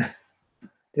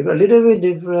 They were a little bit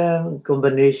different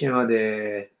combination of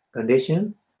the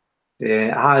condition.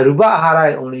 The rupa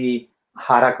āhāra is only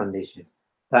āhāra condition.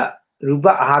 But rupa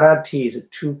āhāra is a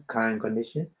 2 kind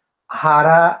condition.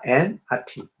 Āhāra and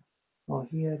ati. Oh,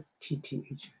 here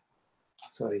TTH.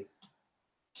 Sorry.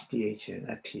 TTH and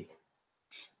ati.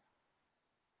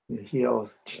 Here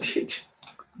also.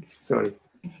 Sorry.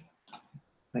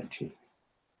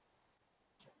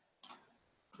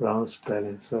 Wrong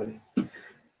spelling, sorry.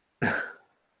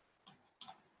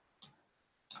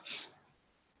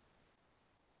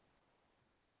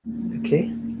 Okay.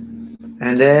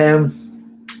 And then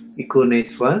we go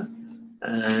next one.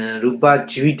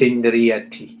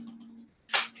 Rūpajīvitamiccayanti.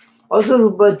 Also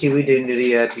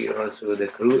rūpajīvitamiccayanti, also the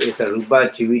crew is a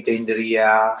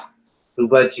rūpajīvitamiccayanti,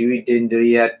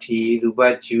 rūpajīvitamiccayanti,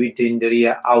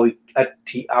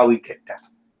 rūpajīvitamiccayanti avigata.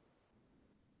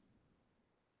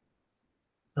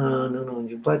 No,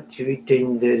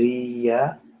 rūpajīvitamiccayanti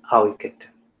avigata.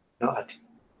 No, ati.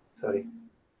 Sorry.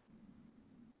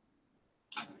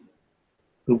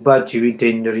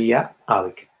 Rūpajīvitamiccayanti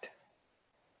avigata.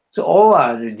 So all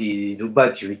are the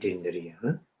rūpajīvitamiccayanti,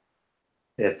 huh?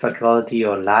 The faculty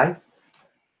of life,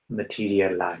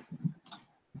 material life.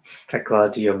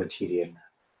 Faculty of material life.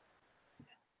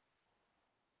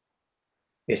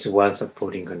 It's one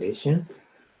supporting condition.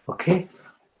 Okay,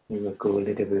 we will go a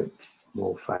little bit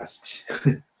more fast.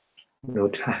 No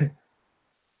time.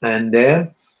 And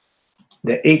then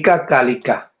the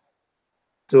ekakalika.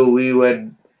 So we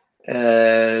would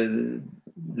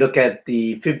look at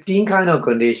the 15 kind of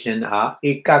condition are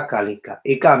ekakalika.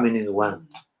 Eka means one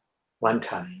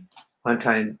time. One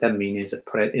time, that means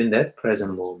in the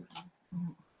present moment.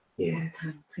 Yeah. One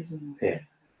time, present moment. Yeah.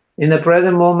 In the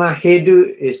present moment,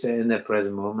 hedu is in the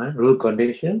present moment. Root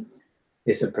condition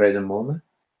is the present moment.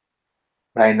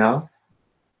 Right now,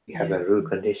 we have a root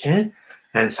condition.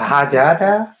 And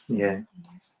Sahajātaṃ, yeah.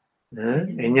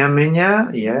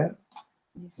 Enyamenya, yeah.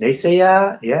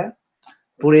 Nisaya, yeah.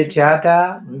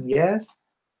 Purejātaṃ, yes.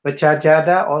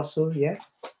 Paccājātaṃ also, yeah.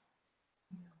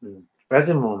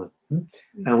 Present moment. And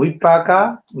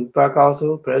vipaka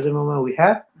also present moment. We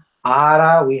have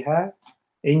āhāro, we have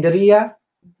indriya,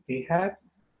 we have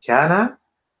jhana,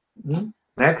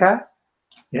 mekha,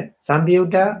 yeah,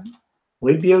 samyutta,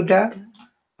 vibhuta,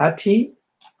 ati,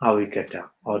 avigata.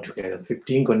 Altogether,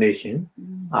 15 conditions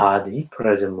are the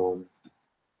present moment.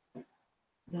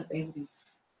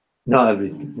 Not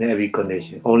every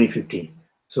condition, only 15.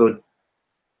 So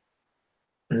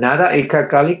another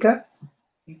ekakalika.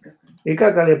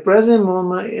 Ekakalika, present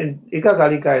moment, and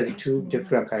ekakalika is two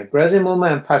different kinds. Present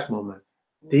moment and past moment.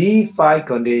 These 5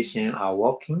 conditions are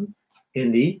working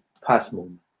in the past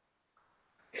moment.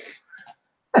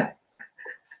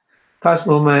 Past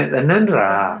moment,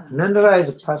 anandara. Anandara is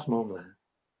a past moment.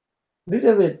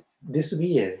 Little bit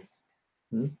disappears.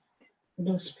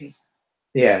 No space.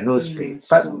 Yeah, no space.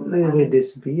 But little bit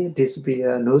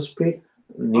disappear, no space.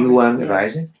 New one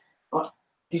rising.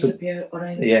 Disappear or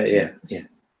Yeah.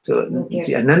 So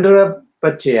see, anandara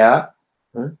paccayā,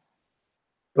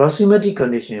 proximity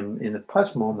condition in the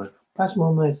past moment. Past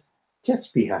moment is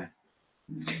just behind.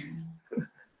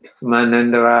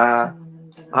 Manandara,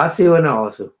 asivana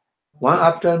also. One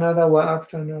after another.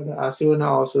 Asivana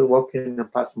also working in the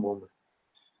past moment.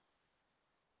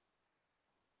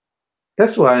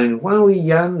 That's why when we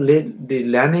young, the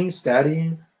learning,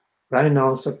 studying, right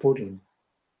now supporting.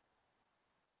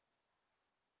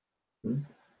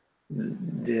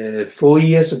 The 4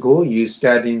 years ago, you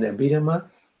studied the Abhidhamma.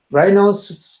 Right now,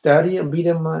 study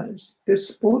Abhidhamma is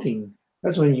supporting.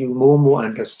 That's when you more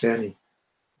understanding,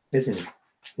 isn't it?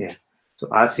 Yeah. So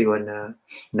asivana,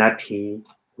 nati,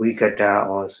 vigata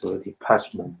also the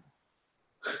past moment.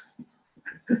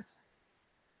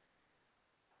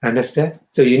 Understand?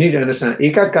 So you need to understand.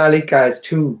 Ekakalika is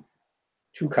two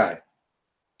kinds.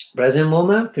 Present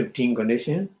moment, 15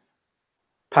 conditions.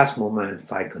 Past moment,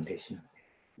 5 conditions.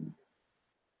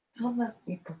 How about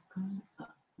vipaka?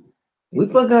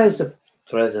 Vipaka is the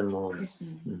present moment.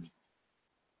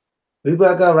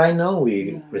 Vipaka, right now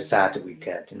we recite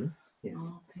vikat.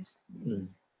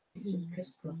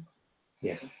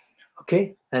 Yeah.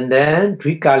 Okay. And then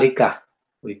trikalika.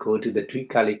 We go to the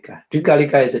trikalika.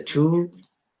 Trikalika is a two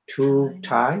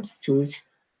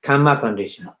Kamma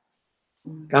condition.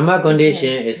 Kamma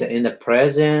condition is in the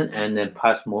present and the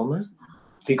past moment.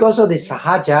 Because of the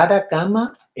Sahajātaṃ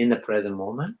Kamma in the present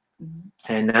moment,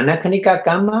 and Anakanika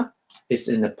Kamma is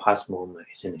in the past moment,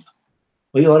 isn't it?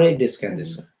 We already discussed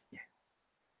this one. Yeah.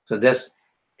 So this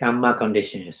Kamma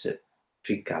condition is a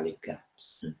trikalika.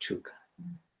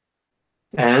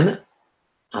 And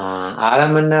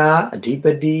Ārammaṇūpanissaya,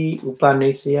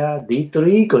 atthipaccayo, these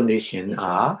 3 conditions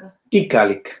are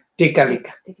tikalika.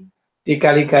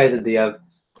 Tikalika is the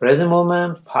present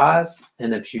moment, past,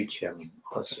 and the future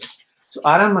also. So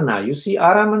Ārammaṇū, you see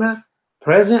Ārammaṇū,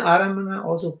 present Ārammaṇū,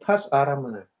 also past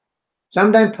Ārammaṇū.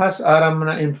 Sometimes past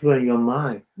Ārammaṇū influence your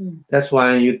mind. That's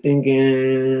why you think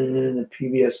in the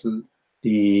previous,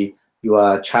 the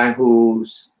your childhood.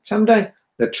 Sometimes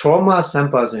the trauma, some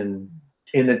person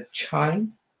in the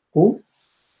childhood,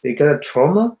 they get a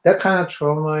trauma. That kind of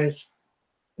trauma is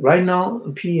right now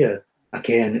appear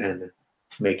again and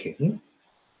making.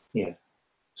 Yeah.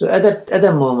 So at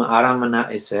that moment,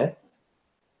 Ārammaṇa is a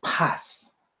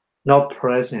past, not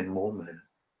present moment.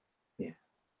 Yeah.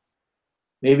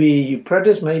 Maybe you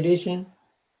practice meditation,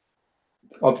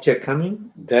 object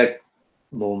coming, that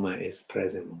moment is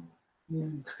present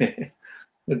moment.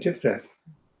 Different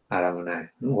Ārammaṇa,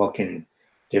 walking in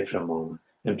different moment.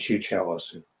 And future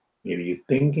also. Maybe you're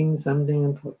thinking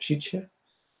something for future.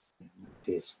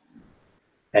 This.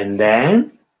 And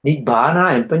then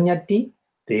Nibbana and Paññatti,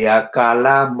 they are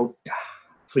kala mutta,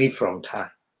 free from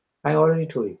time. I already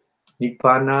told you.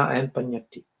 Nibbana and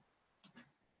Paññatti.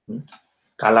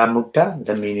 Kala mutta,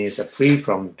 the meaning is free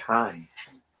from time.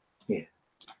 Yeah.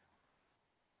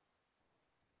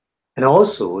 And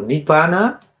also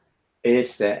Nibbana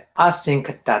is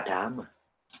asankata dhamma,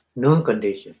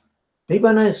 non-condition.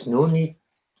 Nibbana is no need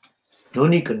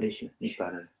condition.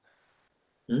 Nibbana.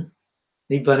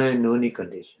 Nibbana is no need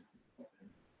condition.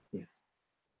 Yeah.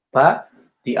 But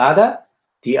the other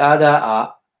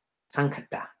are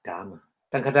sankata dhamma.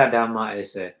 Sankata dhamma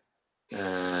is a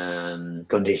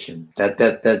condition.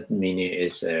 That meaning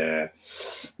is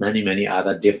many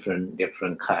other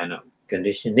different kind of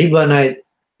condition. Nibbana is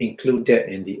included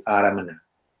in the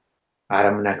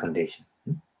Ārammaṇa condition.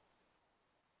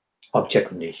 Object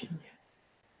condition.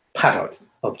 Part of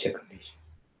object condition.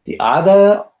 The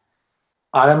other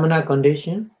Ārammaṇa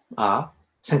condition are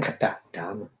sankata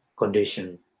dhamma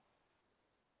condition.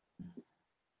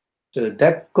 So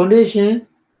that condition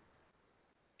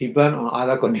depends on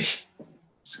other condition.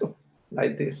 So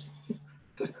like this.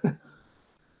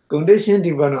 Condition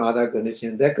depend on other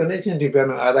condition. That condition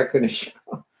depend on other condition.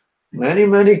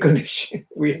 Many conditions.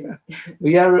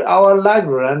 We are our life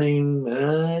running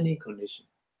many conditions.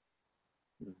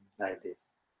 Like this.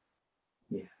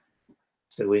 Yeah.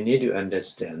 So we need to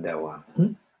understand that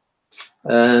one.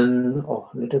 A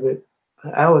little bit.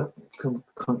 Our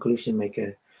conclusion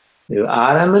maker.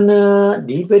 Ārammaṇa,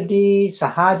 Dipati,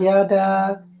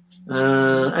 Sahajātaṃ,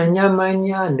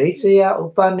 Aññamanya, Nisaya,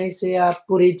 Upanisaya,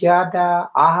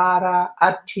 purejātaṃ, āhāro,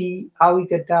 ati,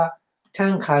 avigatapaccayo,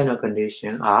 10 kind of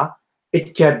conditions are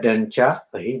iccadancha,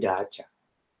 Abhidhamma.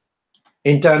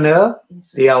 Internal,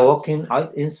 they are walking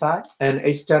out inside, and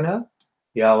external,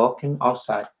 they are walking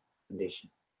outside condition.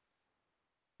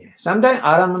 Yeah. Sometimes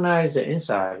Ārammaṇa is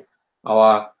inside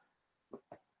our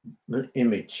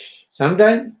image.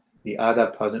 Sometimes the other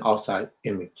person outside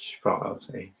image from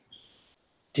outside.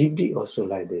 Deeply also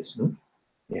like this.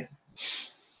 Yeah.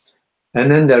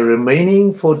 And then the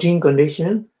remaining 14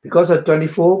 conditions, because of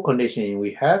 24 conditions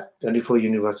we have, 24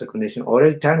 universal conditions,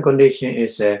 already 10 condition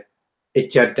is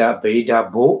iccata, beta,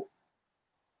 bo.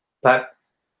 But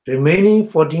remaining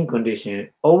 14 conditions,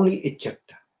 only iccata,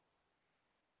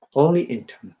 only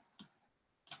internal,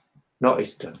 not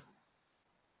external.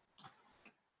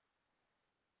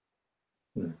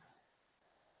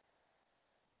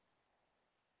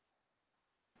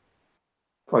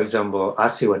 For example,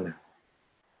 asivana.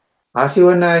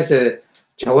 Asivana is a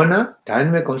chavana,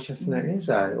 dynamic consciousness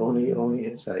inside, only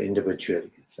inside, individually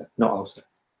inside, not outside.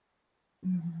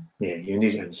 Yeah, you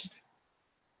need to understand.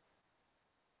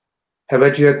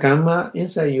 Habitual karma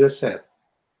inside yourself.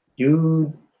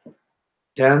 You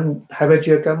done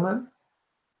habitual karma.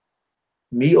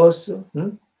 Me also.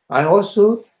 I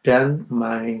also done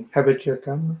my habitual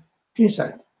karma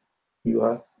inside. You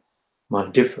are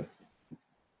not different.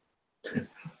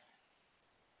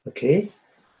 Okay.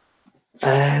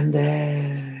 And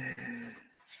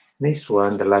next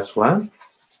one, the last one,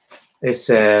 is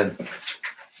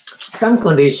some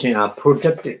conditions are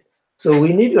protected. So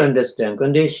we need to understand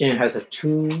condition has a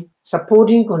two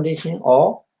supporting condition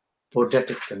or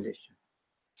protected condition.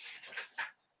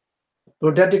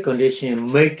 Protected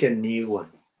condition make a new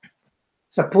one.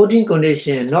 Supporting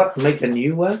condition not make a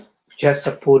new one, just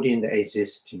supporting the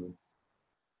existing.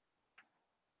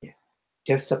 Yeah,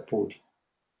 just supporting.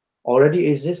 Already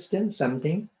existing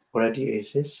something already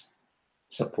exists,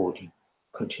 supporting,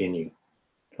 continue,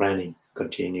 running,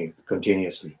 continue,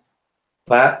 continuously.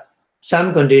 But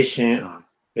some conditions are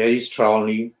very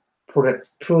strongly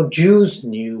produce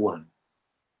new one,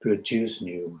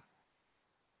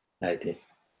 like this.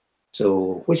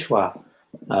 So which one?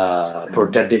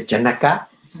 Protected janaka.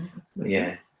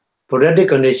 Yeah. Protected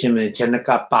condition is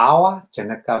janaka power.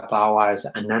 Janaka power is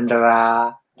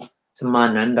anandara.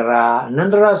 Samanandara.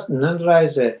 Anandara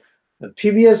is a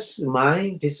previous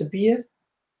mind disappear.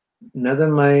 Another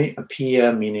mind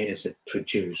appear, meaning is a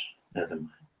produce. Another mind.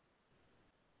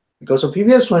 Because the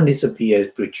previous one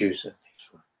disappears, produce the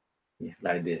next one. Yeah,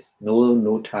 like this.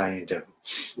 No time interval.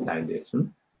 Like this.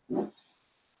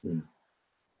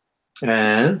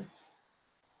 And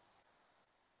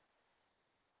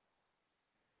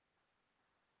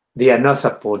they are not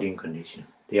supporting condition.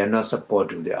 They are not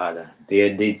supporting the other.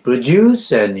 They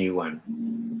produce a new one.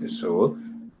 So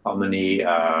how many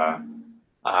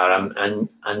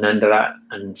Anandara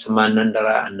and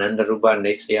Samanandara,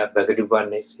 Anandarupanissaya,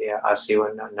 Bhagadupanissaya,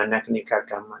 Asivana, Nanakanika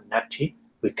Kamma, Nati,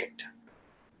 Vikata.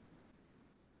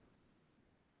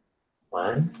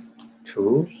 1,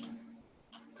 2,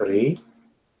 3,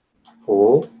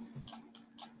 4,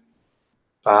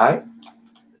 5,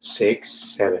 6,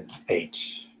 7,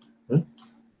 8.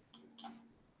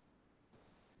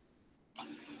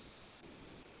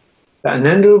 The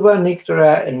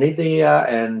Anandarupanissaya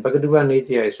and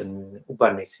Bhagadupanissaya is an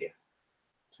Upanissaya.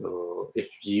 So if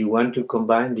you want to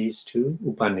combine these two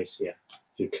Upanissaya,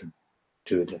 you can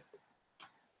do that.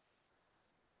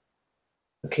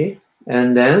 Okay,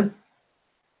 and then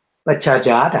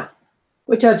pacchājātaṃ.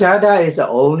 Pacchājātaṃ is the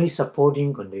only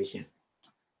supporting condition.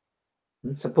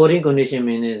 Supporting condition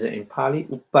means in Pali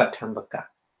upatthambaka.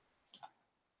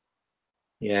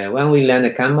 Yeah, when we learn the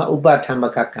Kamma,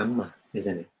 upatthambaka Kamma,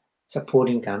 isn't it?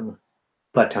 Supporting Kamma.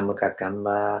 Upatthambaka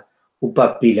Kamma,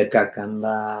 upapilaka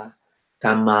Kamma,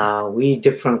 Kamma, we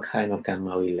different kind of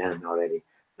Kamma we learn already.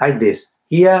 Like this.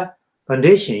 Here,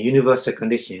 condition, universal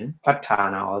condition,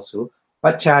 Patthana also,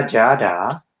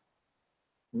 pacchājātaṃ,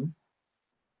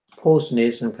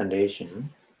 post-nascence condition,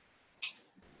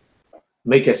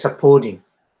 make a supporting,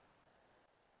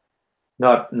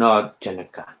 not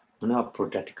janaka, not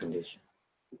productive condition.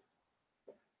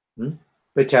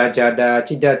 Pacchājātaṃ,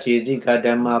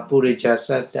 cittasamuṭṭhānānaṃ,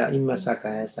 purejātaṃ,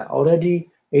 imasakaya. Already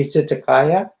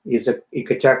cittasamuṭṭhānānaṃ is a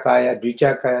gacchanti,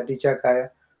 dvijacaya.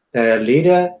 The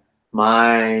leader,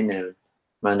 mind and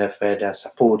manifesta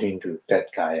supporting to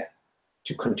that kaya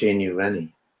to continue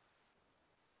running.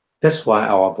 That's why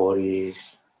our body,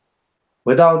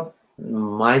 without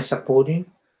mind supporting,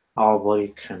 our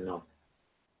body cannot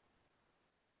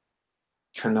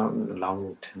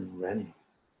long-term running.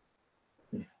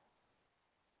 Yeah.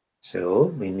 So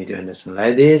we need to understand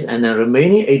like this, and the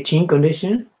remaining 18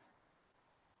 conditions,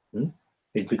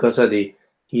 because of the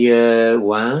here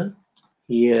 1,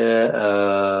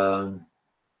 here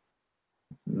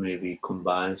maybe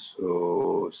combine,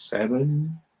 so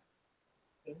 7.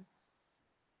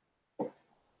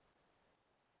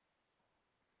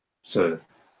 So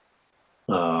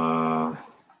Nandara,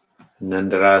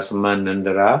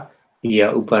 Samanandara,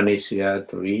 here Upanissaya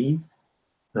 3,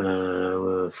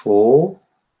 4,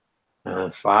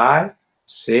 5,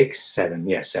 6, 7.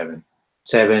 Yeah, 7.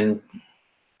 7,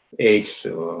 8.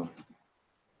 So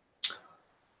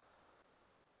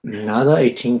another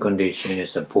 18 condition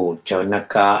is support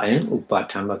Janaka and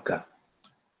Upatthambaka.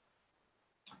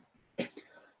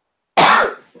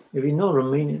 Maybe not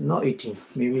remaining, not 18,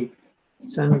 maybe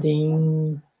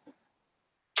something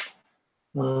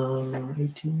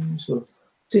 18, so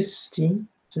 16,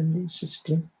 17,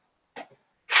 16,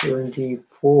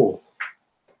 24,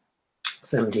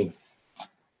 17.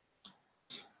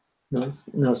 No,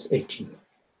 it's 18.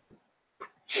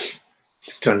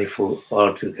 24,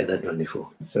 altogether 24.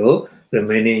 So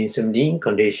remaining 17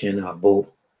 conditions are both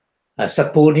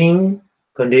supporting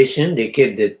condition, they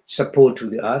give the support to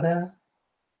the other,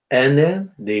 and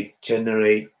then they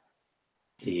generate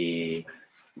the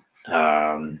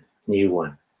new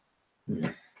one.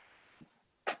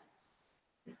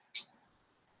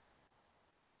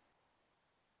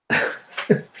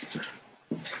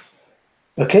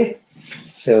 Okay,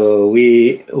 so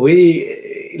we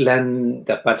learn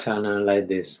the Patthana like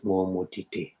this, more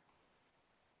motiti.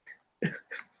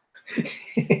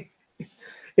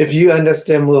 If you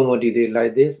understand more motiti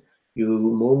like this, you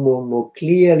more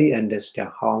clearly understand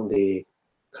how they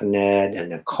connect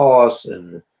and the cause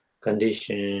and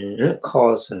condition,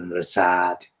 cause and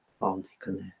result, how they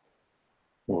connect.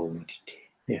 More motiti.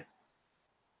 Yeah.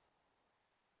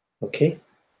 Okay.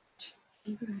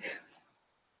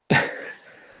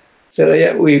 So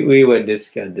yeah, we will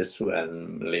discuss this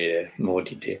one later, more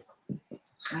detail.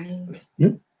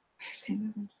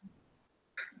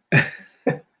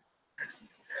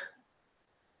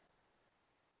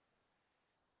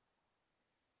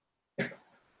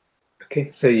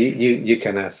 Okay, so you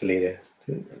can ask later.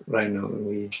 Right now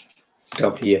we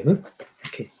stop here. Huh?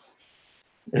 Okay.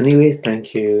 Anyway,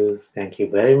 thank you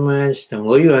very much. The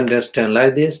more you understand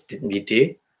like this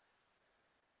detail,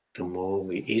 the more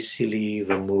we easily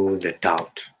remove the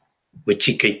doubt,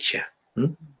 vicikiccha,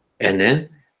 and then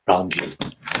wrong view,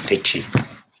 ditthi.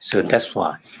 So that's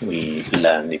why we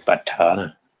learn the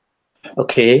Patthana.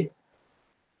 Okay.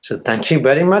 So thank you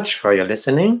very much for your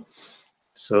listening.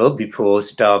 So before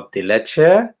stop the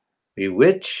lecture, we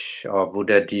wish our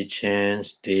Buddha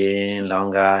teachings stay in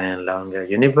longer and longer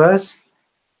universe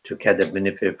to get the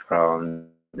benefit from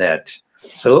that.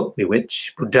 So we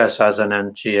wish Buddha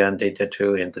Sahajātaṃ Ciyanti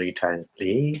Tatu in 3 times,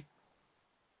 please.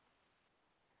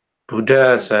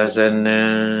 Buddha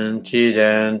Sahajātaṃ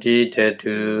Ciyanti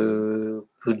Tatu.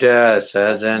 Buddha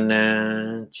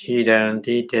Sahajātaṃ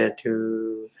Ciyanti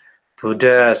Tatu.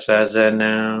 Buddha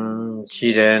Sahajātaṃ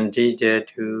Ciyanti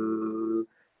Tatu.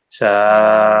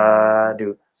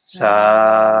 Sadhu,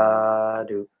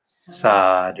 sadhu,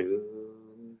 sadhu.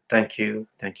 Thank you.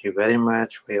 Thank you very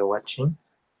much for your watching.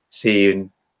 See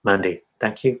you Monday.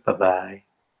 Thank you. Bye-bye.